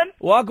 Wagwan Ian.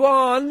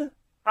 Wagwan.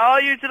 How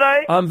are you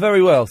today? I'm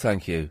very well,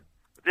 thank you.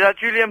 Did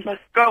Julian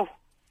go?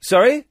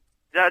 Sorry?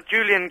 Did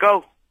Julian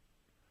go?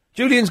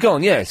 Julian's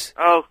gone, yes.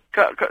 Oh,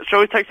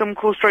 shall we take some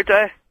calls straight to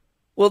air?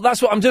 Well,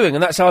 that's what I'm doing,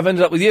 and that's how I've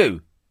ended up with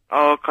you.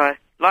 Oh, okay.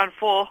 Line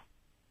 4.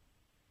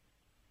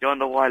 You're on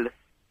the wireless.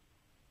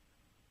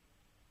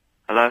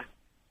 Hello?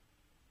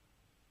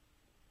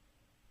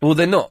 Well,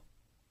 they're not.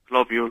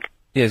 Globule.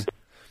 Yes.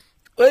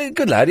 Well,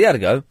 good lad, he had a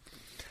go.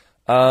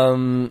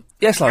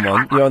 Yes, line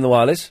 1, you're on the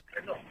wireless.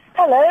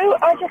 Hello,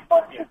 I just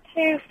wanted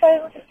to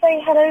phone to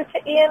say hello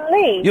to Ian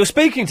Lee. You're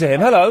speaking to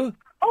him, hello.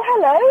 Oh,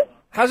 hello.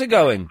 How's it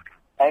going?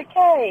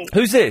 Okay.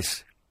 Who's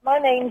this? My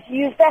name's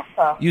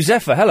Yuzefa.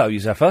 Yuzefa, hello,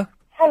 Yuzefa.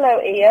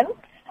 Hello, Ian.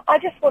 I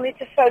just wanted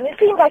to phone. It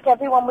seemed like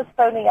everyone was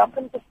phoning up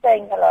and just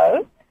saying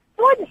hello.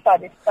 So I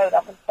decided to phone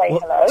up and say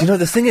hello. Do you know,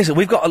 the thing is that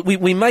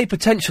we may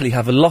potentially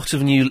have a lot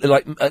of new,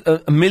 like,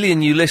 a million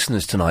new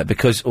listeners tonight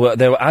because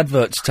there were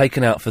adverts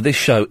taken out for this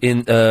show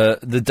in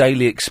the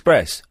Daily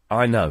Express.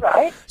 I know.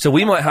 Right. So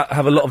we might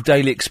have a lot of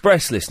Daily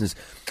Express listeners.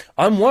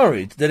 I'm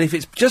worried that if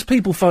it's just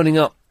people phoning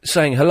up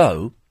saying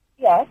hello,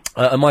 yes,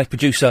 and my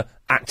producer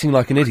acting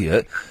like an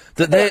idiot,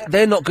 that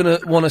they're not going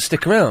to want to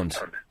stick around.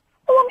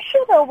 Well, I'm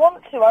sure they'll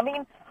want to. I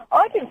mean,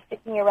 I've been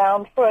sticking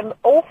around for an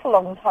awful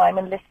long time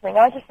and listening.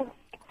 I just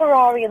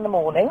Ferrari in the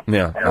morning,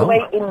 yeah, on the way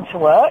into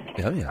work.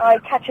 Yeah. I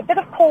catch a bit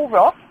of Paul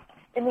Ross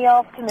in the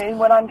afternoon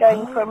when I'm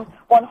going from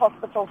one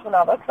hospital to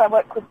another because I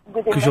work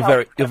within. Because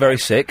you're very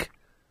sick.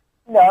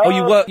 No.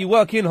 Oh, you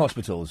work in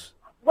hospitals.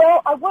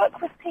 Well, I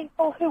work with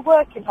people who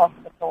work in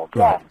hospitals.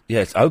 Right.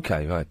 Yes. Yes.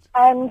 Okay. Right.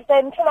 And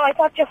then tonight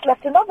I've just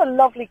left another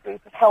lovely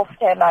group of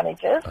healthcare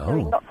managers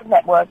doing lots of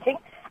networking,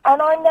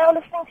 and I'm now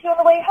listening to you on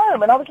the way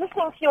home. And I was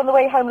listening to you on the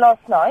way home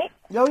last night.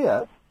 Oh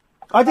yeah.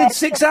 I did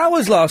 6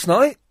 hours last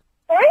night.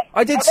 Sorry?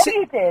 I did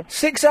you did.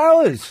 6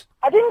 hours.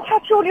 I didn't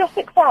catch all your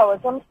 6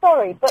 hours, I'm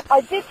sorry, but I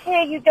did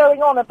hear you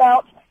going on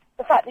about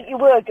the fact that you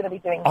were going to be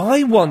doing this.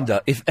 I wonder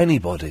if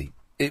anybody...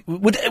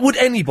 Would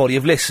anybody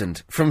have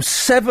listened from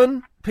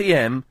 7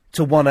 p.m.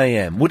 to 1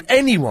 a.m.? Would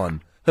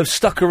anyone have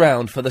stuck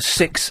around for the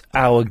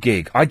 6-hour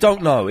gig? I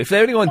don't know. If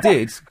anyone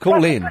did,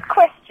 call in. That's a good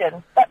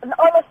question.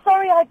 I'm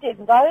sorry I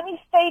didn't. I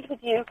only stayed with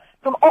you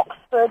from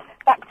Oxford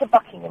back to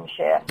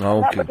Buckinghamshire.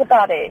 Oh, that good. was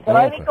about it. And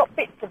I only Okay. got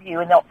bits of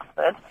you in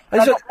Oxford.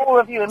 I've got more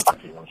of you in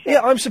Buckinghamshire.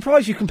 Yeah, I'm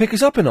surprised you can pick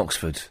us up in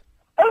Oxford.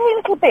 Only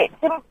little bits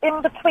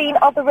in between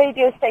other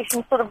radio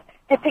stations, sort of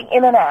dipping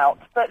in and out.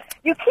 But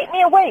you keep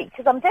me awake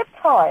because I'm dead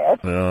tired,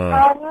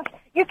 and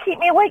you keep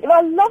me awake. And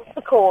I love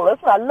the callers,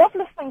 and I love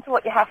listening to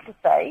what you have to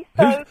say.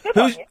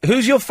 So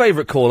Who's your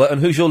favourite caller and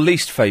who's your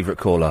least favourite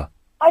caller?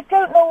 I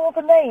don't know all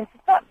the names.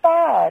 Is that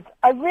bad?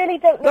 I really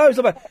don't know. No, it's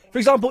not bad. For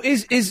example,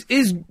 is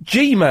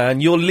G-Man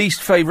your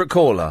least favourite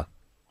caller?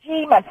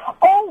 G-Man.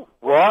 Oh,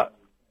 What?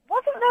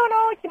 wasn't there an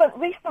argument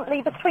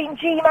recently between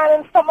G-Man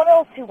and someone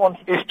else who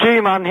wanted to... It's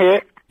G-Man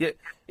here. Yeah,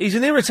 he's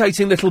an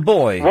irritating little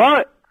boy.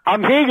 What?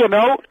 I'm here, you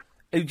know.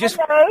 Who just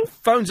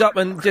phones up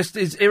and just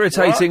is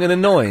irritating and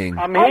annoying.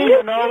 I'm here,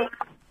 you know.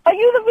 Are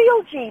you the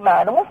real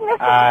G-Man? And wasn't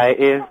there... I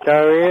is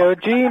the real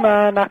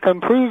G-Man. I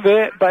can prove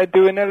it by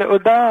doing a little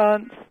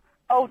dance.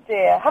 Oh,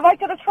 dear. Have I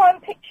got to try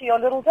and picture your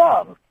little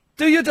dance?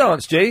 Do your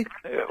dance, G.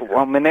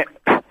 1 minute.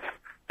 Is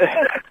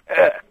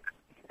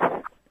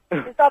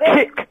that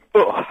it?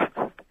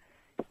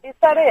 Is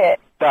that it?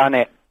 Done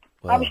it.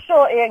 I'm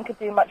sure Ian could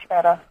do much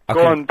better.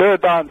 Go on, do a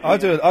dance. I'll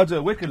do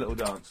a wicked little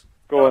dance.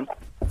 Go on.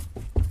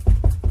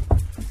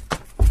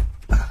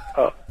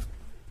 Oh,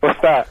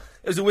 what's that?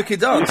 It was a wicked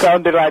dance. You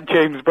sounded like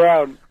James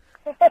Brown.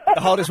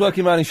 The hardest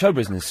working man in show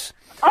business.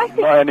 I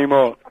think Not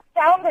anymore.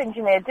 sound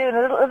engineer doing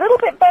a little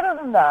bit better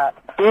than that.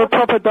 Do a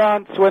proper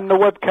dance when the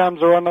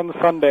webcams are on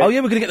Sunday. Oh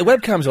yeah, we're going to get the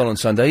webcams on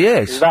Sunday.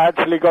 Yes. Is that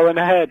actually going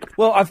ahead?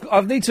 Well,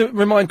 I need to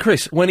remind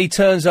Chris when he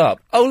turns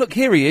up. Oh look,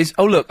 here he is.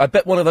 Oh look, I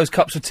bet one of those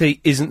cups of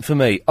tea isn't for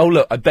me. Oh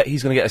look, I bet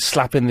he's going to get a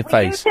slap in the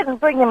face. You didn't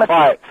bring him a...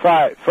 Fight.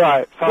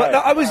 Well, no,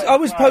 I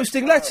was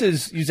posting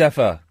letters,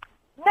 Yuzefa.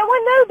 No,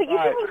 I know, but you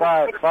didn't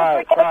even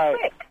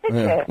did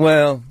you?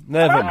 Well,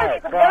 never I mind. don't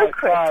even know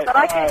Chris, but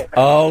I can...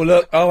 Oh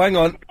look. Oh, hang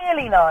on.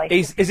 Really nice.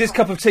 Is this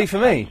cup of tea for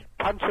me?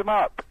 Punch him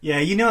up. Yeah,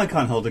 you know I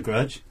can't hold a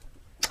grudge.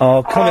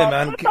 Oh, come here,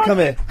 man. Come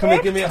here.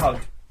 Give me a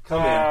hug.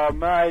 Come here. Oh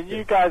man,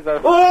 you guys are...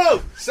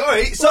 Whoa!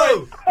 Sorry.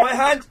 So, my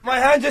hand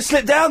just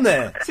slipped down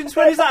there. Since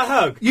when is that a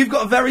hug? You've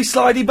got a very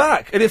slidey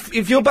back, and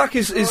if your back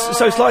is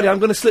so slidey, I'm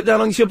going to slip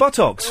down onto your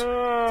buttocks.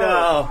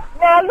 Oh.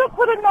 Now, look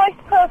what a nice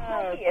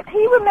person he is.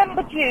 He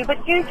remembered you, but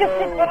you just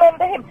didn't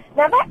remember him.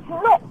 Now, that's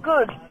not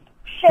good,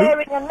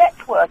 sharing a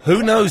network.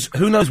 Who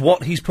knows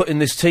what he's put in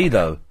this tea,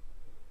 though?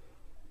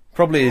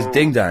 Probably his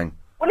ding-dang.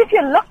 Well, if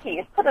you're lucky,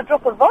 it's put a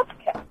drop of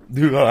vodka.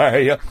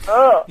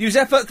 Oh.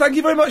 Yuzefa, thank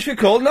you very much for your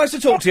call. Nice to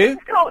talk to you.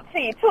 Talk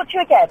to you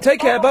again.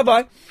 Take care.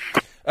 Bye-bye.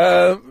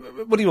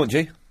 What do you want,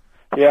 G?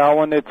 Yeah, I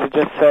wanted to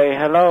just say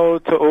hello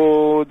to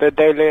all the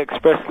Daily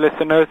Express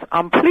listeners,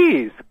 and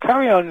please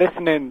carry on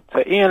listening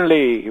to Ian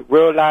Lee,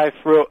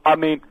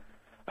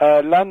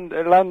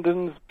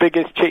 London's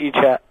biggest chitty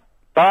chat.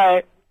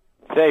 Bye.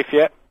 Safe,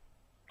 yeah?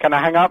 Can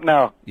I hang up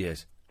now?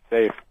 Yes.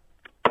 Safe.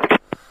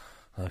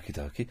 Okie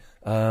dokie.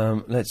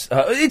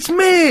 It's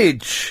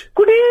Midge!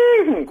 Good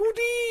evening! Good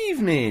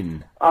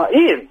evening!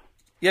 Ian?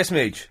 Yes,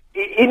 Midge?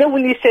 You know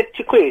when you said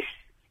to Chris,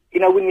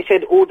 when you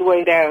said all the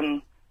way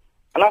down,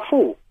 and I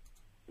thought,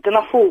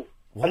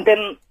 what? And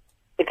then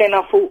again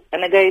I thought,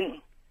 and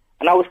again,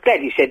 and I was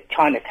glad you said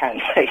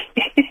Chinatown.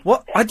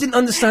 What? I didn't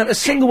understand a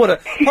single word.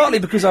 Partly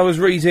because I was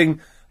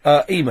reading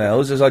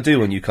emails, as I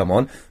do when you come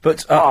on,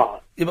 but I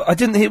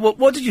didn't hear...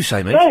 What did you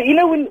say, Midge? No, you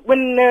know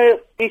when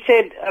you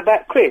said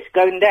about Chris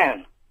going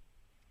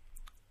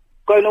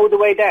all the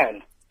way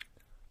down?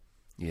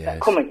 Yes. That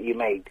comment you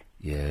made.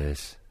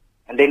 Yes.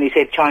 And then you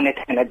said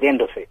Chinatown at the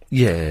end of it.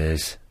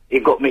 Yes.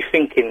 It got me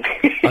thinking.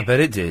 I bet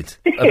it did.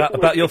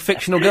 About your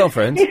fictional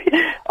girlfriend?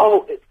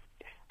 Oh,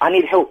 I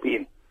need help,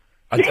 Ian.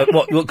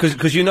 What?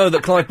 Because you know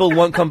that Clive Bull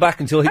won't come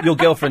back until your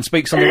girlfriend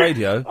speaks on the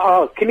radio.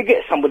 Oh, can you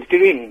get somebody to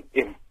ring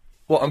him?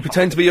 What? And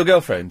pretend to be your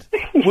girlfriend?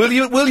 Will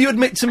you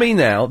admit to me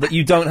now that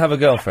you don't have a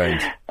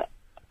girlfriend?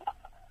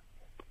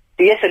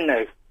 Yes and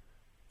no.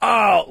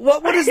 Oh,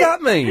 what does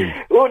that mean?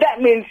 Well,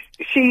 that means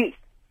she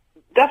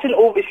doesn't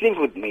always live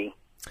with me.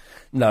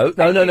 No.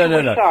 On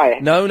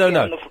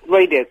the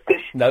radio,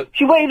 'cause No.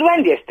 she waited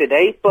around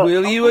yesterday, but...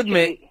 Will you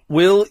admit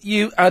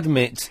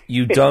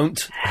you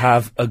don't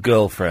have a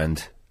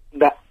girlfriend?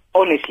 That,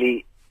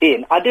 honestly,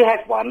 Ian, I do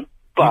have one,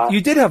 but...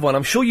 You did have one,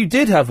 I'm sure you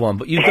did have one,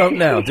 but you don't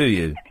now, do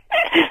you?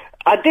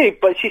 I do,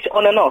 but she's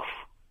on and off.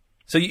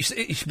 So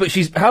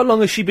how long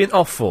has she been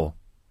off for?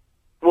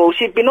 Well,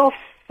 she's been off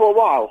for a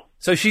while.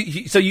 So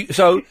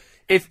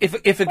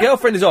if a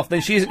girlfriend is off,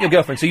 then she isn't your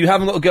girlfriend, so you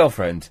haven't got a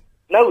girlfriend?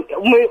 No,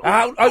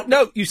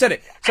 no, you said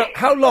it. So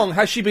how long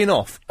has she been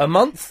off? A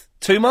month?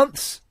 2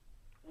 months?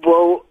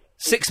 Well...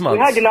 6 months?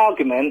 We had an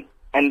argument,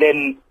 and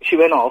then she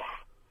went off,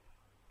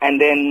 and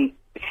then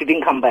she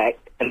didn't come back,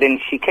 and then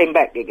she came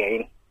back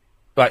again.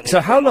 Right,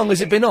 so how long has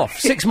it been off?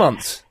 6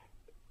 months?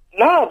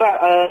 No,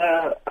 about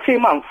a few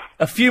months.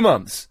 A few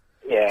months?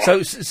 Yeah.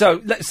 So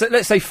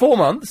let's say 4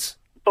 months?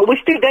 But we're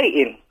still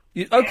dating.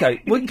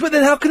 Okay, well, but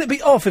then how can it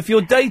be off if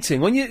you're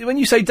dating? When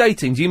you say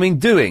dating, do you mean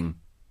doing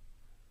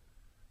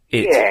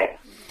it? Yeah.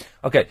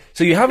 Okay,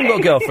 so you haven't got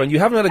a girlfriend, you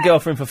haven't had a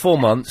girlfriend for 4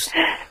 months,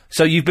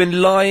 so you've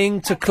been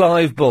lying to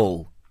Clive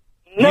Bull.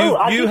 No,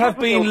 I you didn't have have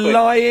a been girlfriend.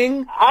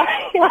 lying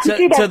I to,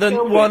 did to have the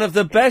girlfriend. one of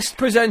the best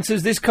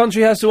presenters this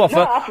country has to offer.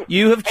 No, I-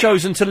 You have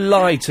chosen to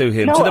lie to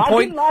him No, to the I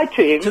point didn't lie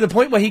to him. the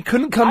point where he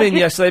couldn't come I in just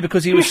yesterday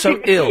because he was so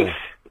twisted the ill. truth.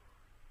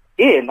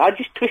 Ian, I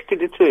just twisted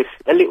the twist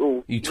a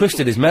little. You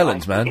twisted his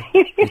melons, man.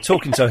 You're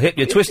talking so hip.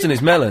 You're twisting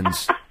his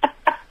melons.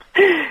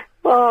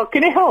 Oh,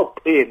 can you help,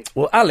 Ian?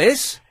 Well,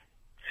 Alice.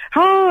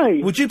 Hi.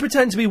 Would you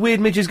pretend to be Weird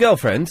Midge's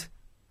girlfriend?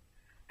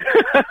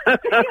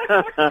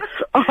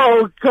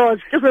 Oh,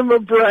 God, give him a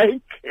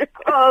break.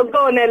 Oh,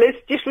 go on, Ellis.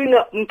 Just ring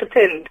up and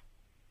pretend.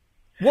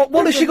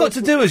 What has she got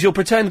to do as your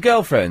pretend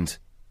girlfriend?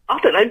 I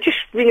don't know. Just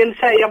ring and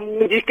say I'm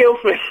with his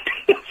girlfriend.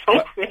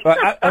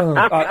 Right,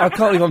 I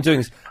can't believe I'm doing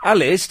this.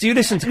 Alice, do you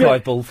listen to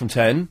Clive Bull from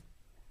 10?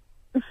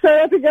 Say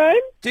it again?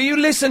 Do you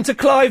listen to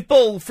Clive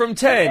Bull from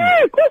 10?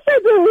 Yeah, of course I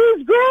do.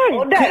 He's great.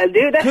 Oh, that'll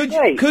do. That's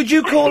great. Could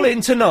you call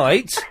in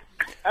tonight?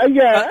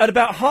 Yeah. At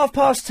about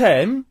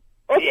 10:30.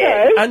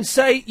 Okay. And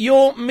say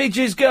you're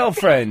Midge's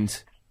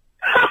girlfriend.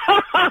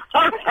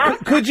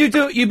 Could you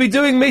do? You'd be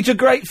doing Midge a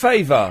great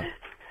favour.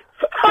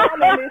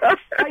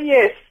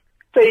 Yes,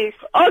 please.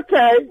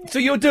 Okay. So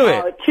you'll do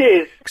it. Oh,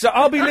 cheers. So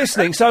I'll be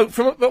listening. So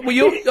from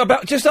you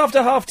about just after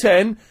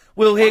 10:30,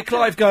 we'll hear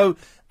Clive go,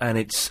 and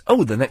it's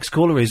the next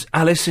caller is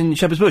Alice in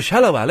Shepherd's Bush.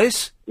 Hello,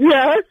 Alice.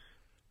 Yes.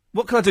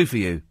 What can I do for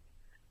you?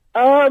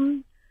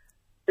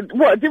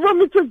 What do you want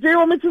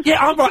me to?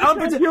 Yeah, I'm right. I'm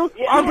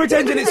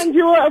pretending it's. Pretend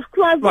you are of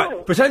Clive Bull.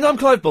 Right, pretend I'm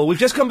Clive Bull. We've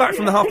just come back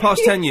from the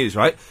 10:30 news,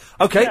 right?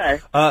 Okay.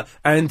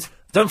 And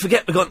don't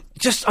forget, we've got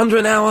just under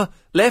an hour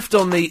left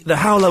on the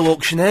Howlow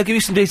auctioneer. Give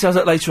you some details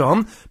of that later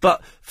on.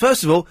 But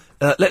first of all,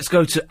 let's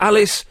go to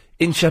Alice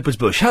in Shepherd's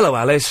Bush. Hello,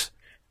 Alice.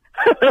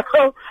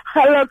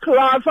 Hello,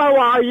 Clive. How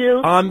are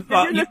you?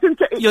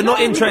 You're not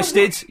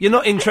interested. You're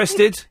not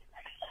interested.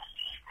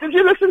 Did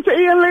you listen to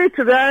Ian Lee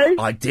today?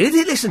 I did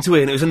listen to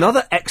Ian. It was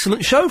another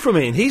excellent show from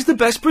Ian. He's the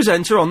best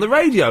presenter on the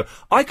radio.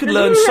 I could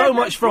learn so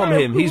much from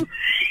him. Did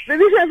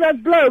you hear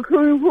that bloke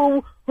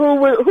who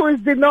is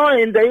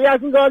denying that he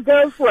hasn't got a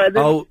girlfriend?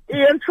 And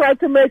Ian tried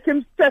to make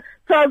him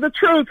tell the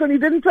truth, and he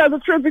didn't tell the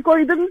truth because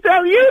he didn't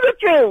tell you the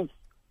truth.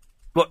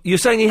 What, you're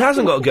saying he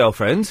hasn't got a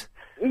girlfriend?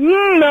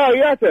 No,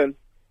 he hasn't.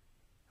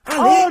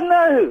 Oh,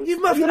 no.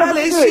 You've muffed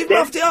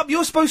it up.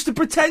 You're supposed to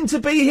pretend to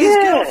be his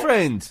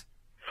girlfriend.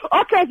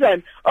 Okay,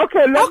 then.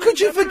 Okay, how could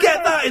you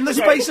forget that in the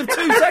space of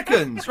 2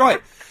 seconds? Right,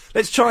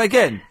 let's try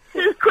again.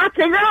 He's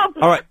cracking up.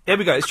 All right, here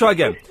we go. Let's try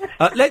again.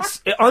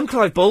 I'm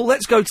Clive Bull.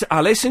 Let's go to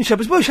Alice in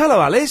Shepherd's Bush.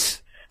 Hello,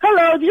 Alice.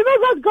 Hello. Do you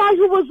know that guy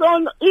who was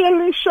on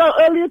Ian Lee's show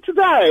earlier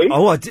today?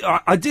 Oh,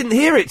 I didn't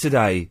hear it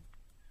today.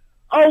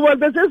 Oh, well,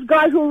 there's this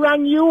guy who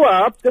rang you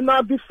up the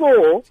night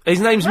before. His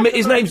name's Midge.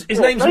 His name's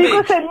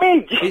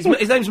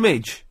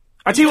Midge.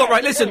 I tell you what,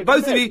 right, listen,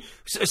 both of you,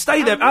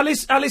 stay there.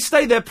 Alice,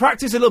 stay there,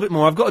 practice a little bit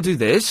more. I've got to do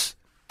this.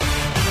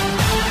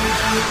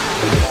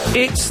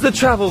 It's the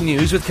travel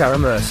news with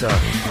Karen Mercer.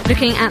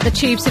 Looking at the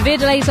tube, severe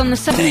delays on the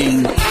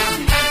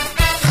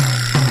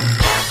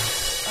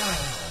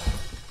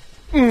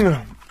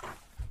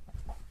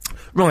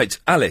Right,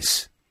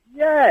 Alice.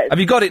 Yes. Have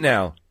you got it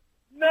now?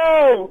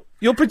 No.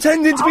 You're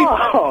pretending to be...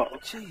 Oh,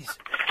 jeez.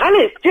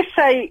 Alice, just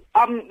say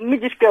I'm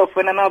Midge's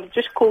girlfriend, and I've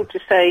just called to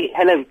say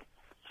hello,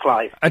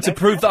 Clive. And to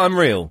prove that I'm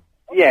real?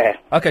 Yeah.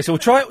 Okay, so we'll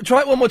try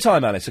it one more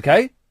time, Alice,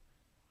 okay?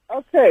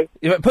 Okay.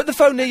 Put the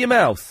phone near your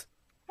mouth.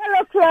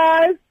 Hello,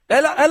 Clive.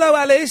 Hello,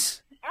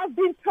 Alice. I've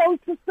been told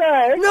to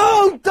say...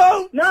 No,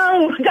 don't!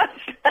 No,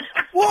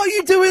 What are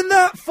you doing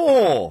that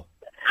for?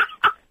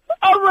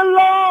 I'm a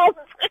laugh.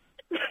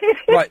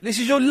 Right, this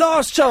is your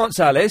last chance,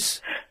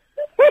 Alice.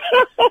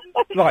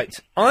 Right,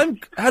 I'm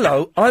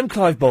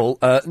Clive Bull.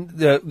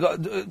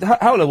 The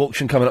Howlow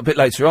auction coming up a bit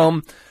later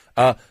on.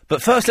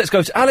 But first, let's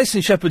go to Alice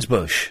in Shepherd's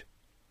Bush.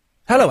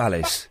 Hello,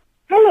 Alice.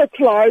 Hello,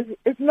 Clive.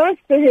 It's nice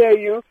to hear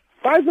you.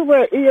 By the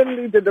way, Ian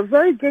Lee did a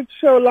very good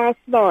show last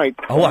night.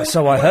 Oh,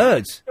 so I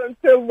heard.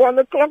 Until 1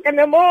 o'clock in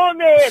the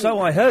morning. So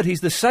I heard.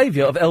 He's the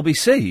saviour of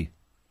LBC.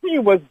 He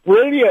was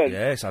brilliant.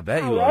 Yes, I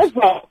bet he was.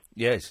 However,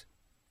 yes.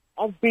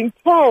 I've been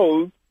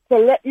told to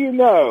let you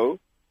know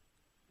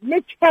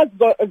Mitch has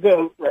got a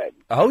girlfriend.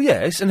 Oh,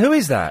 yes. And who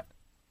is that?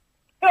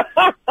 I'm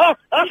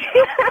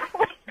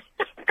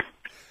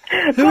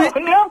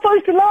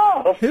supposed to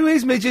laugh. Who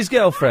is Midge's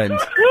girlfriend?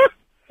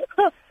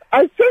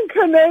 I think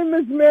her name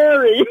is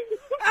Mary.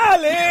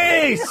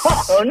 Alice!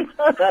 Oh,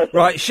 no.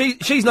 Right,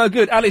 she's no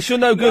good. Alice, you're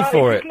no good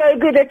for it. No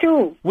good at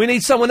all. We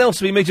need someone else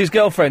to be Midge's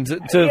girlfriend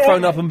to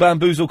phone up and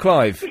bamboozle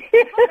Clive.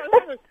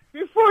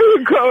 Before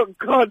you go,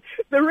 God,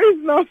 the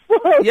reason I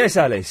phoned... Yes,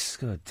 Alice.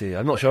 God dear,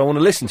 I'm not sure I want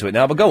to listen to it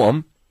now, but go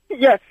on.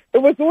 Yeah, it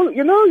was all...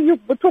 You know, you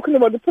were talking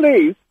about the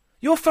police.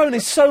 Your phone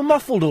is so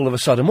muffled all of a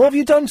sudden. What have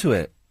you done to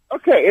it?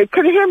 Okay,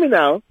 can you hear me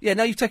now? Yeah,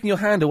 now you've taken your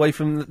hand away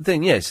from the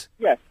thing, yes.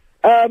 Yes.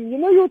 You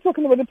know you were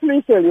talking about the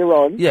police earlier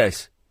on?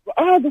 Yes.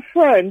 I had a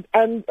friend,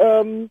 and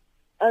in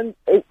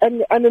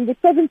the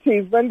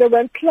 70s, when they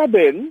went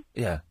clubbing...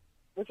 Yeah.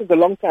 Which is a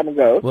long time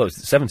ago. Well, it's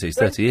the 70s,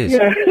 30 years.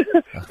 Yeah.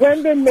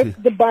 When they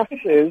missed the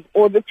buses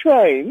or the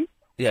train...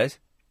 Yes.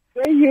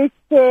 They used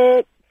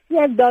to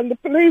flag down the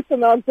police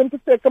and ask them to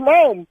take them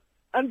home.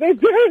 and they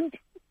did.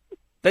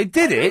 They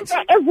did it?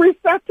 Every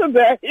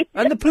Saturday.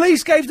 And the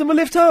police gave them a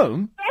lift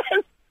home?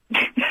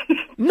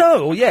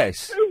 No or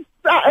yes?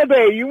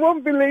 Saturday, you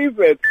won't believe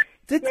it.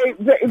 They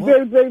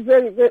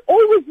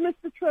always miss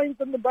the trains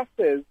and the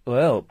buses.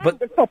 Well,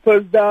 but... And the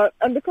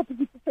coppers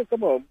used to take them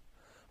home.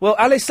 Well,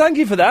 Alice, thank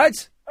you for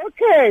that.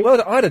 Okay.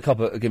 Well, I had a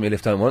copper give me a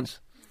lift home once,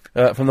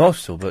 from the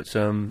hospital, but,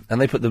 and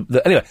they put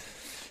anyway.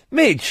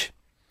 Midge.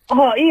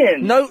 Oh,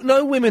 Ian.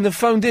 No women have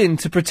phoned in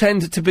to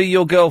pretend to be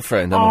your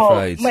girlfriend, I'm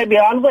afraid. Maybe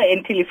I'll wait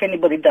until if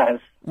anybody does.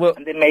 Well...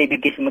 And then maybe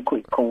give him a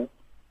quick call.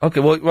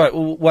 Okay, well, right,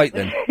 well, wait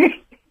then.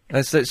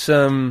 let's, hang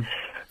on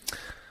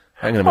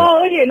a minute.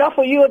 Oh, Ian, I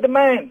thought you were the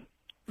man.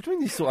 What do you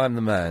mean you thought I'm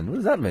the man? What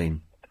does that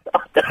mean?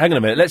 Hang on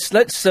a minute.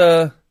 Let's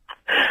oh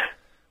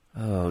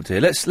dear.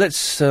 Let's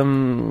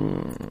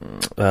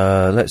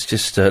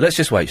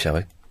just wait, shall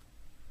we?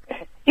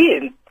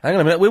 Ian. Hang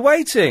on a minute. We're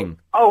waiting.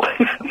 Oh.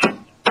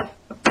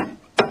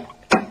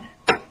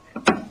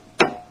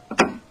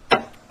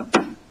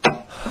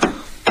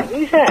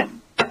 Who's that?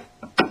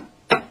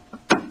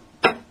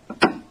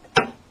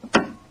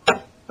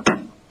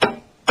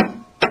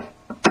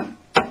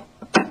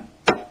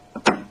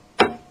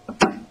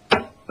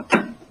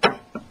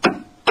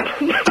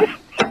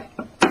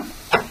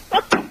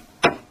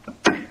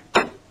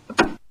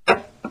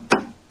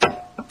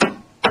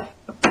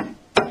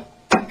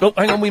 Oh,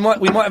 hang on, we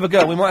might have a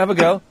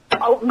girl.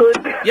 Oh,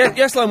 good.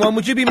 Yes, line one,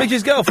 would you be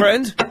Midge's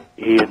girlfriend?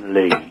 Ian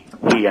Lee,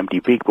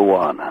 EMD People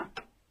One.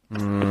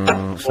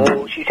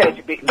 Oh, she sounds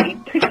a bit neat.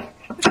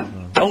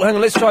 Oh, hang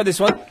on, let's try this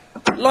one.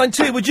 Line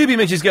two, would you be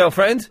Midge's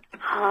girlfriend?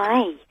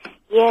 Hi.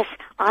 Yes,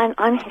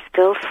 I'm his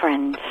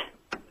girlfriend.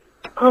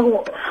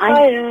 Oh,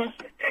 hi.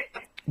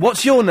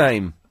 What's your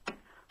name?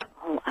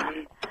 Oh,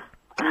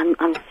 I'm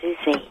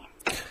Susie.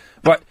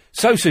 Right,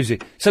 so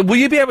Susie, will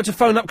you be able to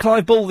phone up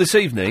Clive Ball this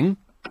evening?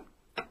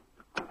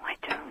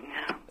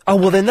 Oh,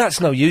 well then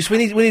that's no use. We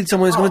need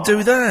someone who's going to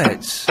do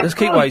that. Let's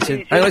keep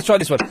waiting. Hang on, let's try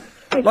this one.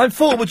 Line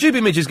 4, would you be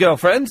Midge's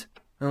girlfriend?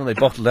 Oh, they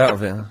bottled out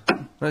of it.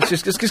 Let's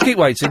just keep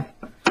waiting.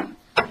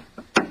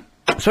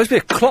 It's supposed to be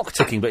a clock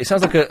ticking, but it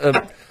sounds like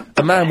a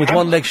man with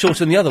one leg shorter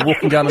than the other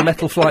walking down a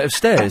metal flight of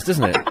stairs,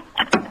 doesn't it?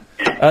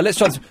 Let's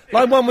try this.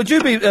 Line 1, would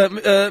you be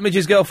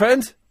Midge's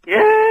girlfriend?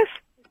 Yes.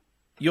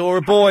 You're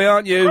a boy,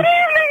 aren't you? Good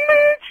evening,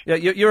 Midge.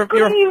 Yeah, you're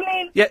Good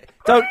evening. Yeah,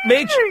 don't,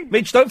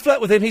 Midge, don't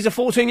flirt with him. He's a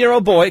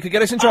 14-year-old boy. It could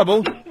get us in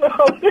trouble.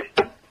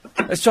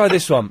 Let's try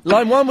this one.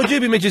 Line 1, would you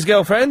be Midge's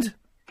girlfriend?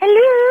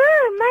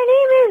 Hello, my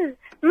name is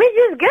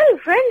Midge's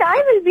girlfriend.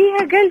 I will be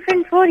her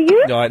girlfriend for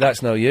you. Right,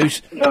 that's no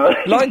use.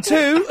 Line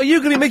 2, are you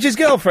going to be Midge's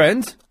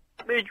girlfriend?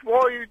 Midge, why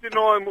are you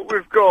denying what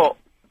we've got?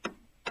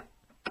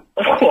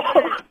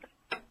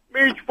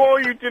 Midge, why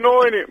are you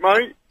denying it,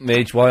 mate?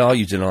 Midge, why are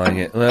you denying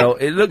it? Well,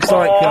 it looks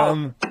like,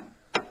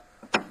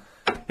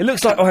 It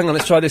looks like... Oh, hang on,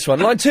 let's try this one.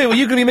 Line 2, are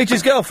you going to be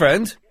Midge's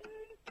girlfriend?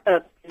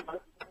 Well,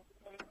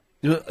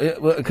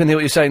 I couldn't hear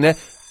what you're saying there.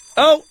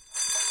 Oh!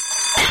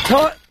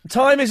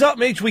 Time is up,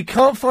 Midge. We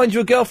can't find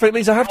your girlfriend. It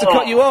means I have to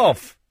cut you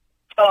off.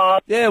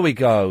 There we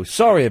go.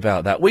 Sorry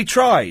about that. We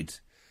tried.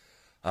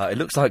 It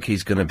looks like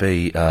he's going to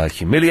be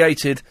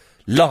humiliated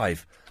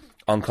live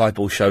on Clive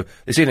Ball's show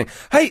this evening.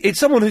 Hey, it's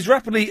someone who's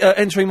rapidly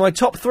entering my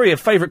top 3 of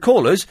favourite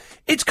callers.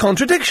 It's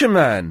Contradiction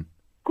Man.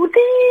 Good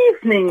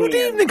evening. Good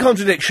evening,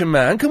 Contradiction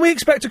Man. Can we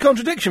expect a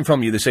contradiction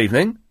from you this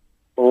evening?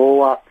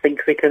 Oh, I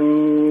think we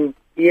can...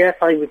 Yes,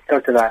 I would go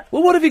to that.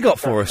 Well, what have you got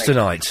for us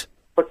tonight?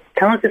 But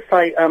can I just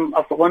say,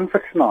 I've got one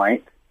for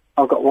tonight,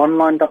 I've got one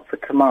lined up for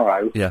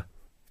tomorrow, Yeah.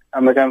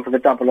 and we're going for the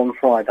double on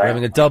Friday. We're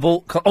having a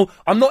double...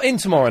 I'm not in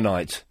tomorrow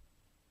night.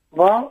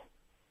 What?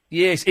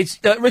 Yes, it's...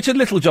 Richard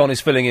Littlejohn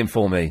is filling in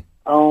for me.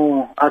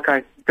 Oh,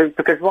 okay.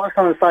 Because what I was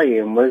trying to say,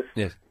 Ian, was...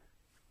 Yes.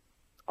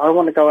 I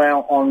want to go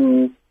out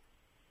on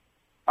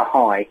a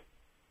high.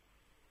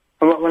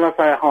 And when I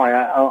say a high,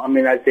 I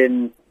mean as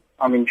in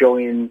I'm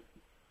enjoying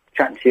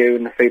chatting to you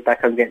and the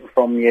feedback I'm getting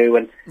from you.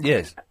 And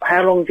yes.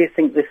 How long do you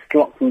think this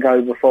slot can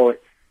go before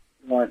it's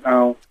like,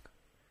 oh,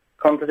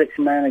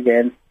 Contradiction Man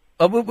again?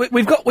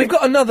 We've got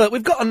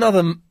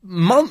another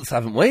month,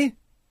 haven't we?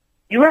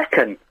 You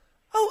reckon?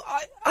 Oh,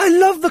 I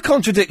love the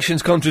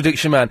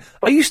Contradiction Man.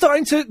 Are you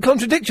starting to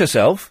contradict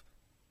yourself?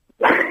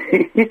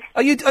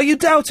 Are you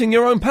doubting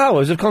your own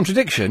powers of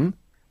contradiction?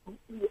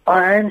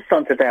 I am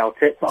starting to doubt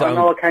it, but I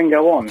know I can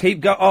go on.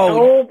 Keep going.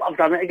 Oh, I've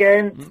done it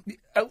again.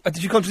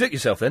 Did you contradict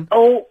yourself then?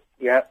 Oh,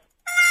 yeah.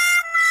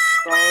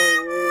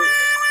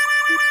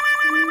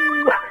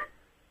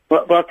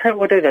 Well, I'll tell you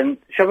what we'll do then.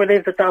 Shall we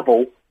leave the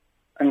double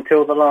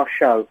until the last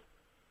show?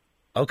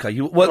 Okay.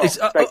 It's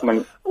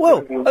segment.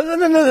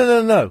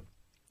 No.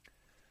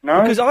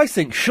 No. Because I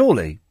think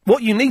surely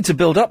what you need to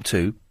build up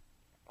to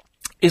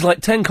is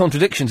like 10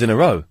 contradictions in a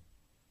row.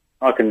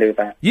 I can do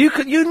that. You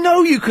can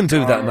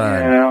do that,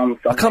 man. Yeah,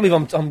 I can't believe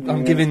I'm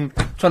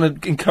trying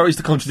to encourage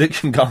the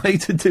contradiction guy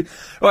to do.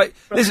 Right,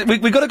 listen,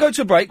 we've got to go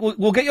to a break.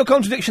 We'll get your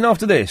contradiction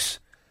after this.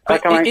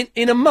 But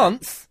in a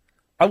month,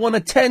 I want a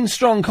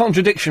 10-strong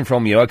contradiction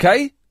from you.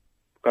 Okay?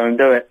 Go and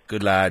do it.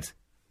 Good lad.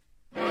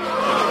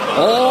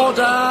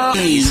 Order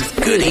is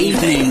good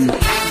evening.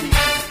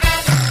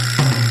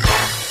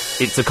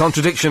 It's the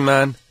contradiction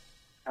man.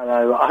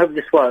 Hello, I hope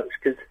this works,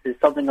 because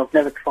it's something I've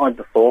never tried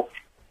before.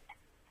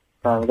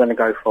 So I'm going to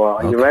go for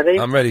it. Are you ready?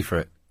 I'm ready for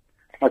it.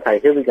 Okay,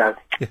 here we go.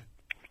 Is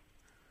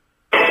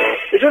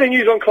there any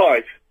news on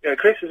Clive? Yeah,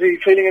 Chris, is he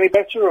feeling any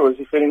better, or is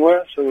he feeling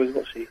worse, or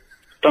what's he?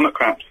 Stomach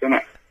cramps, isn't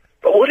it?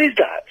 But what is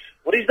that?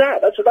 What is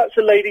that? That's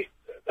a lady's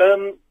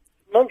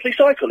monthly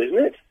cycle, isn't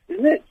it?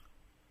 Isn't it?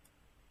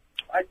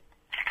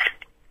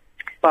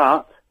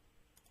 But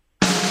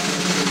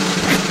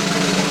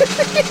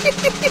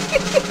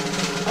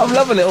I'm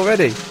loving it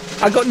already.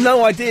 I've got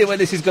no idea where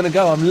this is going to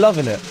go. I'm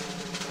loving it.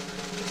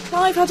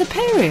 Clive had a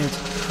period.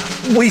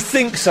 We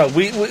think so.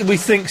 We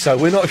think so.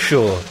 We're not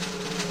sure.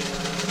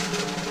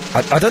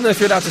 I don't know if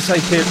you're allowed to say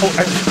period. Oh,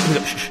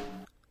 shh.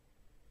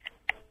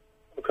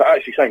 Okay,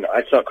 actually saying that, I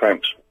had stomach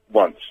cramps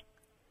once.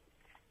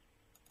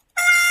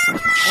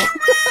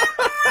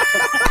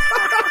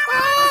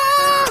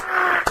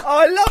 Oh,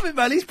 I love it,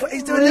 man. He's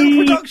doing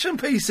little production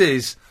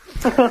pieces.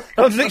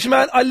 Contradiction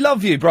man, I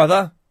love you,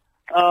 brother.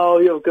 Oh,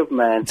 you're a good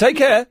man. Take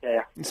care.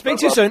 Yeah. Speak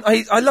to you soon.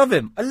 I love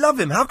him. I love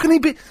him. How can he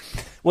be...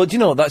 Well, do you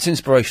know what? That's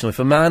inspirational. If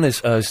a man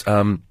is as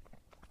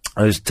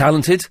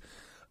talented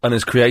and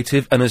as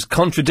creative and as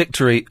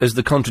contradictory as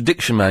the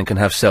contradiction man can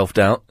have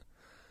self-doubt,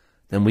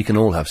 then we can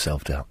all have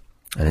self-doubt.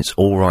 And it's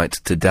all right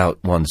to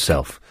doubt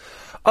oneself.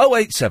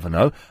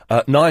 0870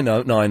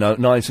 9090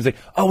 973.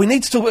 Oh, we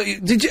need to talk about...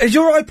 Has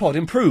your iPod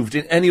improved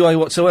in any way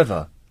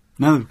whatsoever?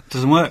 No, it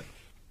doesn't work.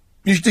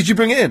 Did you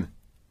bring it in?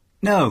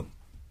 No.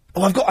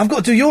 Oh, I've got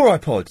to do your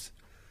iPod.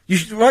 You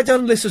should write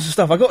down a list of some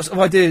stuff. I've got some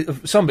idea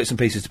of some bits and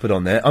pieces to put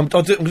on there. I'll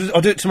do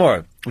it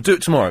tomorrow. We'll do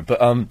it tomorrow.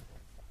 But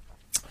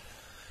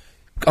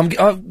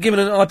I've given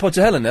an iPod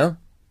to Helen now.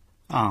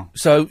 Oh.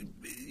 So,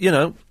 you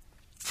know,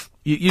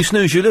 you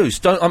snooze, you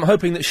lose. I'm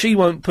hoping that she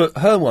won't put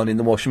her one in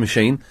the washing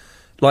machine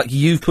like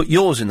you've put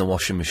yours in the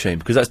washing machine,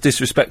 because that's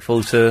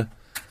disrespectful to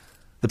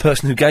the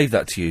person who gave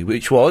that to you,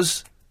 which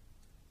was...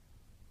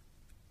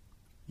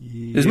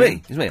 Yeah. It was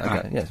me.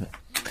 Okay, yeah, it's me.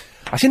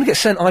 I seem to get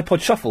sent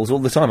iPod shuffles all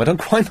the time. I don't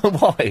quite know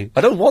why.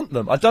 I don't want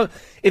them.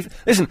 If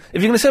you're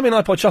going to send me an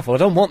iPod shuffle, I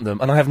don't want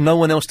them, and I have no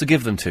one else to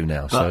give them to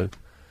now, so...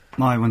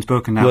 My one's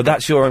broken now. Well,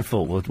 that's your own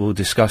fault. We'll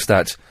discuss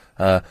that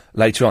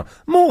later on.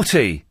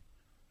 Morty!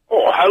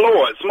 Oh,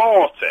 hello, it's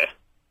Morty.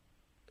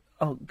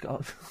 Oh,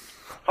 God.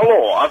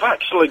 Hello, I've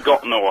actually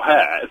got no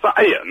hair. Is that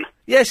Ian?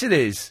 Yes, it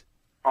is.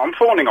 I'm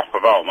phoning up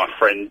about my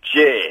friend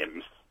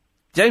James.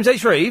 James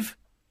H. Reeve?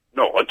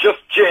 No, just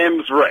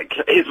James Rigg.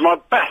 He's my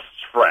best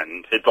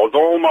friend. He does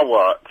all my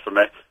work for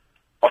me.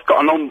 I've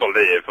got an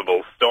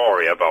unbelievable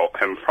story about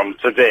him from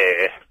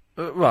today.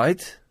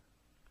 Right.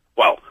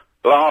 Well,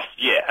 last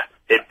year,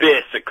 he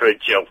basically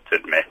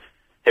jilted me.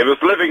 He was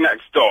living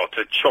next door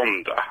to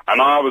Chunder,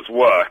 and I was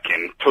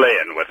working,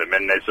 playing with him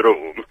in his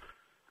room,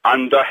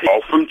 and he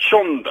called from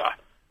Chunder,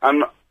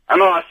 and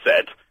I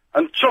said,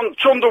 and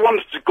Chunder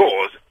wanted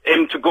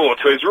him to go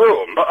to his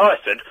room, but I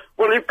said,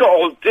 well, you've got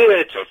all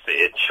day to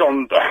see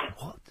Chunder.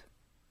 What?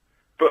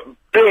 But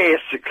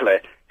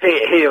basically,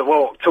 he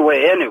walked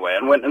away anyway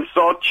and went and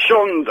saw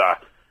Chunder,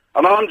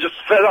 and I'm just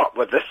fed up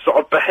with this sort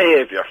of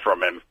behaviour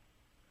from him.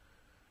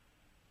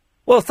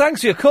 Well, thanks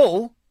for your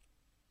call.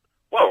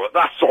 Well,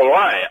 that's all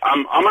right.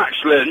 I'm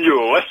actually a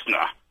new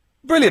listener.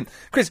 Brilliant.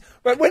 Chris,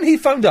 when he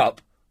phoned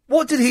up,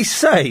 what did he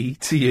say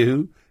to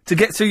you to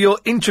get through your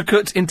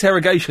intricate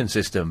interrogation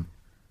system?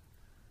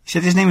 He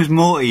said his name was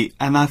Morty,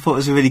 and I thought it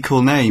was a really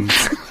cool name.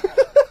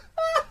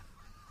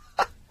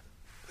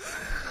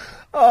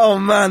 Oh,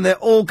 man, they're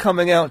all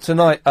coming out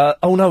tonight.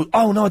 Oh, no,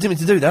 I didn't mean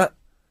to do that.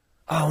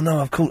 Oh,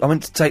 no, I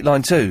meant to take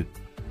line 2.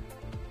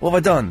 What have I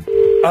done?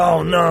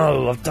 Oh,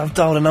 no, I've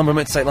dialed a number I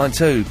meant to take line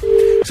 2.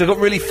 So I've got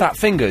really fat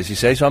fingers, you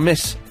see, so I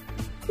miss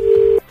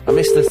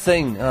the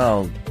thing.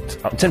 Oh,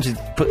 I'm tempted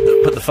to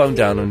put the phone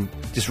down and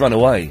just run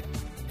away.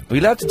 Are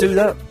you allowed to do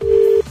that?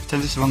 Tell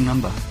us the wrong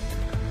number.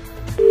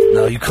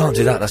 No, you can't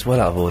do that. That's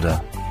well out of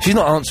order. She's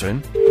not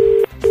answering.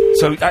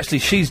 So, actually,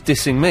 she's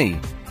dissing me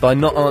by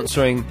not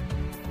answering...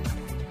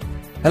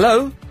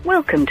 Hello?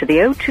 Welcome to the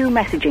O2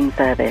 messaging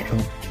service.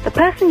 Oh. The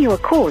person you are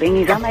calling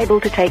is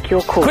unable to take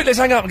your call. Quick, let's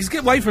hang up. Let's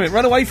get away from it.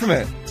 Run away from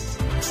it.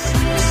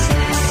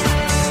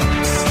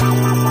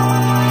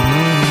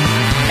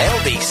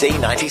 LBC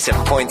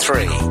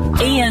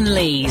 97.3. Ian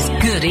Lee's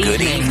Good Evening.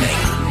 Good evening.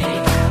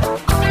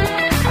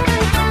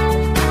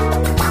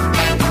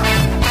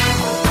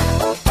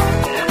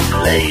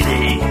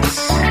 Ladies.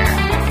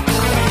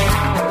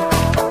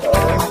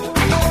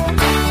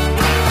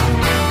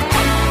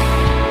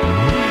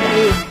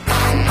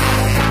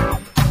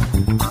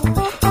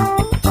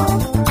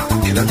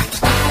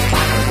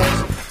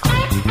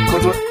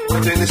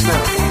 We're doing this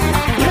now.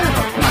 Yeah,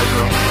 might as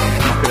well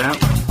knock it out.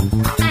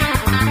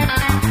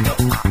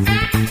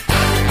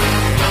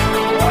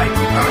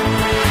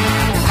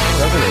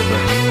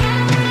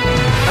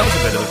 That was a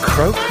bit of a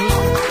croak.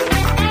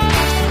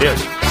 Yes.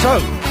 So,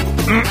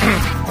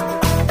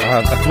 I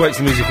have to wait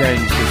till the music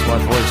ends because my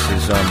voice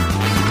is a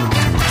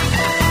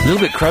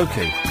little bit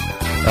croaky.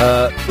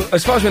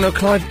 As far as we know,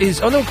 Clive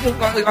is... Oh, no,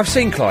 well, I've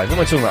seen Clive. What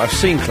am I talking about? I've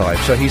seen Clive,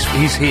 so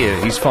he's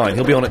here. He's fine.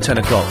 He'll be on at 10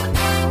 o'clock.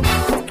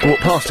 I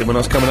walked past him when I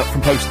was coming up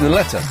from posting the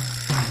letter.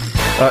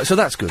 So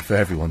that's good for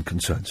everyone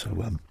concerned. So,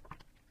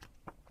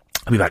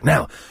 I'll be back.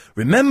 Now,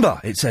 remember,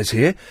 it says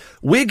here,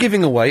 we're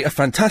giving away a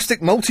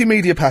fantastic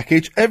multimedia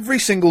package every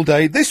single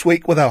day this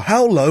week with our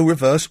How Low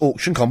reverse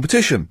auction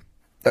competition.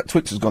 That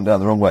Twitter's gone down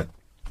the wrong way.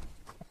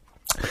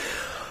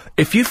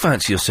 If you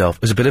fancy yourself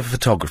as a bit of a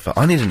photographer,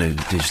 I need a new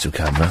digital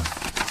camera.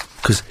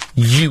 Because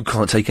you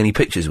can't take any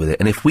pictures with it.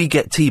 And if we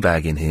get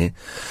Teabag in here...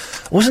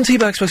 Wasn't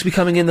Teabag supposed to be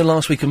coming in the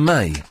last week of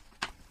May?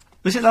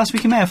 Was it last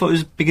week in May? I thought it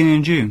was beginning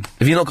of June.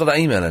 Have you not got that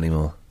email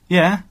anymore?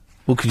 Yeah.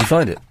 Well, could you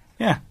find it?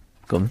 Yeah.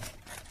 Go on.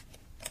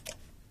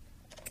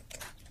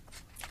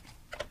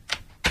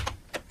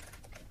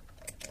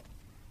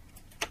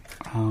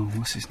 Oh,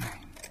 what's his name?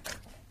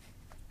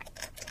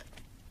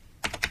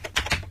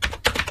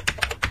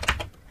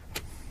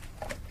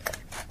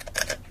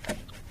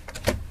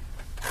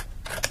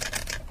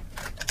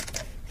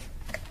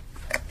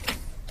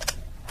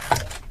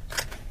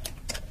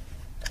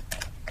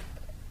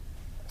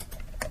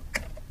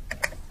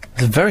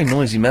 It's a very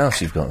noisy mouse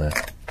you've got there.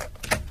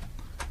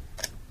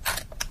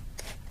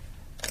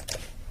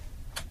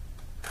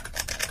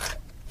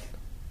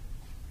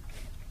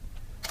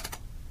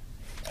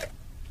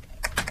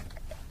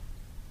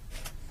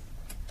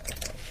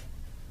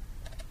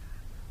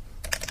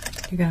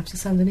 You're going to have to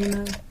send an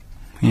email.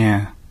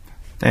 Yeah.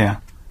 There.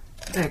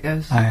 There it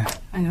goes. Hang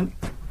on.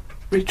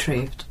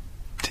 Retrieved.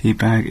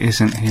 Teabag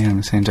isn't here on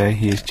the same day.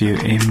 He is due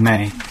in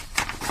May.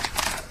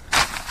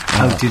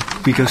 Oh, did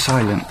we go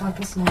silent?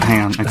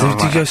 Hang on.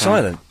 Did you go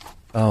silent?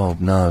 Oh,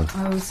 no.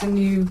 I will send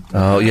you...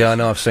 Oh, yeah, I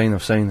know. I've seen.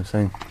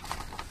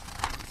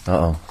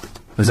 Uh-oh.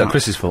 Is that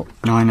Chris's fault?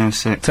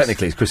 9:06.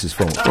 Technically, it's Chris's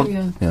fault. Oh,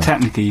 yeah.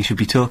 Technically, you should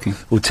be talking.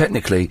 Well,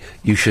 technically,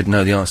 you should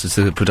know the answers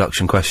to the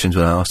production questions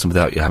when I ask them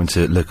without you having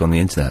to look on the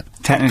internet.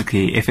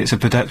 Technically, if it's a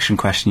production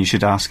question, you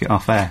should ask it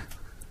off air.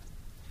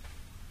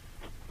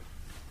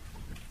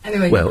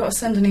 Anyway, you've got to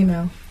send an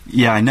email.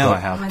 Yeah, I know I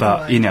have,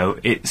 but,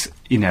 it's,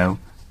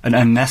 an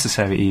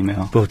unnecessary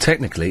email. Well,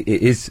 technically,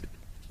 it is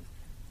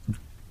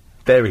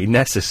very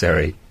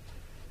necessary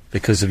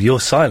because of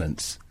your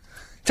silence.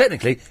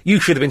 Technically, you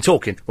should have been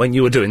talking when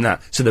you were doing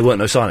that, so there weren't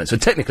no silence. So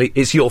technically,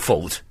 it's your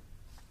fault.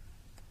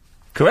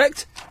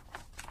 Correct?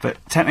 But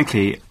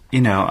technically,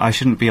 I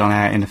shouldn't be on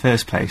air in the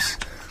first place.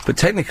 But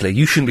technically,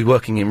 you shouldn't be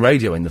working in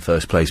radio in the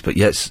first place, but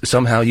yet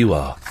somehow you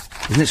are.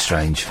 Isn't it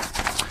strange?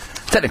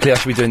 Technically, I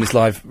should be doing this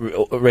live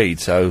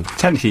read, so...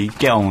 Technically,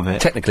 get on with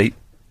it. Technically...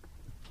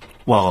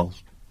 Well,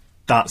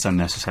 that's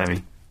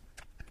unnecessary.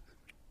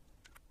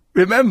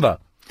 Remember,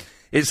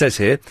 it says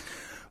here...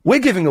 We're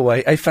giving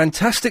away a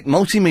fantastic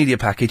multimedia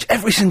package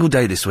every single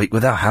day this week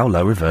with our How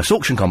Low reverse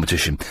auction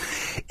competition.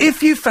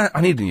 If you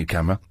I need a new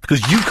camera,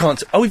 because you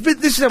can't... Oh,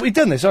 this is how we've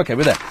done this. OK,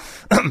 we're there.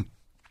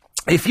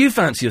 If you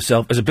fancy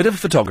yourself as a bit of a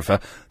photographer,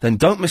 then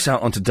don't miss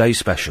out on today's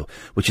special,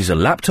 which is a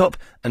laptop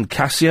and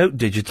Casio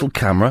digital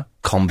camera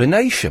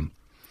combination.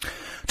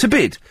 To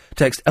bid,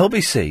 text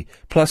LBC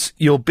plus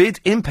your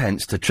bid in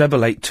pence to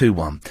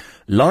 88821.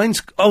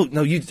 Lines... Oh,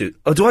 no, you do.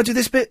 Oh, do I do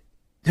this bit?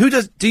 Who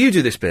does... Do you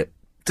do this bit?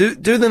 Do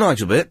the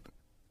Nigel bit,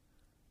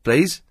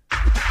 please.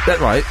 That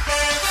right?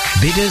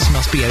 Bidders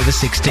must be over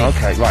 16.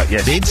 Okay, right,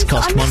 yes. Bids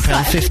cost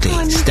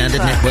 £1.50. Standard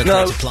network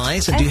rate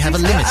applies and do have a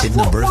limited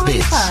number of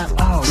bids.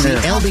 See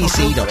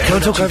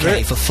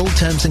lbc.co.uk for full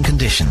terms and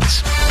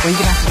conditions. Well, you're going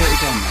to have to do it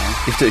again now. You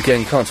have to do it again,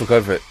 you can't talk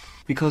over it.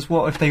 Because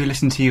what if they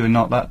listen to you and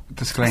not that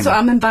disclaimer? So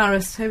I'm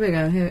embarrassed. Here we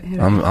go. Here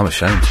I'm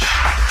ashamed.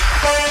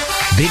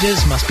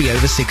 Bidders must be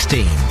over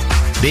 16.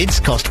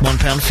 Bids cost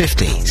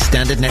 £1.50.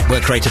 Standard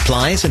network rate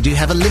applies and do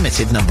have a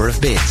limited number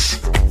of bids.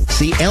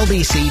 See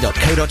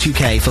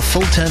lbc.co.uk for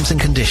full terms and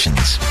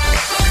conditions.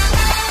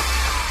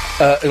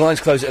 The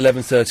lines close at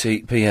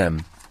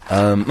 11:30pm.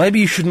 Maybe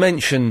you should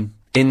mention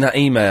in that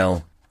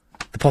email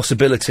the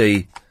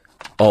possibility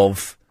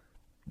of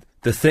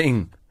the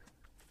thing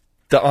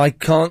that I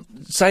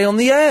can't say on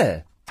the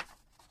air.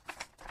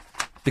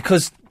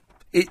 Because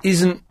it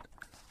isn't...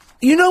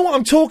 You know what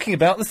I'm talking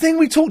about? The thing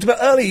we talked about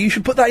earlier, you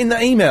should put that in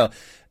that email.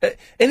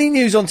 Any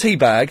news on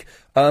Teabag,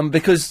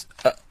 because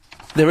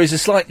there is a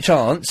slight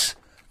chance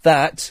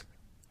that...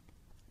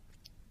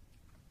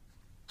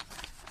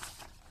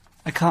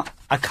 I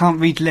can't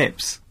read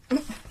lips.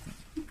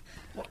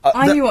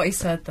 I knew what he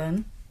said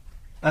then.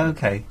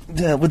 Okay.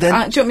 Yeah, well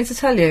then... do you want me to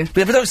tell you?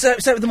 But don't say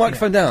it with the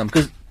microphone down,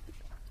 because...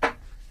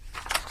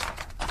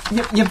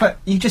 Yeah, but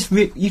you just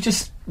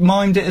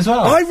mimed it as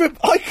well.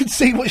 I could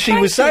see what she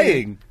was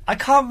saying. I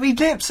can't read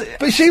lips.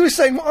 But she was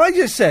saying what I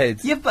just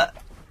said. Yeah, but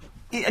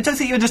I don't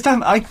think you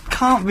understand. I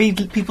can't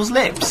read people's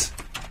lips.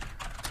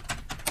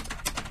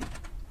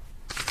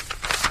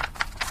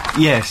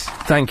 Yes.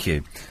 Thank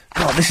you.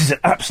 God, this is an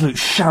absolute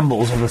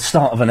shambles of the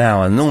start of an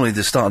hour. Normally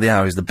the start of the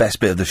hour is the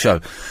best bit of the show.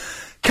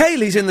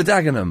 Kaylee's in the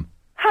Dagenham.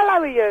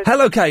 Hello, Ian.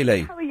 Hello,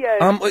 Kaylee. How are you?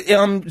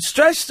 I'm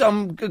stressed,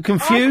 I'm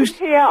confused.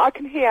 I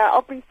can hear.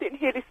 I've been sitting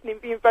here listening,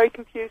 being very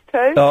confused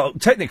too.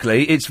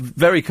 Technically, it's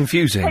very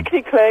confusing.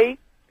 Technically,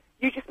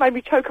 You just made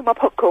me choke on my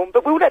popcorn,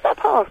 but we'll let that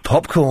pass.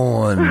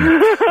 Popcorn.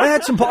 I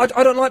had some. I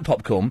don't like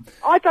popcorn.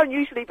 I don't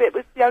usually, but it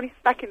was the only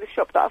snack in the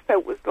shop that I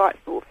felt was, like,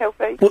 sort of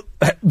healthy.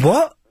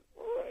 What?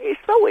 It's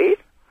salted.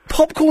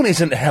 Popcorn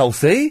isn't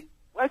healthy.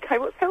 Okay,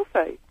 what's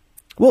healthy?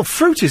 Well,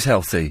 fruit is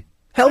healthy.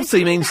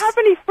 Healthy means. I didn't have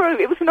any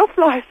fruit. It was an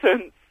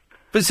off-licence.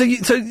 But so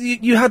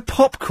you had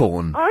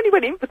popcorn. I only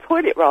went in for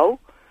toilet roll.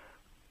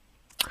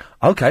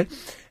 Okay.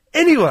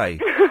 Anyway.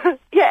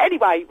 Yeah,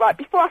 anyway, right,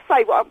 before I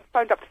say what I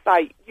phoned up to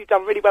say, you've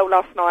done really well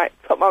last night.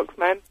 Top marks,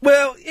 man.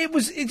 Well, it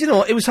was, you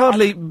know, it was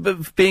hardly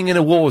being in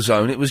a war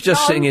zone. It was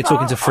just sitting here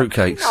talking to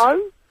fruitcakes.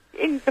 No,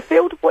 in the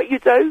field of what you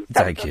do.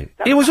 Thank you.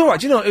 It was all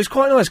right. You know, it was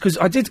quite nice because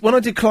when I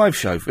did Clive's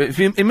show, if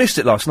you missed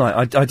it last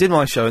night, I did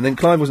my show and then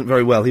Clive wasn't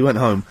very well. He went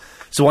home.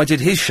 So I did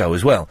his show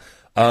as well.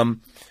 And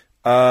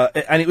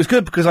it was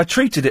good because I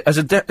treated it as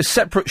a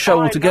separate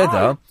show altogether.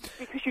 Know,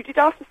 because you did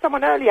ask for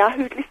someone earlier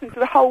who'd listened to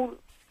the whole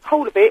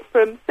of it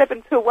from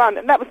 7 till 1,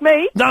 and that was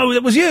me. No,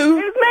 that was you.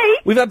 It was me.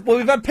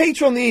 We've had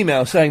Peter on the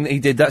email saying that he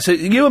did that. So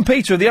you and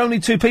Peter are the only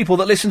two people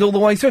that listened all the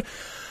way through.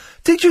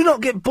 Did you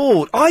not get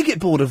bored? I get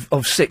bored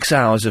of 6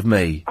 hours of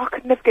me. I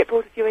could never get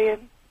bored of you,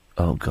 Ian.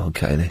 Oh God,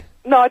 Kaylee.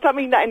 No, I don't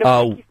mean that in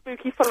a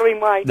spooky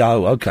following way.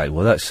 No, okay,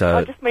 well that's.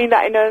 I just mean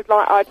that in a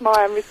I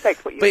admire and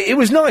respect what you. But it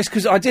was nice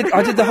because I did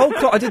the whole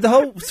I did the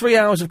whole 3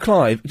 hours of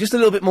Clive just a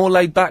little bit more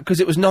laid back because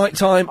it was night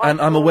time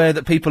and I'm aware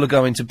that people are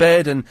going to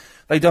bed and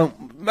they don't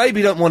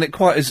want it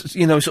quite as sort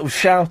of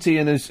shouty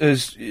and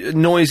as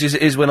noisy as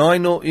it is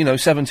when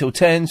 7 till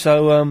 10.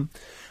 So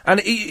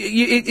and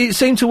it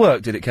seemed to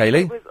work, did it,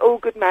 Kaylee? It was all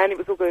good, man. It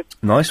was all good.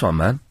 Nice one,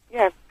 man.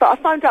 Yeah, but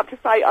I phoned up to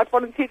say I'd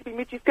volunteered to be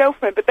Midge's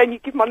girlfriend, but then you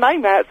give my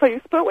name out, so you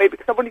spoilt me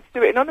because I wanted to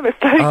do it anonymously.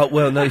 Oh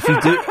well, no. If you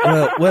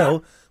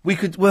do,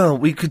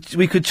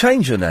 we could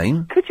change your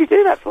name. Could you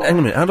do that for me? Hang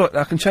a minute.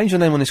 I can change your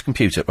name on this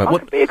computer. Right, I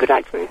could be a good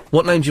actress.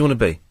 What name do you want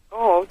to be?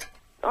 Oh,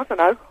 I don't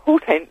know.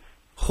 Hortense.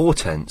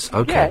 Hortense.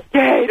 Okay.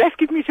 Yeah. Let's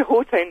give me your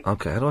Hortense.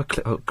 Okay. How do I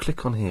click? Oh,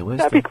 click on here. Where's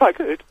That'd be quite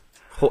good.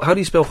 How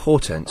do you spell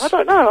Hortense? I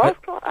don't know.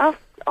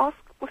 Ask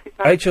what's his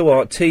name?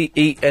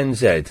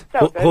 Hortenz.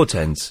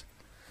 Hortense.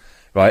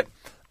 Right.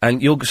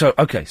 And you're and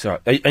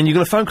you're going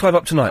to phone Clive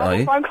up tonight, are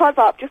you? I'll phone Clive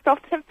up just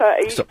after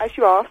 10:30, as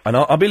you asked. And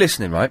I'll be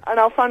listening, right? And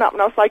I'll phone up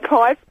and I'll say,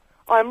 Clive,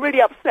 I'm really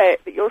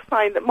upset that you're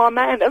saying that my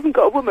man hasn't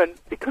got a woman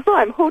because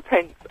I'm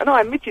Hortense and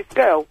I'm Midge's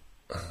girl.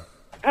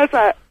 How's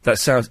that? That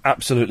sounds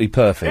absolutely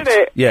perfect.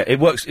 Isn't it? Yeah, it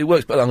works. It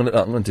works. But I'm going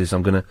to do this.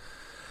 I'm going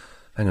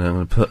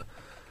to put.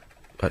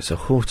 Right, so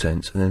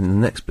Hortense, and then the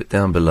next bit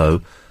down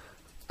below,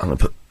 I'm going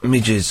to put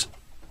Midge's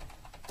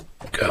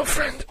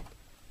girlfriend.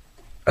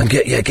 And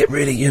get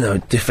really,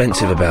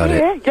 defensive about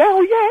it.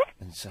 Yeah.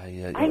 And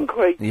say,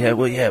 angry. Yeah,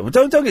 well,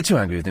 don't get too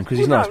angry with him because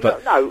he's nice.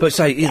 No. But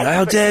say,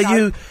 how dare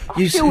you?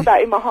 I feel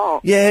that in my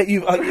heart. Yeah,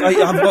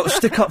 I've got to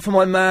stick up for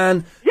my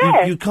man.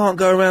 Yeah. You can't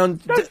go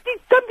around.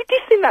 Don't be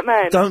dissing that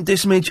man. Don't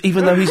diss Midge,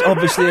 even though he's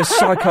obviously a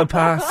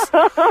psychopath.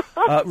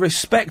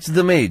 Respect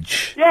the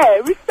Midge. Yeah,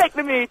 respect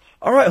the Midge.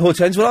 All right,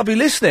 Hortense. Well, I'll be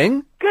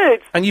listening.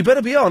 Good. And you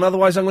better be on,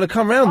 otherwise I'm going to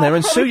come round there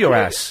and sue your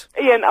ass.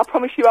 Ian, I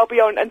promise you I'll be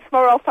on, and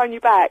tomorrow I'll phone you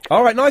back.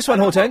 All right, nice one,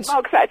 Hortense.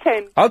 Marks out of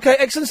 10. Okay,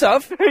 excellent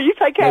stuff. You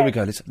take care. There we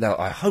go. Now,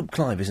 I hope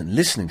Clive isn't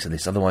listening to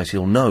this, otherwise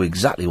he'll know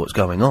exactly what's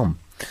going on.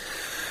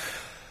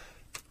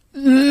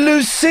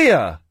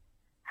 Lucia.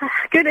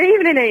 Good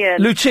evening,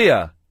 Ian.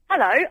 Lucia.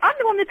 Hello, I'm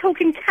the one with the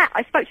talking cat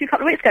I spoke to you a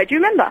couple of weeks ago. Do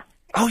you remember?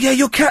 Oh, yeah,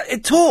 your cat,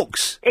 it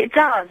talks. It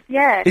does,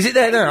 yeah. Is it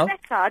there now?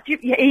 Better.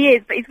 Yeah, he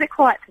is, but he's a bit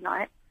quiet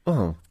tonight.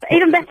 Oh. But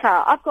even better,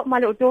 I've got my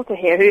little daughter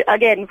here, who,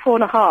 again,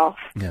 4.5.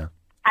 Yeah.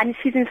 And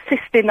she's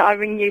insisting that I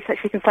ring you so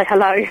she can say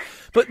hello.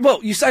 But,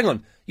 hang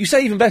on. You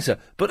say even better,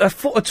 but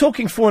a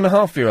talking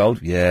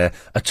 4.5-year-old, yeah,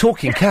 a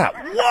talking cat.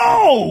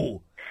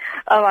 Whoa!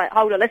 All right,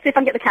 hold on. Let's see if I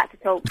can get the cat to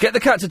talk. Get the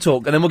cat to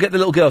talk, and then we'll get the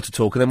little girl to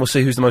talk, and then we'll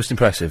see who's the most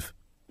impressive.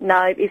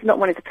 No, he's not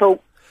wanting to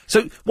talk.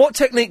 So, what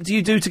technique do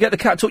you do to get the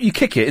cat to talk? You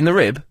kick it in the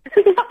rib?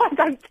 No, I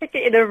don't kick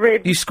it in the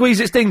rib. You squeeze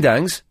its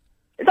ding-dangs?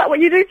 Is that what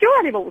you do to your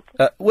animals?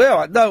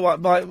 No,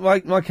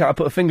 my cat, I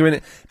put a finger in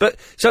it. But,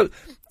 so,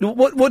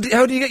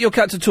 how do you get your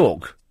cat to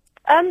talk?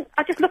 I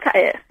just look at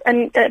it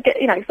and,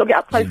 sort of get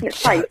up close in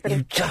its face. And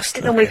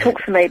it normally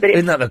talks to me, but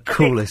Isn't that the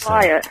coolest thing?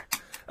 Quiet.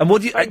 And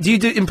what do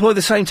you employ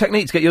the same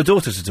technique to get your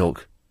daughter to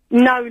talk?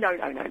 No.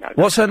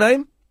 What's her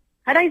name?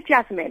 Her name's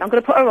Jasmine. I'm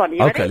going to put her on. Are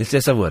you Okay, ready?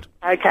 let's have a word.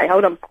 Okay,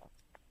 hold on.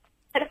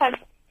 Telephone.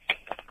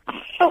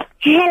 Oh,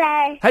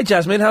 hello. Hey,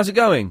 Jasmine, how's it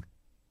going?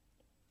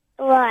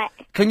 Right.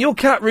 Can your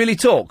cat really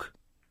talk?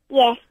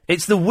 Yes.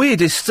 It's the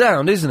weirdest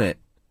sound, isn't it?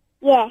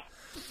 Yes.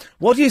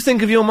 What do you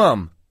think of your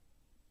mum?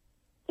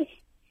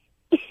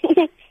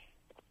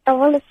 I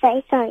want to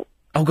say something.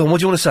 Oh, go on, what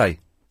do you want to say?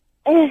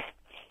 Hello,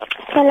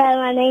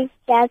 my name's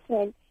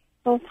Jasmine.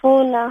 I'm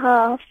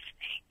 4.5.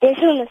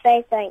 Just want to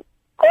say something.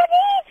 Good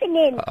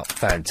evening. Oh,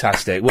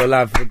 fantastic.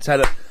 We'll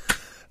tell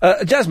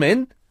her.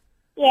 Jasmine?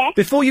 Yes?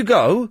 Before you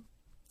go,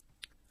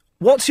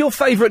 what's your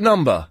favourite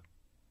number?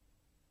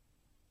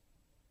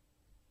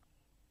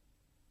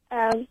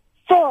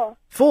 4.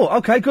 4,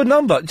 okay, good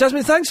number.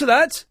 Jasmine, thanks for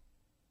that.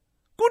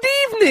 Good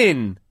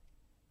evening.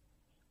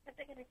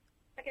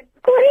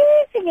 Good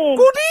evening.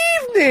 Good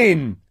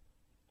evening.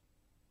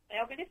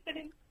 I'll be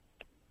listening.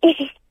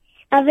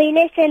 I'll be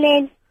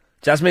listening.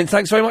 Jasmine,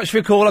 thanks very much for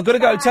your call. I've got to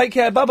go. Take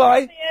care.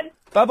 Bye-bye.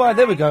 Bye-bye.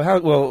 There we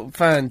go.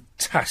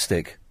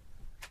 Fantastic.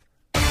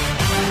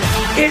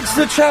 It's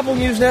the travel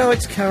news now.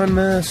 It's Karen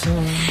Mercer.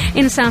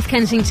 In South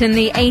Kensington,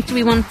 the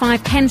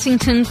A315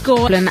 Kensington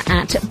Gorham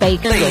at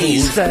Baker.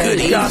 Goals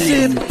and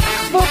gossip,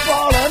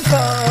 football and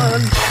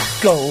fun.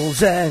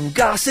 Goals and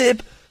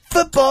gossip,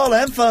 football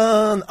and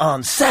fun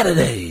on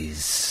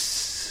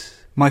Saturdays.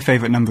 My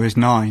favourite number is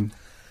 9.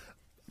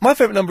 My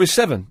favourite number is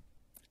 7.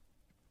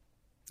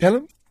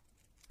 Helen?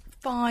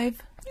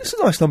 5. It's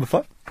a nice number,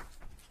 5.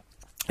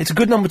 It's a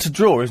good number to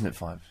draw, isn't it,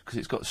 5? Because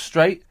it's got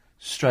straight,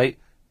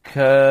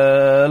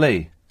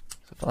 curly.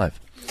 So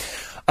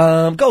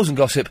 5. Goals and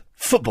gossip,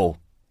 football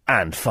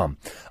and fun.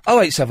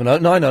 0870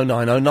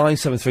 9090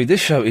 973. This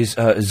show is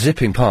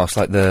zipping past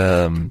like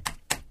the...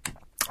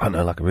 I don't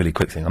know, like a really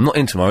quick thing. I'm not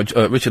in tomorrow.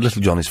 Richard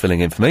Littlejohn is filling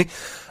in for me.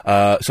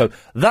 So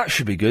that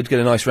should be good. Get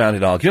a nice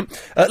rounded argument.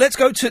 Let's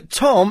go to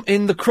Tom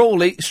in the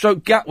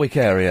Crawley/Gatwick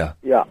area.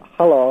 Yeah,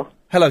 hello.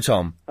 Hello,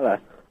 Tom. Hello.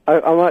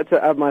 I'd like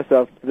to add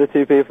myself to the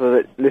two people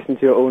that listen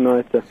to it all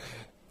nighter.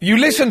 You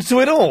listened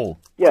to it all?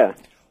 Yeah.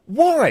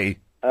 Why?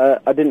 I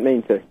didn't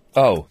mean to.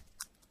 Oh.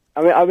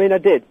 I mean, I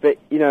did, but,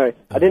 you know,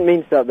 I didn't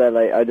mean to stay up there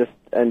late. I just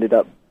ended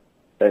up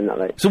staying that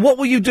late. So what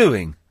were you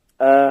doing?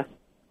 I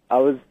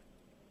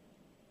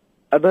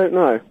don't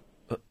know.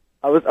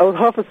 I was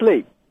half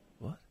asleep.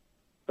 What?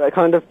 But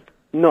kind of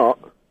not.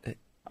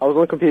 I was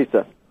on a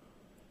computer.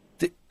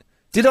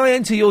 Did I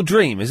enter your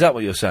dream? Is that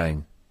what you're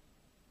saying?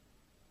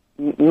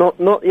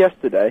 Not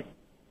yesterday.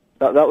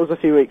 That was a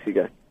few weeks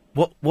ago.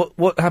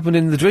 What happened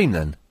in the dream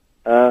then?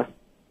 I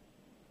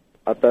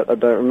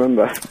don't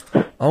remember.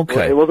 Okay.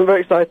 Well, it wasn't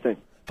very exciting.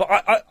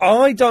 But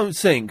I don't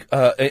think.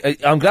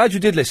 I'm glad you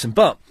did listen,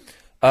 but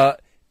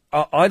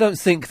I don't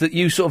think that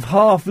you sort of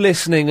half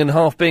listening and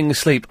half being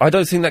asleep. I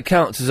don't think that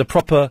counts as a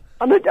proper.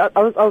 I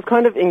was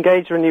kind of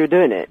engaged when you were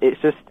doing it. It's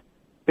just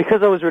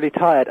because I was really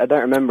tired. I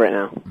don't remember it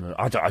now.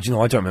 I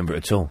don't remember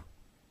it at all.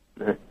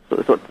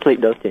 That's what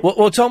sleep does to you.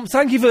 Well, Tom,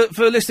 thank you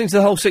for listening to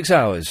the whole 6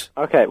 hours.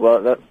 Okay,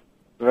 well, that's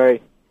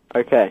very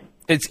okay.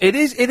 It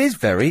is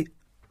very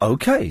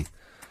okay.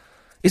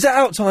 Is that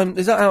out time?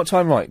 Is that out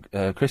time right,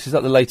 Chris? Is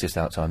that the latest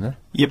out time there?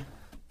 Yep.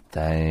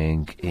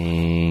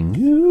 Thanking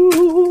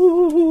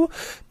you.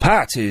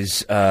 Pat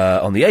is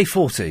on the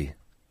A40.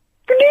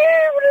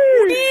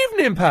 Good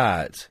evening,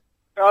 Pat.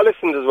 I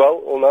listened as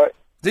well all night.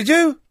 Did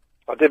you?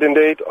 I did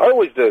indeed. I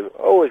always do.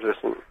 I always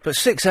listen. But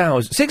 6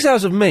 hours. 6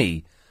 hours of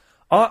me.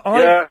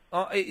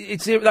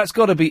 That's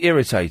got to be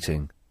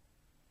irritating.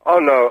 Oh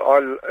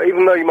no!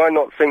 Even though you might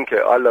not think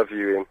it, I love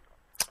you, Ian.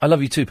 I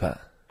love you too,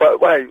 Pat.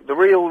 But wait, the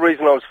real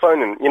reason I was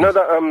phoning, you know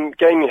that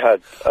game you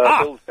had,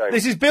 Bill's game?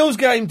 This is Bill's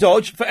Game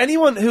Dodge. For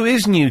anyone who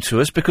is new to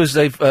us, because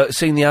they've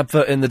seen the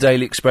advert in the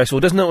Daily Express or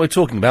doesn't know what we're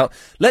talking about,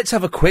 let's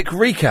have a quick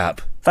recap.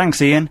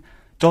 Thanks, Ian.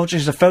 Dodge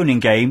is a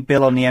phoning game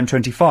Bill on the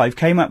M25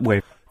 came up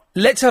with.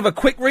 Let's have a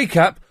quick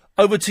recap.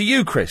 Over to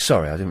you, Chris.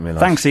 Sorry, I didn't realise.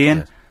 Thanks, Ian.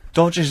 Yes.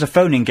 Dodge is a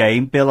phoning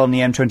game Bill on the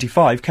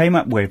M25 came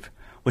up with.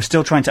 We're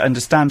still trying to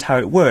understand how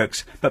it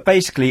works, but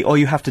basically all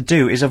you have to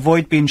do is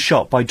avoid being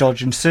shot by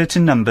dodging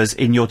certain numbers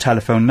in your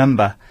telephone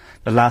number.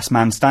 The last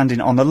man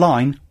standing on the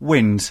line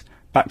wins.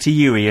 Back to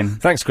you, Ian.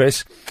 Thanks,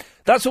 Chris.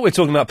 That's what we're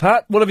talking about,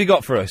 Pat. What have you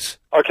got for us?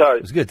 Okay.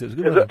 It was good.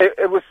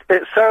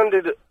 It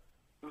sounded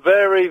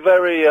very,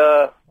 very,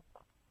 it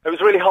was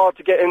really hard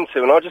to get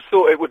into, and I just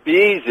thought it would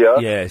be easier.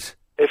 Yes.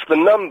 If the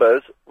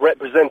numbers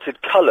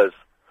represented colours.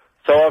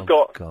 So I've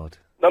got... God.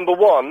 Number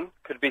 1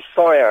 could be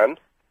cyan.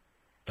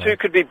 2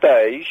 could be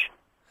beige.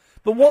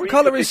 But what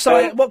colour is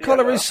cyan? What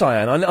colour is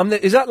cyan?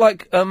 Is that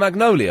like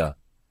magnolia?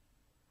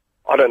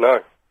 I don't know.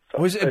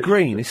 Or is it a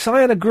green? Is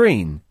cyan a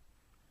green?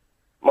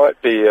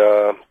 Might be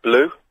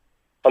blue.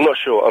 I'm not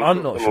sure.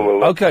 I'm not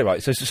sure. Okay,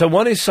 right. So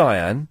 1 is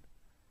cyan.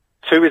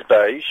 2 is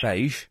beige.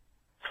 Beige.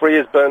 3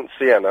 is burnt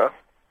sienna.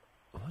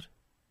 What?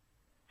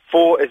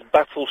 4 is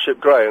battleship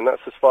grey, and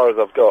that's as far as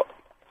I've got.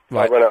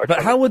 Right.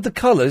 But how would the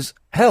colours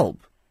help?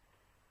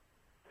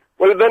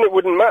 Well, then it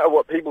wouldn't matter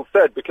what people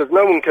said, because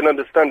no one can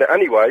understand it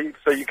anyway,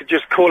 so you could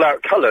just call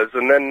out colours,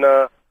 and then...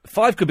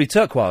 5 could be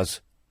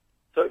turquoise.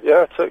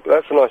 Yeah,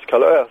 that's a nice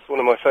colour. Yeah, it's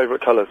one of my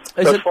favourite colours.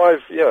 So 5,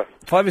 yeah.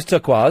 5 is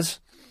turquoise.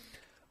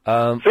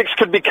 6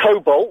 could be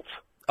cobalt.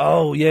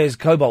 Oh, yes,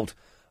 cobalt.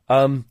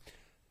 I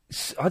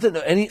don't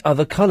know any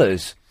other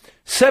colours.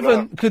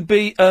 7 could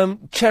be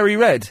cherry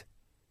red.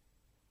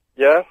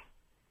 Yeah.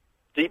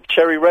 Deep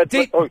cherry red.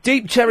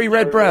 Deep cherry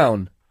red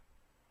brown.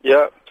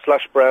 Yeah,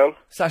 /brown.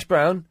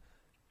 /brown.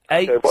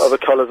 8. Okay, what other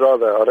colours are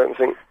there? I don't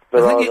think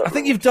there are. I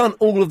think you've done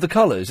all of the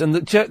colours, and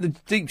the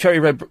deep cherry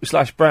red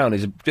 /brown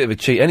is a bit of a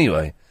cheat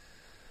anyway.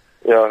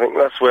 Yeah, I think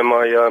that's where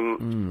my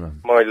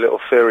my little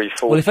theory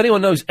falls. Well, if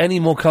anyone knows any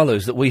more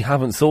colours that we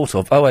haven't thought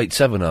of,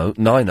 0870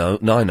 90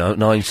 90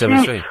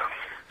 973.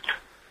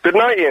 Good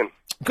night, Ian.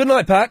 Good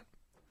night, Pat.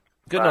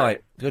 Good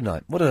night. Good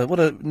night. What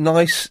a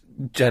nice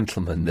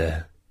gentleman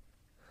there.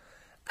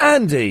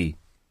 Andy.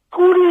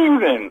 Good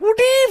evening.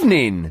 Good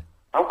evening.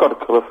 I've got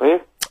a colour for you.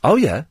 Oh,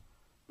 yeah?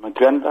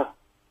 Magenta.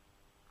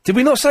 Did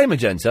we not say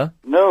magenta?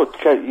 No,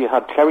 you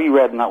had cherry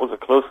red, and that was the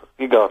closest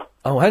you got.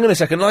 Oh, hang on a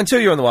second. Line 2,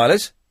 you're on the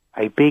wireless.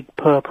 A big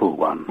purple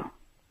one.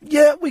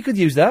 Yeah, we could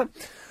use that.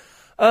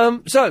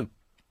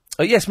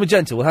 Yes,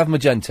 magenta. We'll have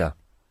magenta.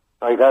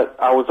 Right,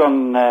 I was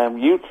on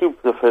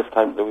YouTube for the first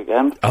time the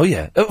weekend. Oh,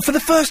 yeah. For the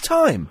first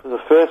time? For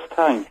the first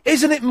time.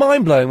 Isn't it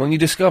mind-blowing when you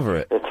discover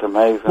it? It's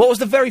amazing. What was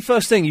the very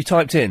first thing you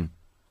typed in?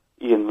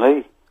 Ian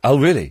Lee. Oh,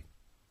 really?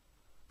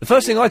 The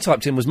first thing I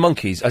typed in was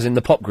Monkeys, as in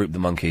the pop group The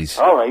Monkeys.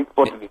 All right,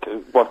 what did you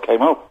do? What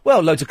came up?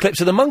 Well, loads of clips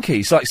of The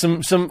Monkeys, like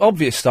some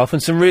obvious stuff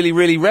and some really,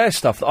 really rare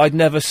stuff that I'd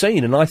never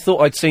seen, and I thought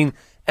I'd seen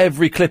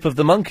every clip of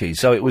The Monkeys,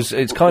 so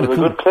it's kind of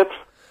cool. Good clips?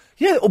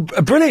 Yeah,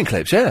 brilliant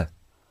clips, yeah.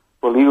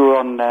 Well, you were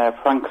on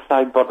Frank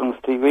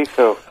Sidebottom's TV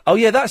show. Oh,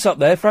 yeah, that's up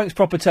there, Frank's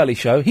Proper Telly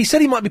Show. He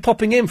said he might be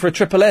popping in for a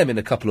Triple M in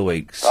a couple of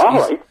weeks. All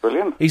right,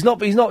 brilliant. He's not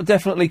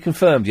definitely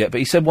confirmed yet, but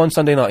he said one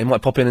Sunday night he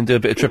might pop in and do a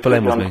bit of Triple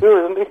M with me. He's busy on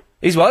tour, isn't he?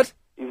 He's what?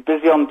 He's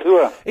busy on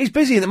tour. He's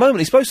busy at the moment.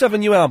 He's supposed to have a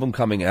new album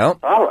coming out.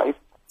 All right.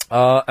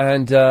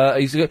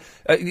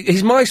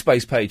 His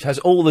MySpace page has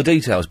all the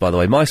details, by the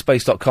way.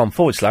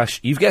 MySpace.com/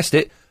 you've guessed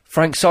it,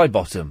 Frank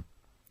Sidebottom.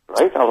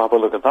 Right, I'll have a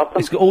look at that then.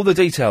 It's got all the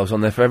details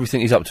on there for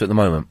everything he's up to at the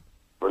moment.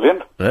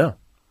 Brilliant. Yeah.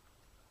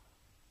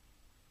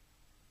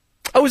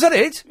 Oh, is that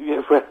it?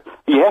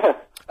 Yeah.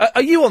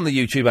 Are you on the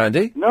YouTube,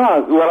 Andy? No,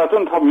 I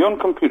don't have my own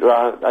computer.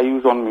 I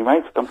use one of my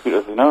mates'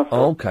 computers, you know. So.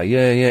 Okay,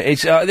 yeah.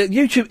 It's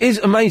YouTube is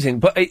amazing,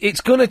 but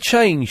it's going to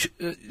change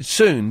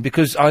soon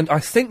because I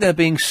think they're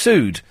being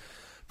sued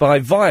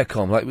by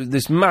Viacom, like with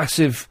this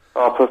massive.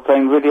 Oh, for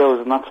playing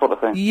videos and that sort of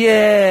thing.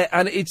 Yeah,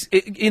 and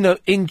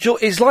enjoy.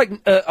 It's like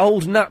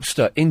old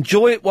Napster.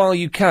 Enjoy it while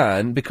you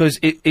can because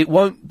it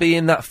won't be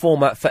in that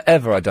format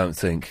forever. I don't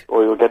think.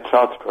 Or you'll get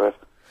charged for it.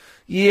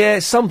 Yeah,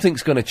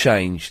 something's going to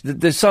change.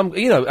 There's some,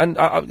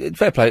 and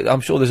fair play,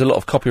 I'm sure there's a lot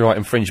of copyright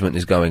infringement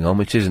is going on,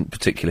 which isn't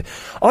particularly.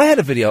 I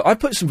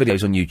put some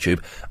videos on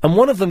YouTube, and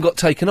one of them got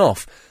taken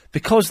off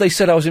because they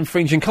said I was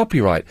infringing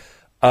copyright.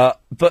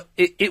 But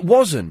it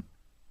wasn't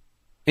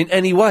in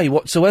any way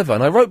whatsoever,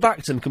 and I wrote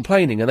back to them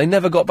complaining, and they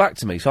never got back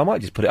to me, so I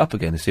might just put it up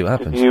again and see what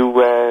happens. Were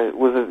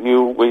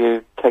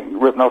you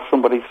ripping off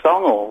somebody's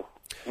song, or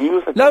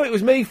music? No, it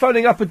was me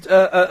phoning up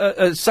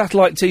a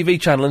satellite TV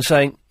channel and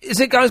saying, "Is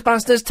it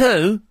Ghostbusters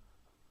 2?"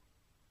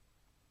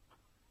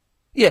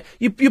 Yeah,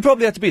 you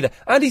probably had to be there.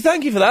 Andy,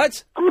 thank you for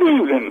that. Good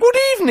evening. Good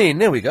evening.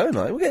 There we go.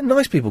 We're getting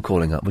nice people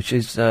calling up, which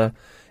is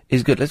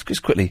good. Let's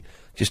just quickly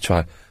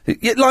try.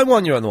 Yeah, line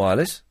 1, you're on the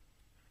wireless.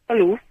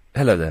 Hello.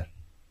 Hello there.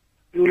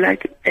 You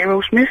like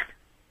Aerosmith?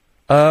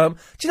 Do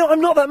you know, I'm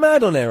not that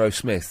mad on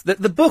Aerosmith.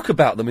 The book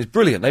about them is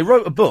brilliant. They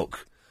wrote a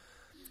book,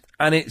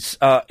 and it's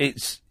not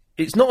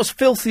as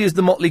filthy as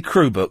the Motley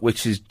Crue book,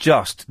 which is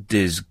just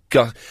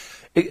disgust.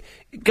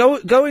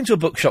 Go into a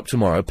bookshop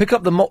tomorrow, pick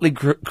up the Motley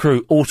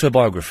Crue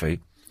autobiography,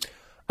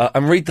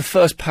 and read the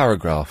first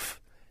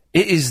paragraph.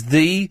 It is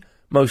the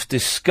most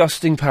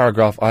disgusting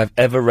paragraph I've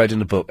ever read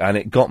in a book, and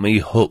it got me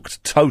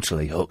hooked,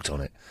 totally hooked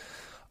on it.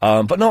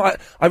 But no,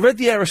 I read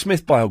the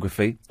Aerosmith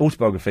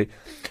autobiography,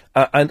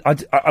 and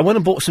I went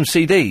and bought some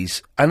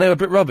CDs, and they were a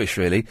bit rubbish,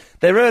 really.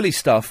 Their early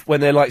stuff, when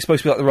they're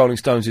supposed to be like the Rolling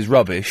Stones, is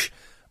rubbish,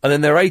 and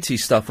then their 80s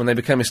stuff, when they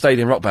became a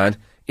stadium rock band,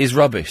 is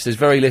rubbish. There's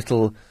very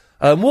little.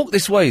 Walk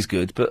This Way is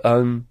good, but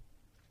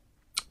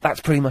that's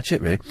pretty much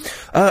it, really.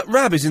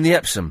 Rab is in the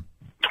Epsom.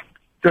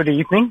 Good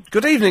evening.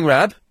 Good evening,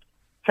 Rab.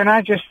 Can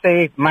I just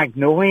say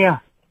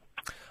Magnolia?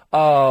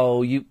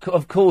 Oh,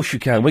 of course you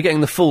can. We're getting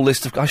the full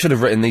list of. I should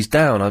have written these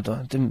down. I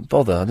didn't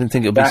bother. I didn't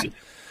think it would be.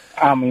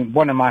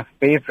 One of my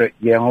favourite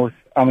yellows.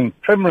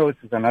 Primrose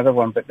is another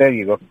one, but there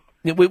you go.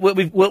 Yeah,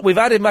 we've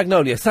added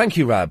Magnolia. Thank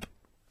you, Rab.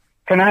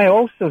 Can I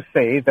also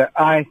say that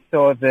I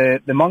saw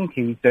the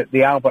Monkeys at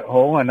the Albert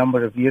Hall a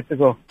number of years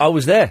ago? I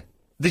was there.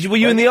 Were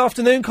you in the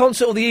afternoon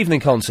concert or the evening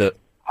concert?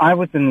 I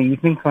was in the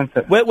evening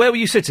concert. Where were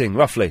you sitting,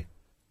 roughly?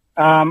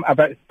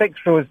 About 6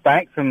 rows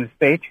back from the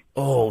stage.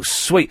 Oh,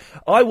 sweet.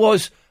 I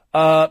was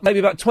maybe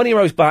about 20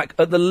 rows back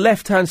at the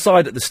left-hand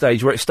side at the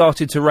stage where it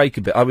started to rake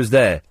a bit. I was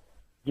there.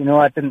 You know,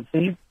 I didn't see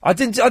you. I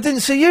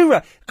didn't see you,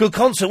 Rab. Good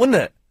concert, wasn't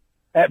it?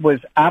 It was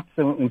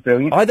absolutely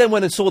brilliant. I then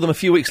went and saw them a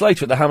few weeks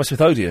later at the Hammersmith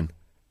Odeon.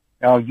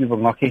 Oh, you were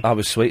lucky. I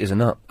was sweet as a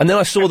nut. And then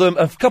I saw them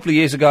a couple of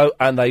years ago,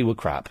 and they were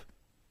crap.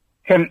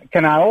 Can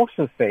I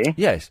also say...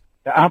 Yes.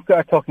 That I've got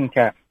a talking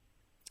cat.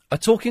 A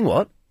talking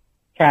what?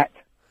 Cat.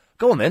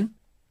 Go on, then.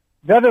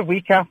 The other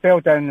week, I fell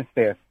down the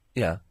stairs.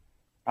 Yeah.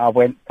 I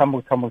went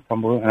tumble,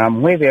 and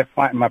I'm way there,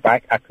 flat on my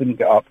back. I couldn't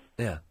get up.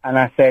 Yeah. And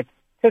I said,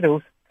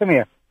 Tiddles, come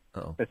here.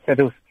 Oh. The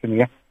Tiddles, come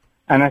here.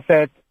 And I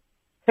said,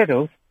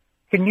 Tiddles,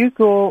 can you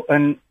go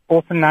and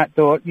open that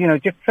door? You know,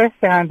 just press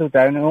the handle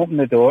down and open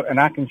the door, and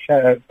I can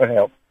shout out for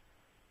help.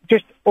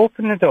 Just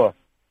open the door.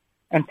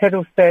 And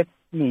Tiddles said,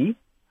 me?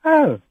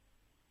 Oh.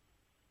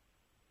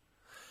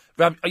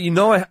 Rab,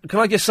 can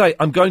I just say,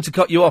 I'm going to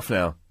cut you off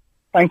now.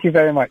 Thank you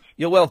very much.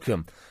 You're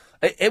welcome.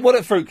 What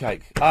a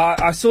fruitcake.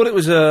 I thought it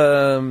was,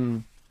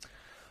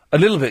 a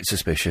little bit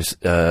suspicious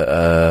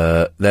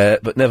there,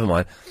 but never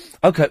mind.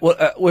 Okay,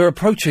 well, we're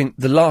approaching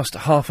the last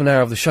half an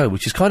hour of the show,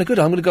 which is kind of good.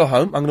 I'm going to go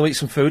home, I'm going to eat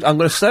some food, I'm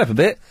going to stay up a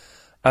bit,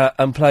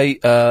 and play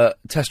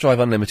Test Drive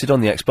Unlimited on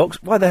the Xbox.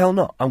 Why the hell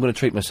not? I'm going to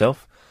treat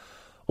myself.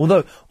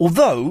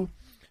 Although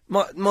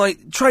my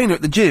trainer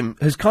at the gym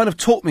has kind of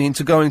taught me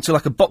into going to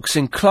like a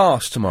boxing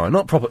class tomorrow.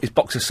 Not proper, it's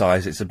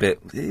boxercise, it's a bit...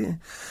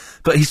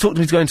 But he's taught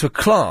me to go into a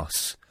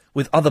class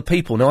with other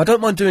people. Now, I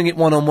don't mind doing it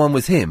one-on-one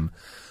with him,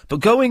 but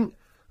going...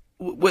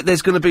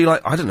 there's going to be,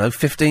 like, I don't know,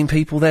 15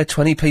 people there,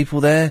 20 people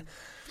there.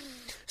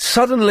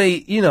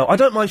 Suddenly, you know, I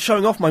don't mind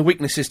showing off my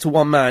weaknesses to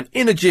one man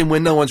in a gym where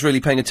no one's really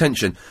paying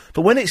attention.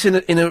 But when it's in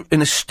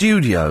a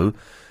studio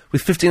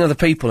with 15 other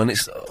people and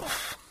it's...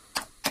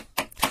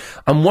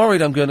 I'm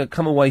worried I'm going to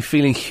come away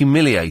feeling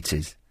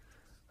humiliated.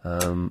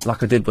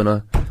 Like I did when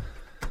I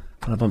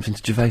bumped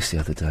into Gervais the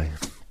other day.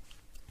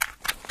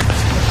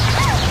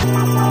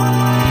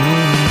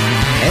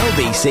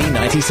 LBC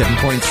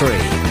 97.3.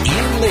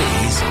 Ian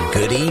Lee's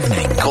Good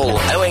Evening. Call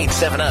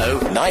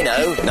 0870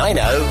 90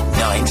 90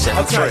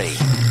 973. Okay.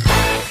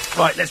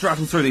 Right, let's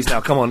rattle through these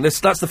now. Come on, that's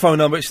the phone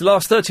number. It's the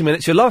last 30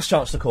 minutes, your last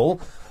chance to call.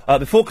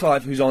 Before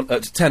Clive, who's on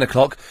at 10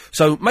 o'clock.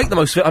 So make the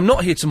most of it. I'm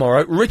not here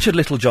tomorrow. Richard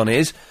Littlejohn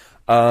is.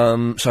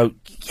 So,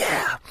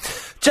 yeah.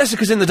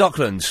 Jessica's in the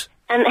Docklands.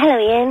 Hello,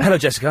 Ian. Hello,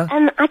 Jessica.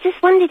 I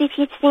just wondered if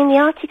you'd seen the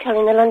article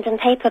in the London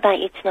paper about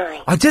you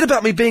tonight. I did,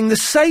 about me being the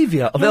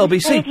saviour of LBC. The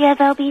saviour of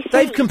LBC.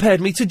 They've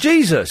compared me to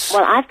Jesus.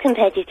 Well, I've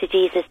compared you to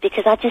Jesus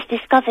because I just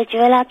discovered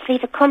you're allowed to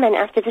leave a comment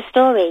after the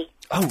story.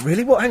 Oh,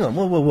 really? What? Hang on.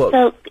 What?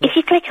 So, if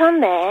you click on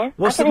there, I don't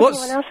know if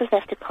anyone else has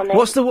left a comment.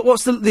 What's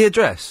the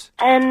address?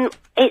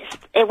 It's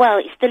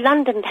the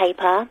London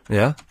paper.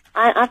 Yeah.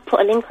 I've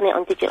put a link on it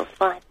on Digital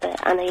Spy, but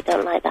I know you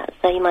don't like that,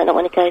 so you might not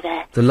want to go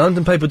there. The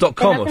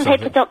LondonPaper.com or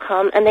something?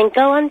 LondonPaper.com, and then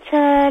go on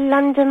to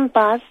London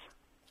Buzz.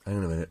 Hang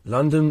on a minute.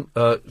 London,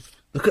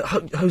 look at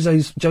Jose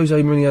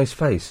Mourinho's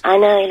face. I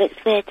know, he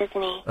looks weird,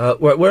 doesn't he?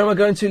 Where am I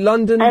going to?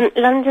 London?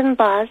 London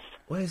Buzz.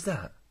 Where's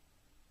that?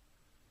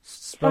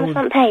 It's on the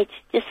front page.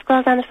 Just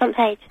scroll down the front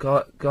page.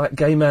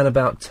 Gay man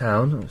about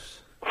town.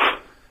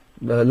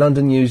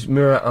 London News,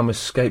 Mirror, I'm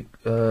escape,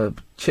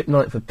 Chip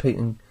Night for Pete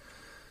and...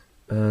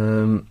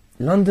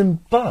 London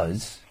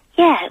Buzz?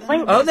 Yeah.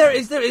 There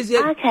it is,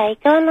 yeah. Okay,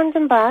 go on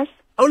London Buzz.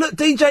 Oh, look,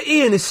 DJ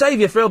Ian is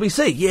saviour for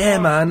LBC. Yeah,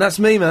 man, that's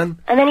me, man.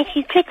 And then if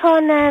you click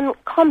on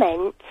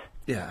comment...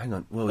 Yeah, hang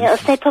on. It'll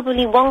say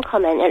probably one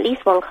comment, at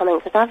least one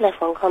comment, because I've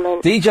left one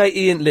comment. DJ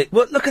Ian look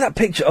at that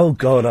picture. Oh,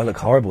 God, I look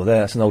horrible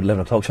there. That's an old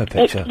 11 o'clock show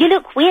picture. You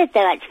look weird,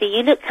 though, actually.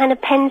 You look kind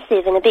of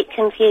pensive and a bit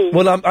confused.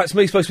 Well, it's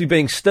me supposed to be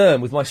being stern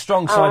with my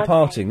strong side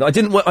parting. I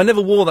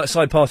never wore that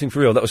side parting for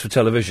real. That was for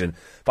television.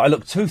 But I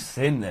look too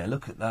thin there.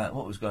 Look at that.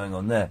 What was going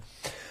on there?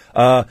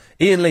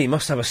 Ian Lee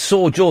must have a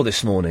sore jaw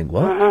this morning.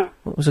 What? Uh-huh.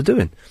 What was I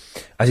doing?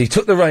 As he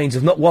took the reins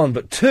of not one,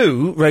 but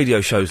two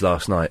radio shows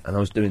last night. And I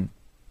was doing...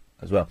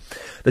 as well.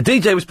 The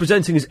DJ was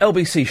presenting his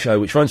LBC show,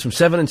 which runs from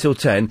 7 until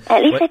 10.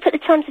 At least they put the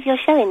times of your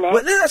show in there.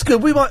 Well, that's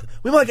good. We might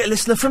get a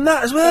listener from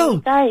that as well.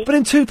 But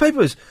in two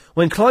papers.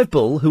 When Clive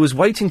Bull, who was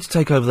waiting to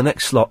take over the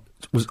next slot,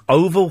 was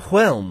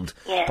overwhelmed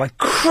by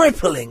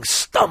crippling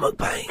stomach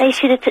pain. They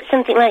should have put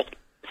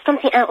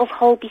something out of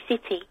Holby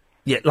City.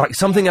 Yeah, like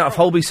something out of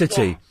Holby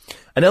City. Yeah.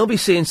 An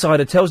LBC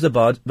insider tells the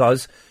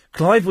Buzz,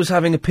 Clive was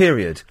having a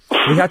period.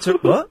 He had to...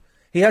 What?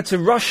 He had to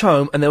rush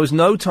home, and there was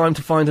no time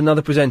to find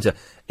another presenter.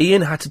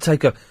 Ian had to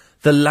take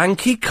the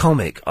lanky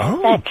comic. Oh.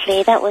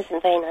 Exactly, that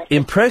wasn't very nice.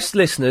 Impressed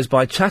listeners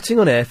by chatting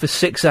on air for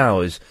 6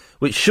 hours,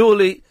 which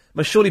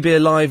must surely be a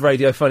live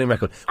radio phoning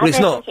record. Well, it's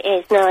not. I don't think it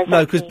is, no, exactly.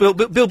 No,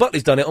 because Bill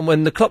Buckley's done it on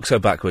when the clocks go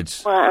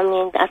backwards. Well, I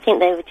mean, I think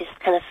they were just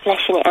kind of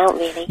fleshing it out,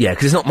 really. Yeah,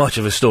 because it's not much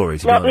of a story,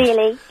 to be honest. Not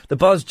really. The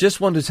Buzz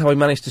just wonders how he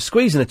managed to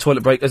squeeze in a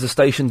toilet break as the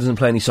station doesn't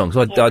play any songs.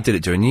 So I did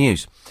it during the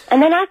news.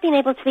 And then I've been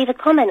able to leave a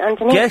comment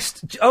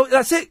underneath.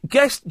 That's it.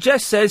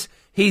 Jess says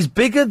he's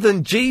bigger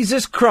than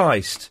Jesus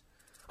Christ.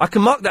 I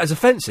can mark that as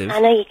offensive. I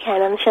know you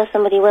can. I'm sure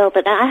somebody will,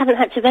 but I haven't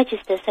had to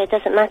register, so it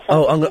doesn't matter.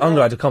 Oh, I'm going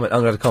to add a comment.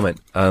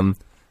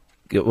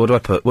 What do I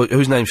put?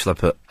 Whose name shall I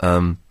put?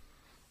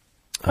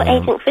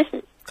 Agent Chris.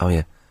 Oh,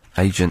 yeah.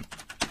 Agent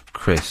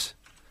Chris.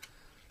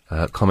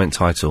 Comment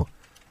title.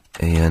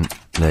 Ian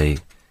Lee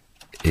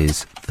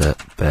is the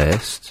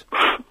best.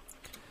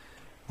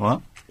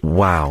 What?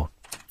 Wow.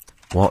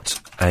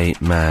 What a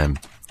man.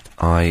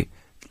 I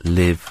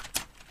live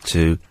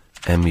to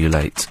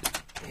emulate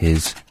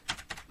his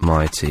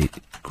mighty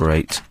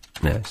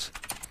greatness.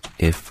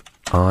 If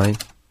I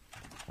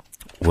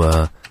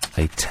were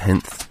a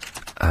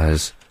tenth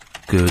as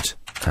good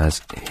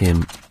as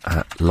him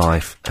at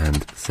life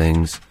and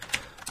things,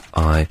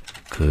 I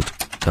could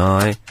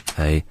die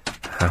a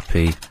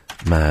happy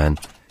man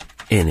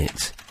in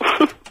it.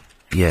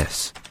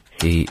 Yes,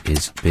 he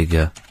is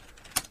bigger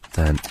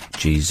than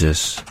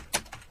Jesus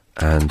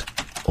and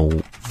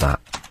all that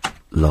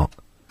lot.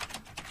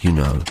 You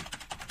know,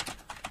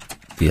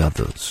 the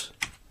others.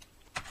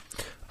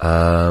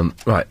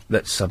 Right,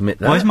 let's submit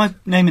that. Why is my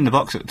name in the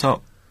box at the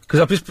top?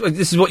 Because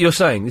this is what you're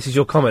saying. This is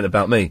your comment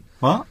about me.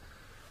 What?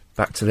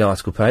 Back to the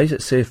article page.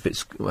 Let's see if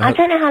it's... I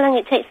don't know how long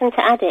it takes them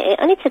to add it. It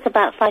only took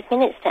about 5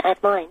 minutes to add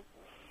mine.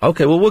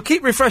 OK, well, we'll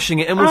keep refreshing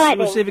it and All right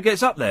we'll then. see if it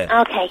gets up there.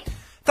 Okay.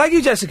 Thank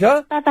you,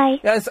 Jessica. Bye-bye.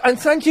 Yeah, and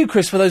thank you,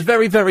 Chris, for those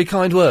very, very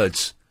kind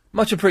words.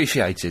 Much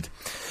appreciated.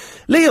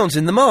 Leon's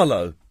in the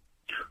Marlow.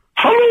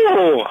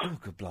 Hello! Oh,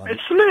 good blimey.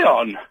 It's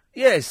Leon.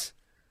 Yes.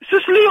 Is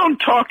this Leon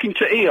talking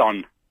to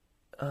Eon?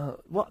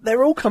 What?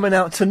 They're all coming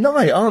out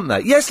tonight, aren't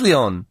they? Yes,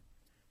 Leon.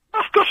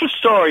 I've got a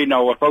story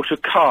now about a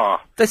car.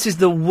 This is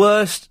the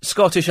worst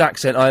Scottish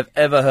accent I've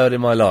ever heard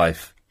in my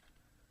life.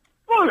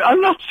 Well,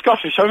 I'm not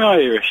Scottish, I'm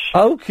Irish.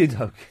 Okie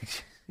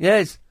dokie.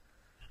 Yes.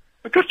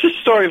 I've got this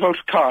story about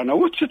a car now.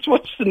 What's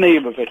the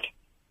name of it?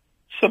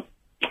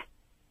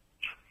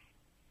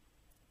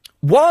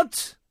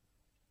 What?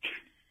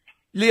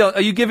 Leon,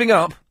 are you giving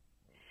up?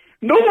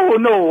 No.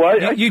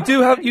 You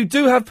do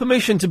have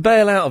permission to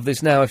bail out of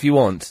this now if you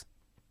want.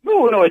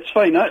 No, it's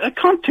fine. I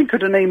can't think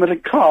of the name of the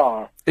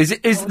car. Is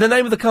the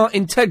name of the car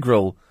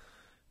integral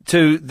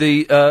to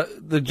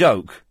the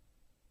joke?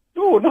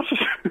 No, not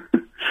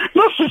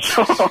at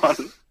all.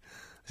 This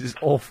is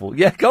awful.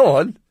 Yeah, go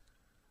on.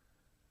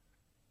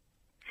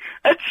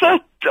 It's a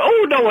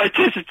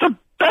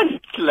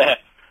Bentley.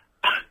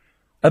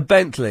 A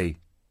Bentley.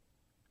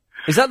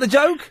 Is that the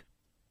joke?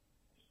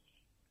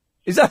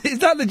 Is that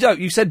the joke?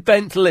 You said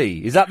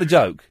Bentley. Is that the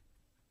joke?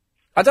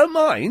 I don't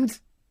mind.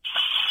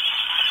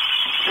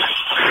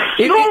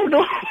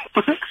 No.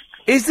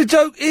 Is the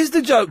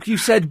joke you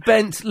said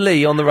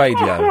Bentley on the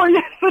radio? Oh,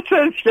 yes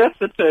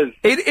it is.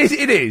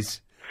 It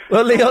is.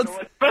 Well, Leon... No,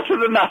 it's better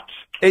than that.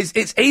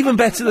 It's even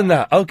better than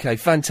that. Okay,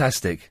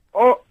 fantastic.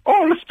 All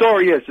the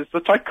story is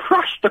that I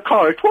crashed the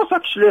car. It was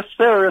actually a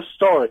serious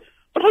story.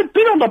 But I've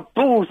been on the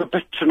booze a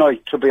bit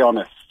tonight, to be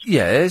honest.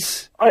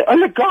 Yes.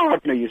 I'm a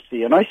gardener, you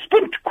see, and I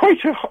spent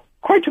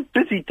quite a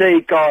busy day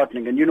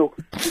gardening, and,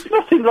 there's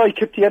nothing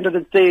like at the end of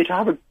the day to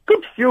have a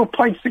good few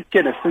pints of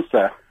Guinness, is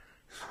there?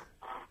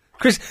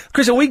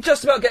 Chris, are we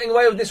just about getting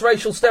away with this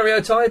racial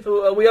stereotype?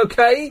 Are we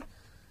okay?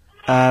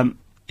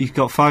 You've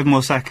got 5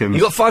 more seconds.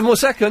 You got 5 more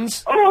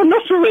seconds? Oh, I'm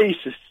not a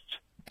racist.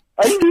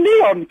 I'm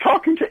Leon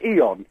talking to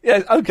Eon.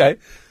 Yes, okay.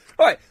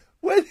 Right,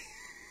 when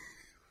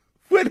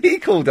he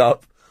called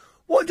up,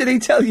 what did he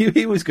tell you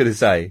he was going to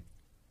say?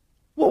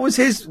 What was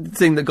his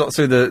thing that got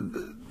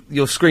through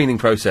your screening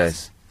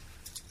process?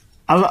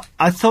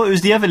 I thought it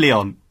was the other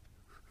Leon.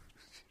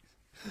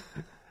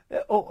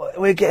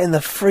 We're getting the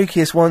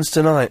freakiest ones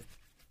tonight.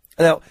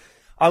 Now,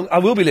 I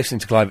will be listening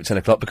to Clive at 10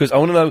 o'clock because I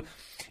want to know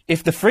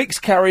if the freaks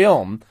carry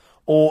on,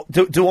 or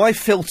do I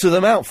filter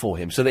them out for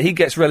him so that he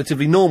gets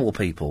relatively normal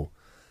people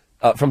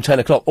from 10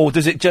 o'clock, or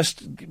does it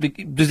just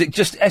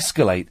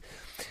escalate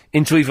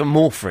into even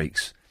more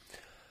freaks?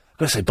 I've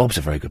got to say, Bob's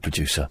a very good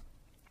producer.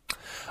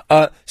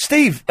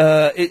 Steve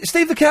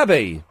the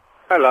cabbie.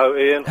 Hello,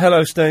 Ian.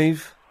 Hello,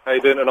 Steve. How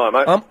you doing tonight,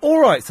 mate? I'm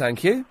all right,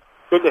 thank you.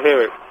 Good to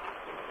hear it.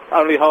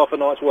 Only half a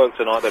night's work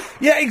tonight, then.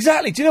 Yeah,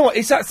 exactly. Do you know what?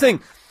 It's that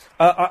thing.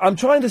 I'm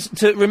trying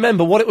to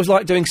remember what it was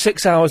like doing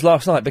 6 hours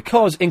last night,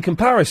 because in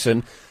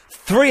comparison,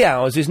 3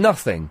 hours is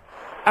nothing.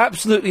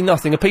 Absolutely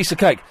nothing. A piece of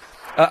cake.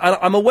 And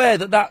I'm aware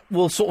that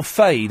will sort of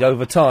fade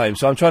over time,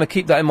 so I'm trying to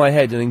keep that in my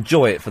head and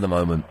enjoy it for the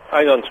moment.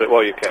 Hang on to it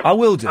while you can. I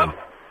will do.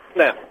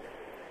 Now,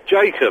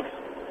 Jacob.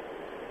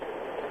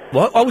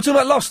 What? Oh, we're talking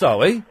about Lost, are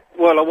we?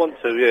 Well, I want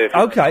to, yeah.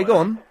 Okay, go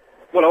on.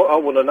 Well, I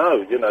want to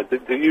know,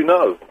 do you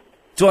know?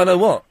 Do I know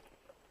what?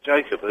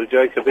 Jacob, who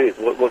Jacob is,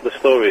 what the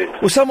story is.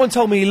 Well, someone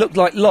told me he looked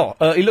like Locke,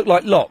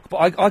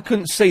 but I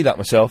couldn't see that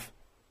myself.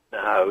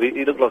 No,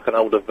 he looked like an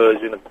older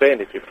version of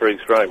Ben, if you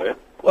freaks frame it.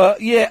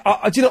 Yeah,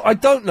 I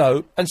don't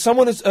know, and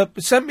someone has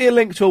sent me a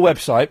link to a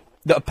website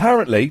that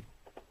apparently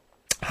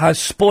has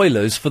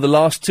spoilers for the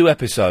last 2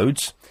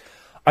 episodes.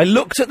 I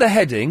looked at the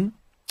heading,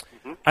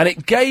 and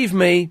it gave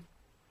me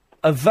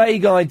a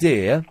vague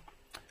idea,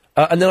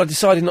 and then I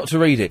decided not to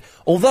read it.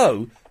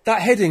 Although,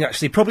 that heading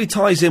actually probably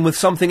ties in with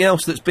something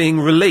else that's being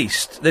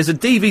released. There's a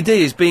DVD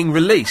is being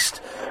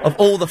released of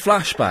all the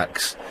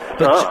flashbacks,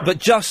 but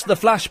just the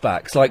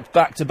flashbacks, like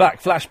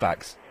back-to-back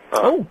flashbacks.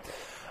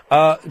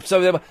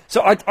 So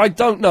I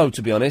don't know,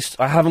 to be honest.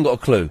 I haven't got a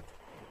clue.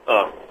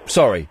 Oh.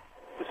 Sorry.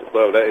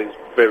 Well, that is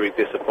very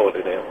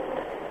disappointing now.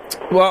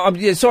 Well,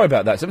 yeah, sorry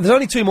about that. So there's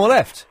only 2 more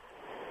left.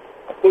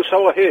 Well,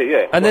 so I hear,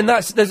 yeah. And then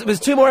there's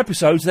 2 more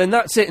episodes, then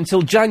that's it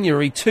until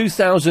January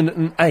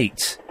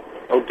 2008.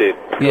 Oh dear.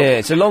 Yeah,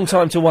 it's a long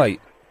time to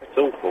wait. It's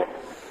awful.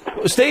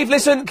 Steve,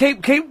 listen,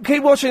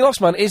 keep watching Lost,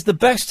 man. It's the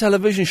best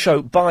television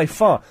show by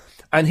far.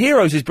 And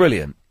Heroes is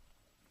brilliant.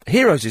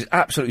 Heroes is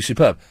absolutely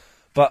superb.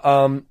 But,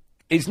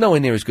 it's nowhere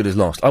near as good as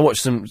Lost. I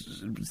watched some,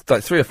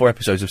 3 or 4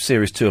 episodes of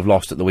Series 2 of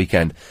Lost at the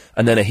weekend,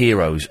 and then a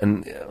Heroes,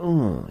 and,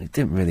 it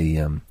didn't really,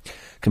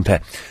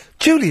 compare.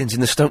 Julian's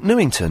in the Stoke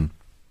Newington.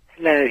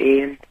 Hello,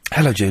 Ian.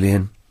 Hello,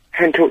 Julian.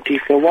 Haven't talked to you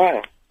for a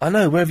while. I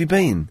know, where have you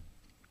been?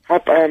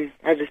 I've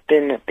just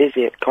been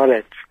busy at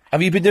college.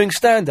 Have you been doing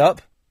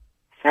stand-up?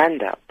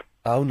 Stand-up?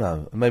 Oh,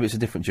 no. Maybe it's a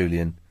different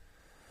Julian.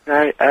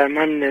 No,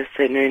 I'm the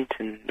St.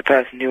 Newington, the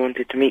person who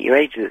wanted to meet you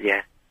ages ago.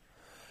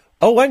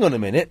 Oh, hang on a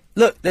minute.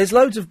 Look, there's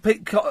loads of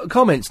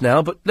comments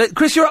now, but...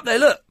 Chris, you're up there,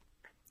 look!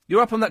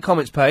 You're up on that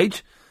comments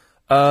page.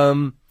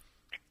 Excellent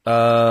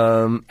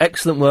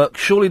work.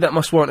 Surely that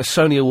must warrant a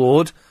Sony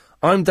Award.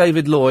 I'm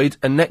David Lloyd,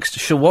 and next,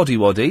 Shawaddy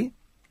Waddy.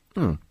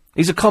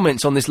 These are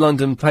comments on this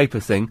London paper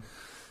thing.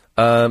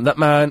 That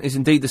man is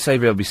indeed the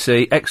saviour of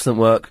LBC. Excellent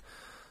work.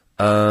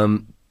 Better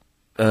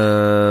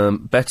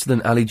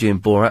than Ali G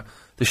and Borat.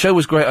 The show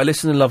was great. I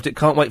listened and loved it.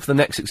 Can't wait for the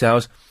next 6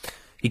 hours.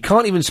 He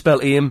can't even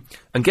spell Ian.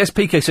 And guess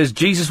PK says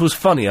Jesus was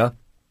funnier.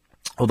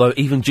 Although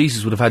even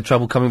Jesus would have had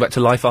trouble coming back to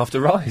life after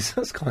Rise.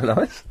 That's quite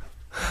nice.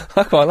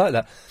 I quite like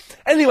that.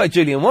 Anyway,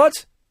 Julian,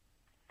 what?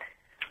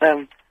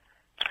 What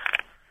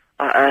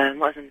I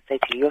was going to say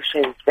to you, your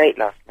show was great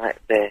last night,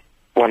 the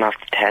one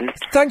after 10.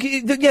 Thank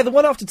you. The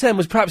one after 10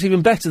 was perhaps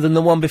even better than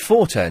the one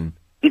before 10.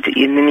 You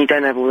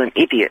don't have all them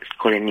idiots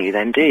calling you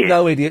then, do you?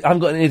 No idiot. I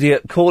haven't got an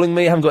idiot calling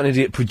me. I haven't got an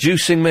idiot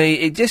producing me.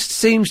 It just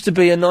seems to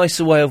be a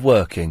nicer way of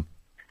working.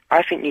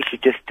 I think you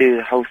should just do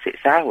the whole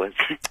 6 hours.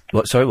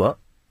 What? Sorry, what?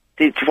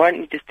 Why don't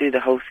you just do the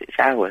whole 6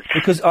 hours?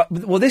 Because,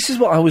 this is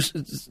what I was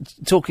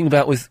talking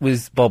about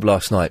with Bob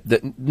last night.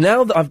 That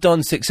now that I've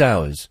done 6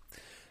 hours,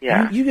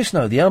 you just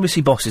know the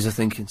LBC bosses are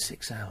thinking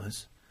 6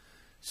 hours,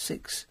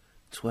 6,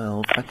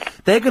 12.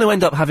 They're going to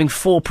end up having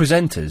 4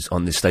 presenters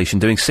on this station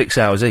doing 6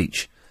 hours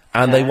each,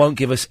 and they won't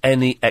give us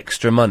any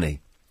extra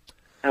money.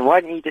 And why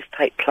don't you just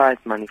take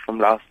Clive's money from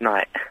last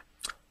night?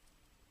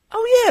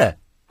 Oh yeah,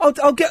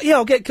 I'll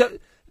get.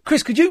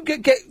 Chris, could you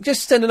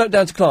just send a note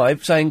down to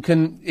Clive saying,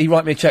 can he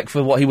write me a cheque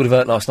for what he would have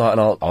earned last night,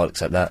 and I'll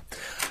accept that.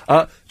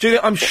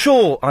 Julia, I'm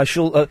sure I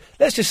shall,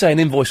 let's just say an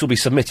invoice will be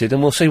submitted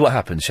and we'll see what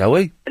happens, shall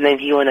we? And then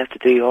he won't have to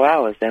do your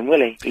hours then,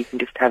 will he? He can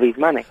just have his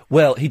money.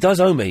 Well, he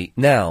does owe me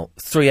now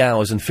 3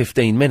 hours and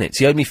 15 minutes.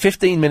 He owed me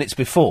 15 minutes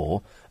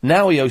before,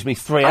 now he owes me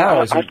 3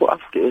 hours. I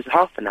thought it was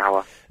half an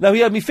hour. No,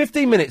 he owed me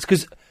 15 minutes,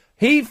 because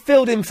he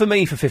filled in for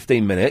me for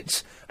 15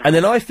 minutes, and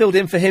then I filled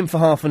in for him for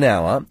half an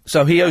hour,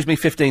 so he owes me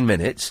 15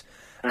 minutes.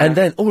 And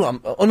then, I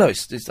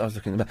was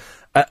looking at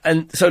that.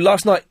 And so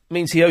last night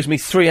means he owes me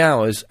 3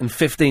 hours and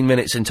 15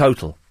 minutes in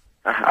total.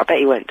 I bet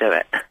he won't do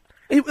it.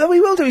 He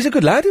will do. He's a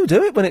good lad. He'll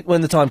do it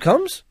when the time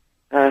comes.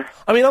 I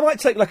mean, I might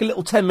take like a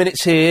little 10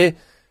 minutes here,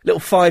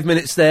 little 5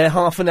 minutes there,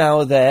 half an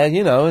hour there,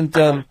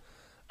 and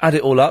add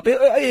it all up.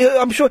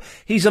 I'm sure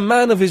he's a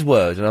man of his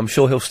word, and I'm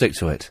sure he'll stick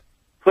to it.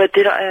 Well,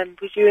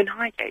 was you in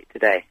Highgate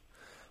today?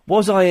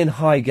 Was I in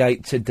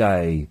Highgate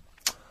today?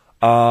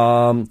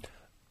 No,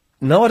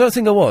 I don't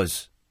think I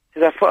was.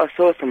 Because I thought I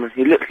saw someone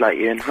who looked like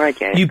you in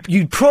Highgate.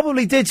 You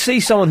probably did see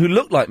someone who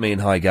looked like me in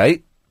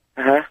Highgate.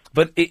 Uh-huh.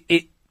 But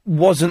it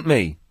wasn't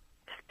me.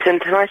 Can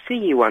I see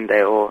you one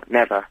day or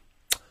never?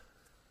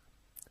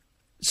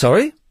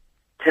 Sorry?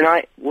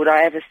 Tonight, would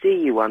I ever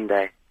see you one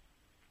day?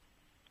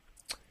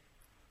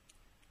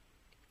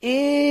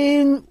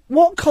 In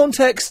what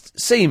context,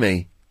 see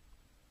me?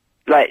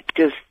 Like,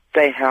 just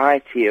say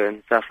hi to you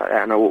and stuff like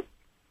that,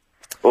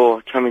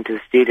 or come into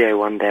the studio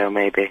one day, or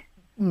maybe.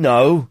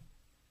 No.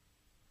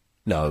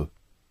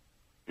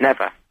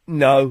 Never?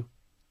 No.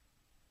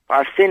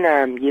 I've seen,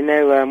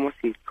 what's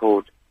he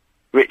called?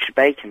 Richard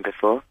Bacon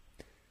before.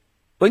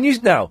 When you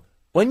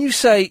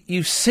say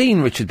you've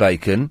seen Richard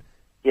Bacon,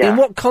 in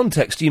what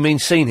context do you mean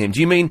seen him?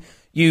 Do you mean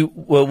you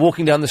were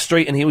walking down the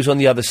street and he was on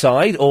the other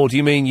side, or do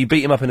you mean you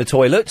beat him up in the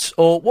toilet,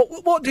 or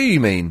what do you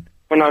mean?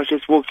 When I was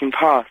just walking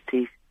past,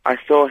 I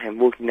saw him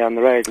walking down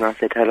the road and I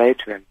said hello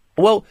to him.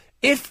 Well,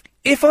 if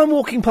I'm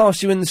walking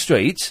past you in the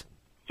street...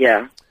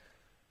 Yeah.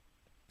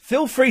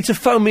 Feel free to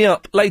phone me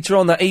up later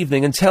on that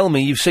evening and tell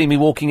me you've seen me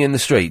walking in the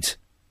street.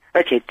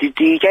 Okay, do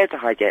you go to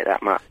Highgate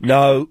that much?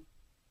 No.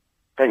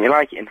 Don't you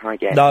like it in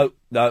Highgate? No.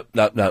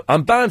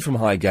 I'm banned from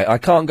Highgate. I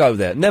can't go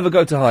there. Never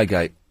go to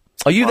Highgate.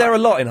 Are you there a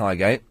lot in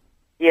Highgate?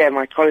 Yeah,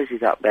 my college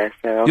is up there,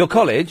 so... Your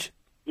college?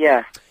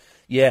 Yeah.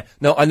 Yeah.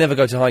 No, I never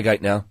go to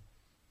Highgate now.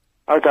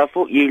 Oh, I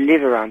thought you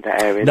live around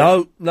that area.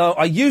 No,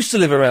 I used to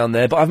live around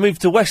there, but I've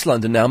moved to West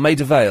London now,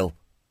 Maida Vale.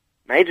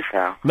 Maida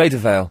Vale? Maida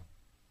Vale.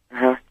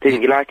 Uh-huh.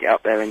 Didn't you like it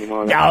up there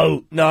anymore?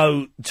 No.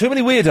 Too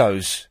many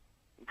weirdos.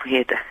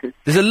 Weirdos?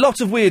 There's a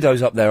lot of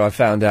weirdos up there, I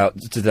found out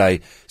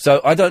today, so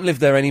I don't live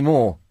there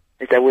anymore.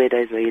 Is there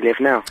weirdos where you live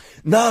now?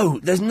 No,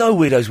 there's no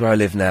weirdos where I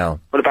live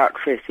now. What about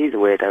Chris? He's a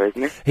weirdo,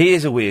 isn't he? He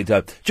is a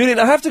weirdo. Julian,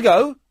 I have to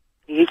go.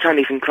 He can't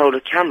even control the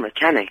camera,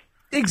 can he?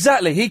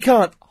 Exactly, he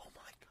can't. Oh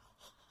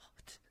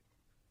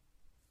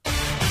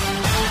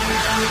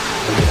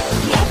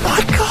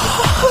my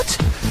God!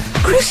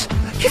 Chris,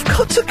 you've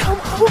got to come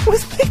home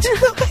with me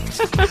tonight.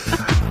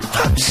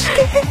 I'm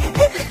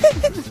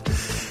scared.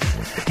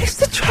 It's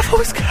the trouble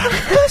with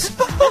cameras.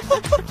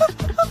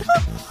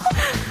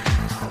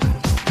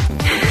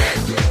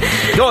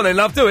 Go on then,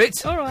 love, do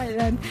it. All right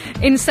then.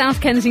 In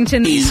South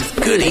Kensington.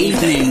 Good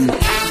evening.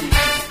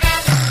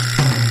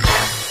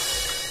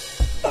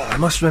 I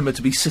must remember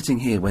to be sitting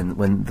here when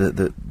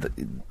the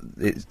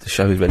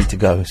show is ready to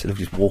go, instead of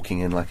just walking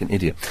in like an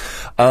idiot.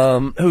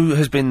 Who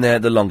has been there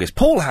the longest?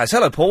 Paul has.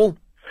 Hello, Paul.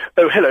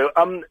 Oh, hello.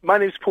 My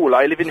name's Paul.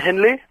 I live in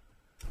Henley.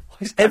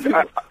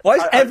 Why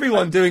is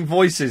everyone doing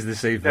voices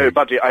this evening? No,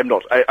 buddy, I'm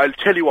not. I'll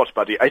tell you what,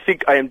 buddy. I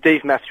think I am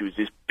Dave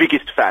Matthews'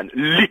 biggest fan.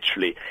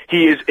 Literally.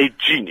 He is a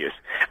genius.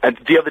 And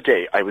the other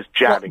day, I was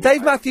jamming...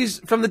 Dave Matthews,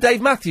 from the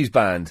Dave Matthews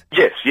Band?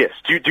 Yes.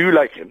 Do you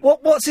like him?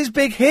 What's his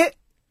big hit?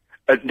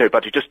 No,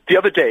 buddy, just the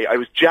other day, I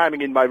was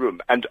jamming in my room,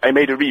 and I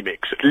made a remix.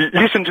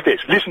 Listen to this.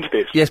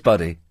 Yes,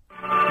 buddy.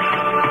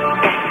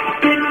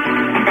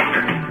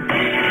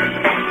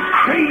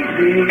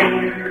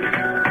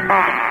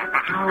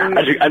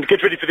 And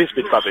get ready for this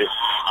bit, buddy.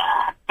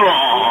 Oh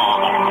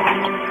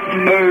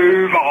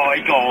my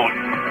God!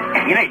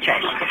 You know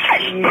chess.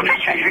 You know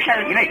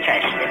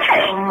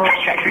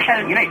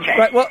chess.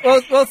 Right,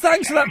 well,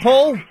 thanks for that,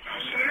 Paul.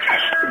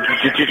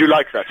 Did you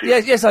like that?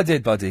 Yes, I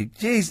did, buddy.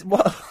 Jeez,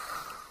 what?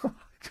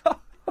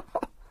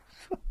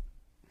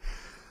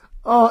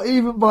 Oh,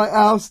 even by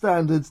our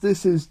standards,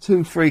 this is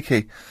too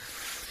freaky.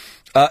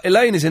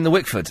 Elaine is in the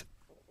Wickford.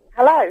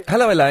 Hello.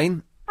 Hello,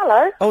 Elaine.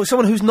 Hello. Oh,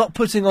 someone who's not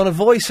putting on a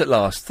voice at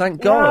last.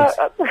 Thank God.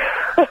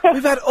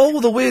 We've had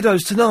all the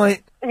weirdos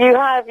tonight. You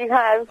have.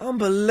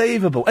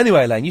 Unbelievable.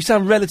 Anyway, Elaine, you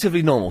sound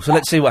relatively normal, so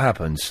let's see what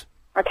happens.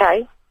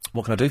 Okay.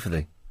 What can I do for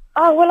thee?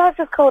 Oh, well, I've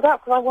just called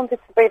up because I wanted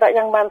to be that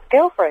young man's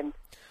girlfriend.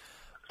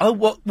 Oh,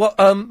 what,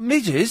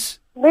 midges?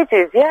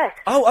 Midges, yes.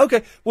 Oh,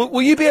 okay. Well,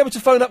 will you be able to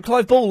phone up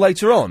Clive Ball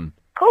later on?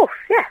 Of course,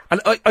 yeah.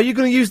 And are you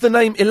going to use the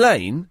name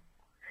Elaine?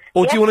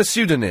 Or do you want a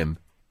pseudonym?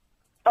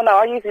 Oh, no,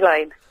 I'll use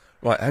Elaine.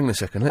 Right, hang on a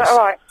second. Is that all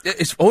right?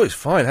 It's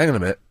fine. Hang on a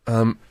minute.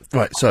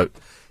 Right, so,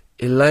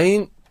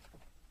 Elaine...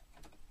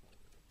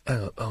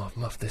 Hang on. Oh, I've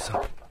muffed this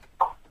up.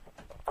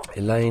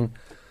 Elaine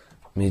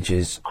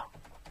Midges.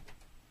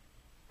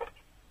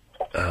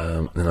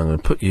 Then I'm going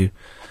to put you...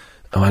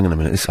 Oh, hang on a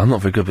minute. I'm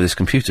not very good with this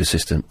computer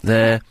system.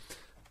 There.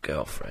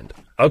 Girlfriend.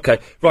 Okay,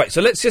 right,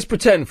 so let's just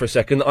pretend for a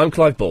second that I'm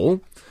Clive Ball.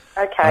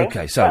 Okay.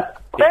 Okay, so...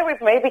 Bear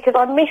with me because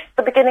I missed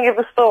the beginning of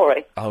the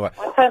story. All right.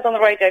 I turned on the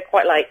radio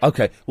quite late.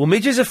 Okay, well,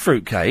 Midge is a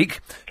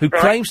fruitcake who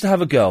claims to have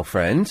a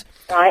girlfriend.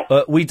 Right.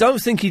 We don't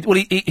think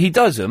he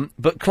doesn't,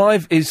 but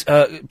Clive is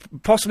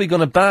possibly going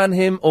to ban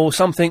him or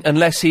something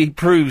unless he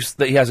proves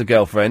that he has a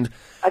girlfriend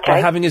by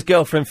having his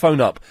girlfriend phone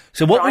up.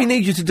 So what we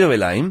need you to do,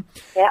 Elaine,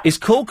 is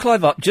call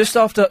Clive up just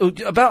after,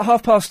 about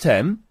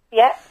 10:30.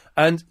 Yeah.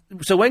 And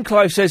so when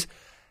Clive says,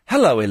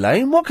 "Hello,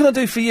 Elaine, what can I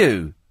do for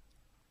you?"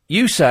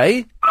 You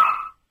say...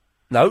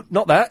 No,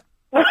 not that.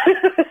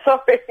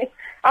 Sorry.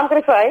 I'm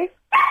going to say...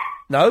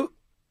 No.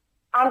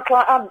 I'm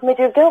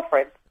Midge's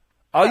girlfriend.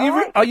 Are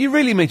you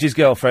really Midge's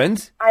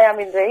girlfriend? I am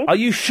indeed. Are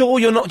you sure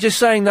you're not just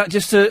saying that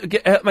just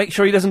to make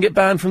sure he doesn't get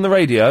banned from the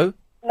radio?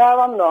 No,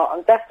 I'm not.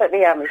 I'm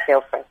definitely am his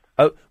girlfriend.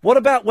 Oh, what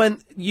about when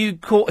you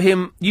caught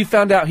him, you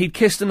found out he'd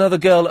kissed another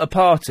girl at a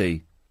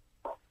party?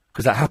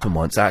 Because that happened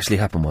once. That actually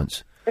happened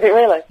once. Did it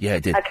really? Yeah,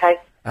 it did. Okay.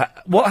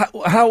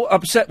 How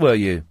upset were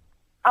you?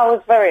 I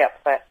was very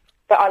upset,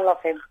 but I love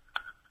him.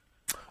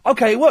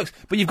 Okay, it works.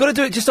 But you've got to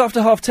do it just after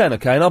 10:30,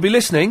 okay? And I'll be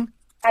listening.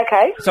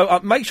 Okay. So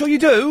make sure you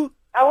do.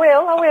 I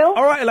will.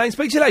 All right, Elaine,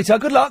 speak to you later.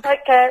 Good luck.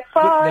 Take care.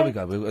 Bye. There we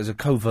go. There's a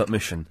covert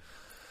mission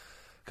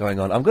going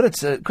on. I'm going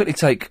to quickly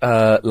take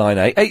line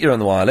 8. 8, you're on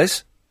the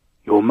wireless.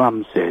 Your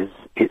mum says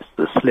it's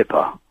the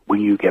slipper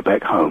when you get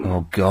back home.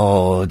 Oh,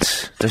 God.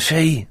 Does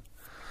she?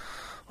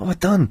 What have I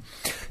done?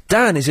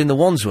 Dan is in the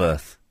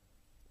Wandsworth.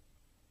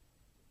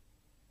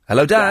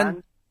 Hello,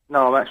 Dan.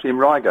 No, I'm actually in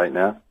Reigate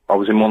now. I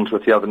was in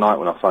Wandsworth the other night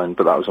when I phoned,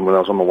 but that was when I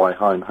was on my way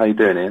home. How you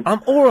doing, Ian?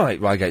 I'm all right,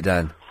 Reigate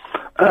Dan.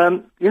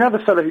 You know the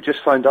fellow who just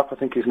phoned up? I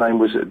think his name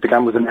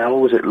began with an L.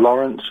 Was it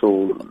Lawrence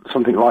or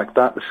something like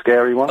that? The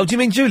scary one. Oh, do you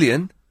mean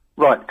Julian?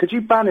 Right. Could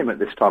you ban him at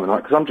this time of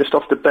night? Because I'm just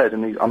off to bed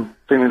and I'm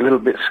feeling a little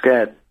bit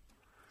scared.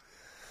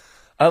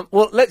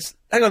 Well, let's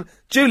hang on,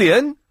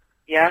 Julian.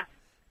 Yeah.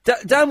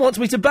 Dan wants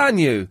me to ban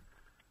you.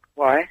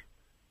 Why?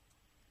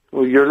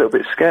 Well, you're a little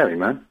bit scary,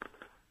 man.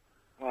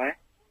 Why?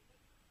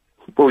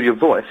 Well, your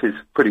voice is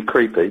pretty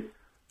creepy,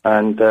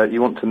 and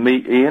you want to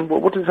meet Ian.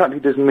 What exactly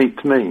does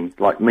meet mean?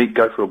 Like meet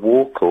go for a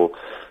walk, or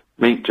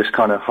meet just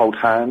kind of hold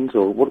hands,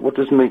 or what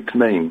does meet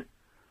mean?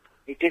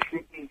 You just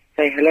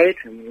say hello to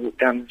him when you walk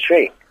down the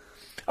street.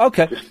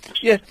 Okay.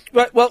 Yeah.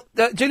 Right. Well,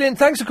 Julian,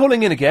 thanks for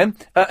calling in again.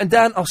 And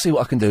Dan, I'll see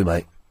what I can do,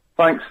 mate.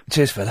 Thanks.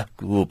 Cheers, fella.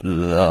 Oh,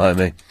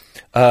 blimey.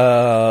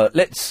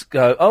 Let's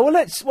go. Oh,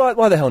 well,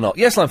 why the hell not?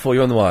 Yes, line 4,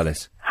 you're on the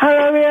wireless.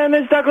 Hello, Ian,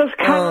 it's Douglas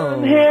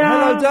Cameron here.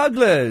 Hello,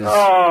 Douglas.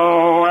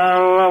 Oh,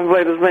 well,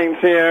 lovely to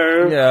speak to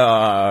you.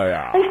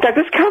 Yeah. It's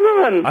Douglas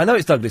Cameron. I know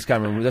it's Douglas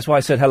Cameron. That's why I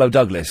said hello,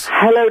 Douglas.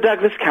 Hello,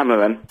 Douglas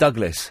Cameron.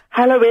 Douglas.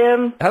 Hello,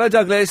 Ian. Hello,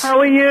 Douglas. How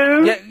are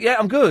you? Yeah,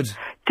 I'm good.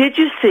 Did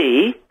you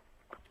see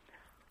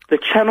the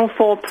Channel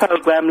 4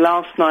 programme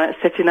last night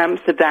set in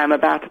Amsterdam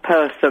about a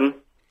person?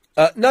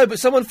 No, but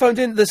someone phoned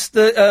in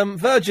the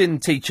Virgin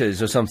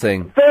teachers or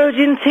something.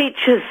 Virgin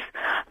teachers.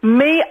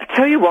 I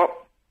tell you what,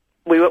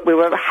 we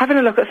were having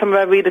a look at some of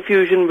our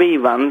Rediffusion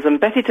reruns, and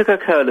Betty took her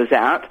curlers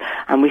out,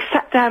 and we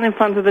sat down in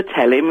front of the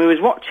telly, and we was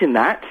watching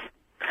that,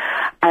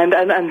 and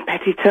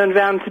Betty turned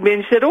round to me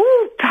and she said,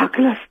 "Oh,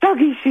 Douglas,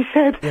 Dougie, she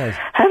said. Yes.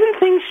 Haven't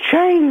things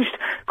changed?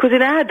 Because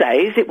in our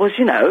days, it was,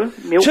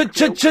 milk.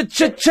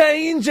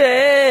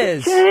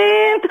 Changes!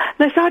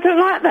 No, so I don't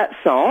like that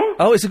song.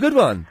 Oh, it's a good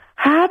one.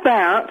 How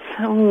about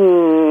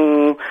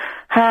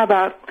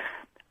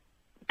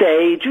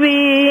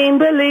Daydream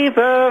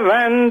Believer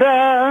and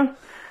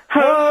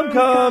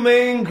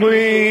Homecoming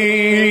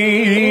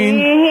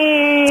Queen.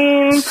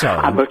 So.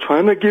 I'm not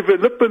trying to give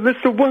it up unless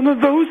it's one of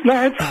those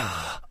nights.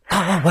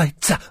 Oh,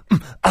 wait.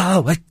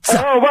 Oh, what's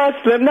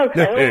the no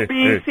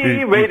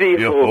LBC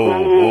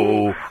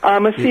radio?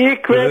 I'm a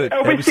secret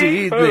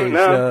LBC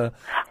listener.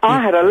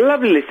 I had a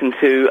lovely listen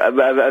to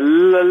a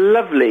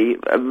lovely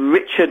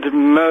Richard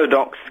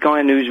Murdoch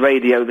Sky News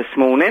Radio this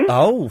morning.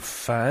 Oh,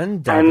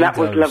 fantastic. And that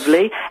was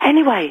lovely.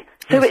 Anyway,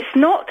 so it's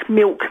not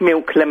milk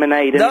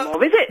lemonade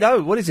anymore, is it?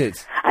 No, what is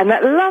it? And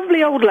that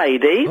lovely old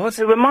lady,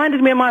 who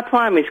reminded me of my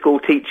primary school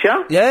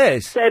teacher,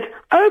 yes, said,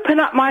 open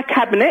up my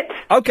cabinet.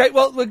 Okay,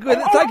 well,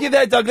 thank you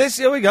there, Douglas.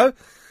 Here we go.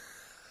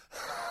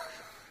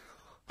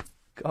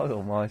 God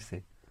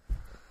almighty.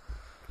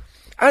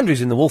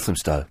 Andrew's in the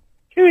Walthamstow.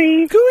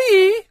 Cooey.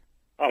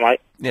 All right.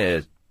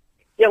 Yes.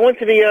 Yeah, I went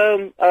to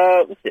the,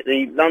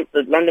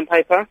 the London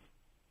paper.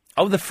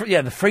 Oh, the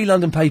Free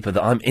London paper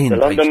that I'm in. The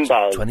London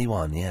Buzz.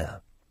 21, yeah.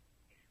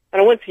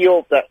 And I went to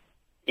your, that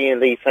Ian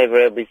Lee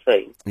favourite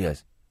LBC.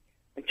 Yes.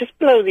 And just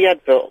below the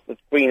advert, the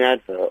green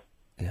advert,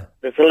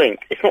 there's a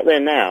link. It's not there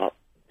now.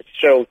 It's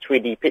Cheryl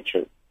Tweedy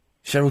Pictures.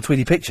 Cheryl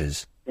Tweedy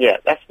Pictures? Yeah,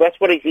 that's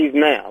what it is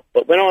now.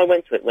 But when I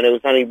went to it, when there was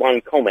only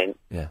one comment,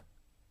 you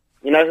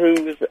know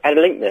who had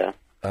a link there?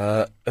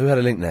 Who had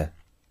a link there?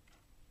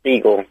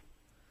 Eagle.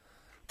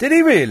 Did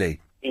he really?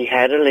 He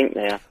had a link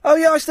there. Oh,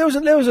 yeah, there was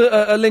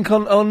a link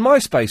on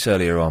MySpace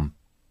earlier on.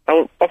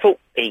 Oh, I thought,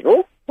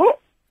 Eagle? What?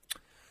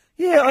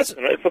 Yeah, I don't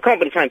know, it can't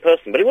be the same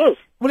person, but it was.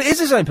 Well, it is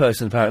the same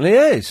person, apparently,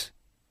 it is.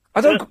 I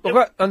don't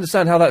quite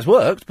understand how that's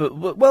worked, but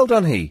well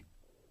done, he.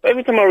 But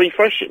every time I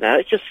refresh it now,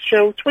 it's just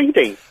Cheryl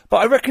Tweedy. But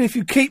I reckon if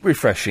you keep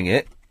refreshing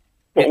it...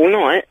 What, all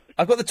night?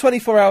 I've got the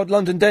 24-hour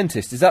London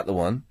Dentist, is that the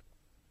one?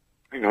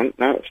 Hang on,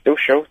 no, it's still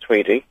Cheryl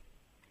Tweedy.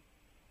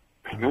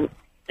 Hang on,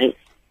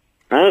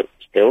 no,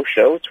 still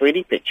Cheryl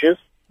Tweedy Pictures.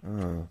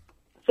 Oh.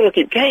 So I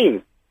keep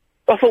getting.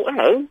 I thought,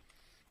 hello,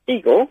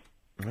 Eagle.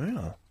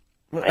 Yeah.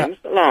 Names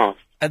at last.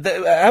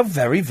 How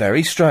very,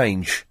 very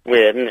strange.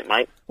 Weird, isn't it,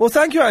 mate? Well,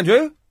 thank you,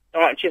 Andrew.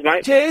 All right, cheers,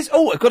 mate. Cheers.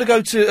 Oh, I've got to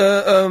go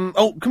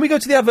to, can we go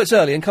to the adverts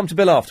early and come to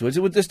Bill afterwards?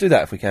 We'll just do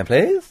that if we can,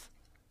 please.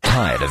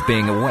 Tired of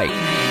being awake.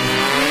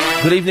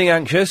 Good evening,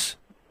 Anxious.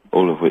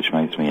 All of which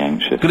makes me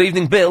anxious. Good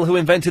evening, Bill, who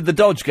invented the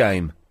Dodge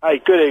game.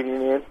 Hey, good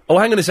evening, Ian. Oh,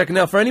 hang on a second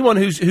now. For anyone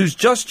who's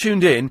just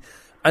tuned in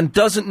and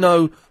doesn't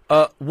know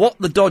what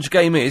the Dodge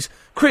game is,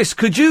 Chris,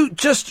 could you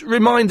just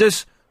remind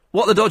us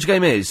what the Dodge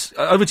game is?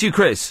 Over to you,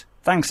 Chris.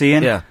 Thanks,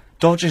 Ian. Yeah.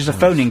 Dodge is a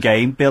phoning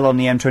game Bill on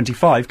the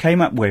M25 came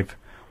up with.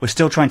 We're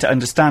still trying to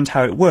understand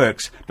how it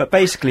works, but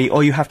basically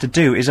all you have to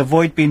do is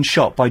avoid being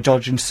shot by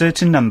dodging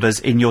certain numbers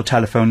in your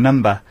telephone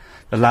number.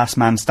 The last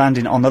man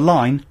standing on the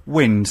line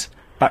wins.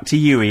 Back to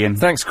you, Ian.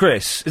 Thanks,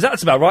 Chris.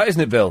 That's about right,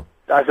 isn't it, Bill?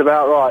 That's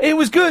about right. It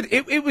was good.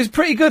 It was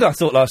pretty good, I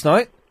thought, last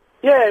night.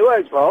 Yeah, it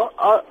was, well.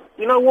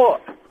 You know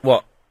what?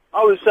 What?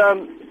 I was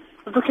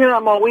looking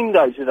out my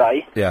window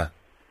today, Yeah.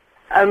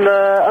 and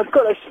I've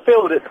got this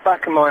field at the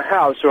back of my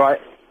house, right?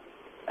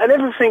 And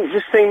everything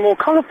just seemed more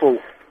colourful.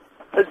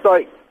 It's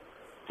like,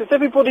 does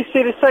everybody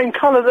see the same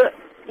colour that,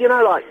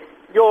 like,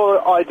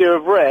 your idea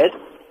of red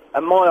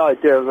and my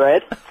idea of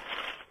red? Do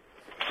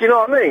you know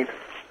what I mean?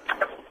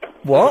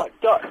 What?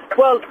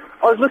 Well,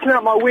 I was looking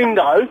out my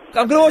window.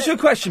 I'm going to ask you a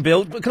question,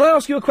 Bill. But can I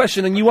ask you a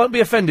question and you won't be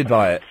offended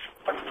by it?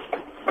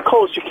 Of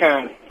course you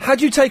can.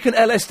 Had you taken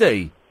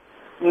LSD?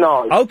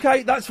 No.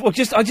 Okay, that's what.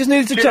 I just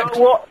needed to Do check.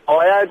 You know what?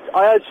 I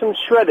had some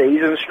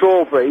shreddies and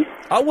strawberries.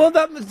 Oh well,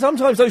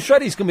 sometimes those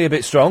shreddies can be a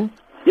bit strong.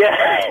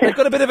 Yeah. They've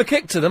got a bit of a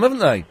kick to them, haven't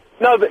they?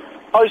 No, but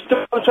what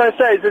I'm trying to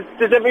say is,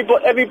 does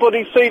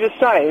everybody see the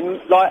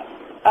same? Like,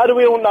 how do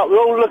we all know? We're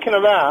all looking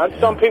around.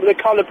 Some people are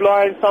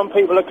colourblind, some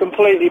people are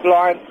completely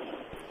blind,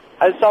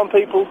 and some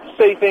people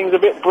see things a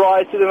bit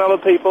brighter than other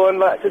people. And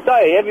like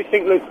today,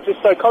 everything looks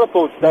just so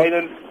colourful today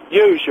than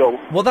usual.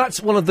 Well,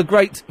 that's one of the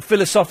great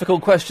philosophical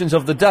questions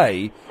of the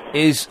day.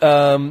 Is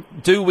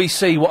do we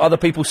see what other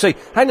people see?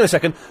 Hang on a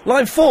second.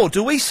 Line 4.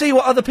 Do we see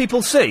what other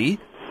people see?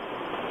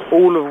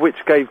 All of which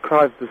gave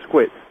Clive the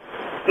squits.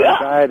 Yeah.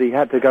 Dad, he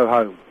had to go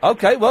home.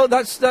 Okay, well,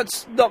 that's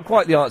not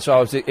quite the answer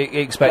I was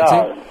expecting.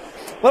 No.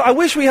 Well, I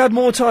wish we had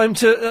more time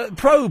to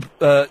probe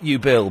you,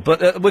 Bill,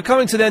 but we're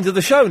coming to the end of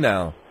the show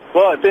now.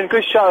 Well, it's been a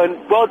good show, and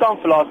well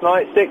done for last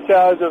night. 6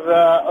 hours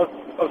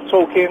of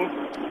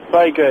talking.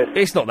 Very good.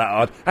 It's not that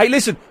hard. Hey,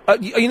 listen,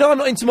 you know I'm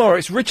not in tomorrow.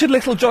 It's Richard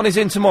Littlejohn is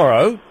in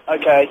tomorrow.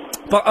 Okay.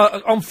 But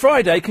on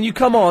Friday, can you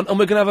come on and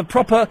we're going to have a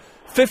proper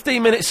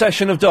 15-minute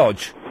session of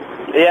Dodge?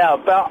 Yeah,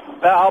 about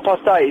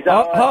 8:30. Is that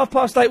right?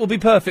 8:30 will be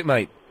perfect,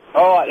 mate.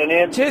 All right, then,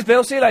 Ian. Cheers,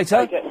 Bill. See you later.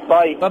 Okay,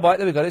 bye. Bye-bye.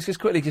 There we go. Let's just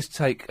quickly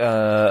take...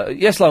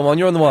 yes, line 1,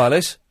 you're on the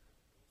wireless.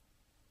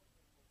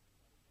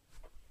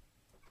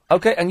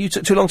 Okay, and you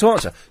took too long to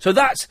answer. So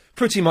that's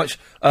pretty much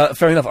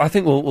fair enough. I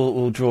think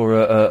we'll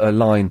draw a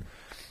line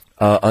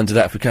under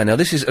that if we can. Now,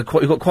 this is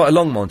we've got quite a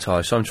long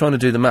montage, so I'm trying to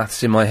do the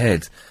maths in my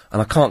head,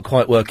 and I can't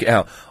quite work it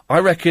out. I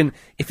reckon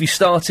if you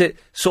start it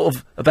sort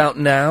of about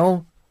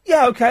now,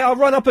 yeah, okay, I'll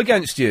run up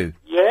against you.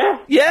 Yeah?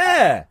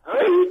 Yeah!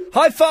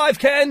 High five,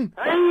 Ken!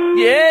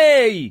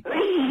 Yay!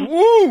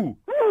 Woo!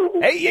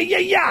 Hey,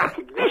 yeah!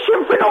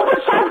 Recognition for all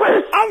the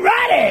Southwest!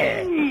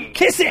 Alrighty!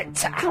 Kiss it!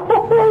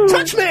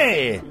 Touch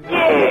me!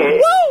 Yeah!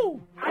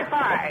 Woo! High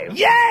five!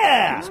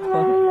 Yeah!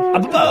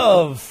 Up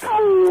above!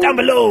 Down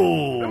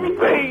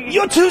below!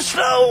 You're too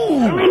slow!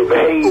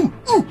 Ooh,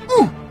 ooh,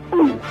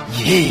 ooh!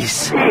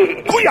 Yes!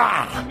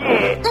 Booyah!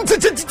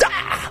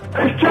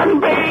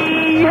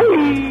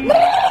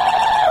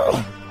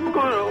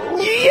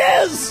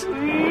 Yes!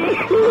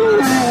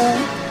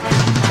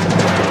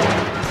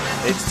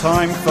 It's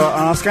time for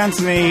Ask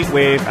Anthony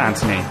with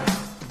Anthony.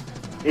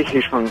 This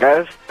is from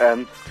Gaz.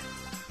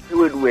 Who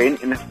would win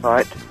in a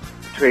fight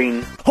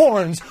between...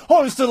 Horns!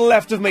 Horns to the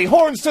left of me!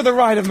 Horns to the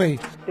right of me!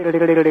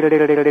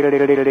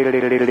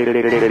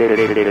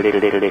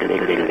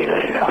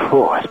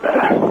 Oh, that's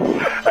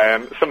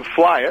better. Some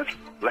flyers.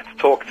 Let's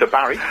talk to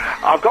Barry.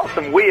 I've got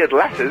some weird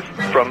letters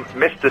from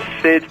Mr.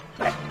 Sid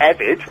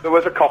Evid. There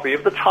was a copy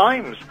of The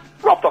Times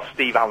dropped off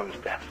Steve Allen's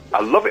desk,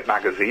 a Love It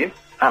magazine,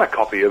 and a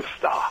copy of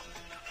Star.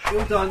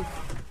 All done.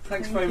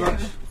 Thanks very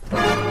much.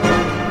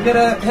 Get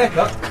a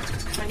haircut?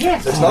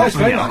 Yes. That's nice,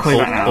 very nice.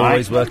 Now,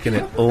 Always working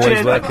it.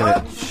 Always working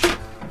it.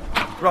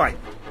 Right.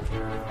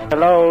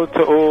 Hello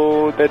to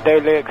all the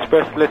Daily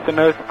Express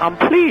listeners, and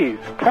please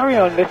carry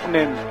on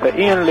listening to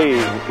Ian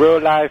Lee,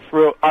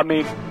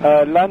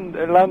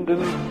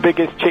 London's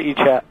biggest chitty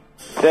chat.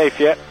 Safe,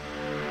 yeah?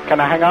 Can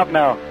I hang up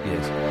now?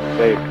 Yes.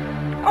 Safe.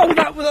 Oh,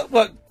 that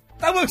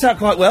worked out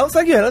quite well.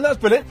 Thank you, Helen. That's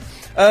brilliant.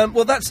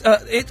 Well, that's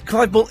it.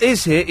 Clive Bull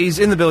is here. He's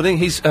in the building.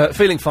 He's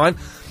feeling fine.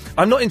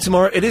 I'm not in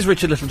tomorrow. It is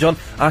Richard Littlejohn.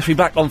 I shall be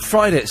back on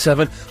Friday at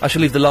 7. I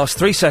shall leave the last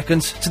 3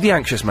 seconds to the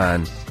anxious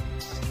man.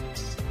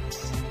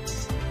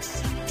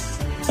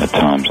 At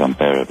times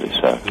unbearably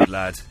so. Good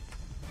lad.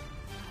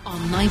 On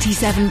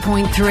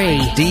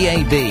 97.3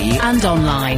 DAB and online.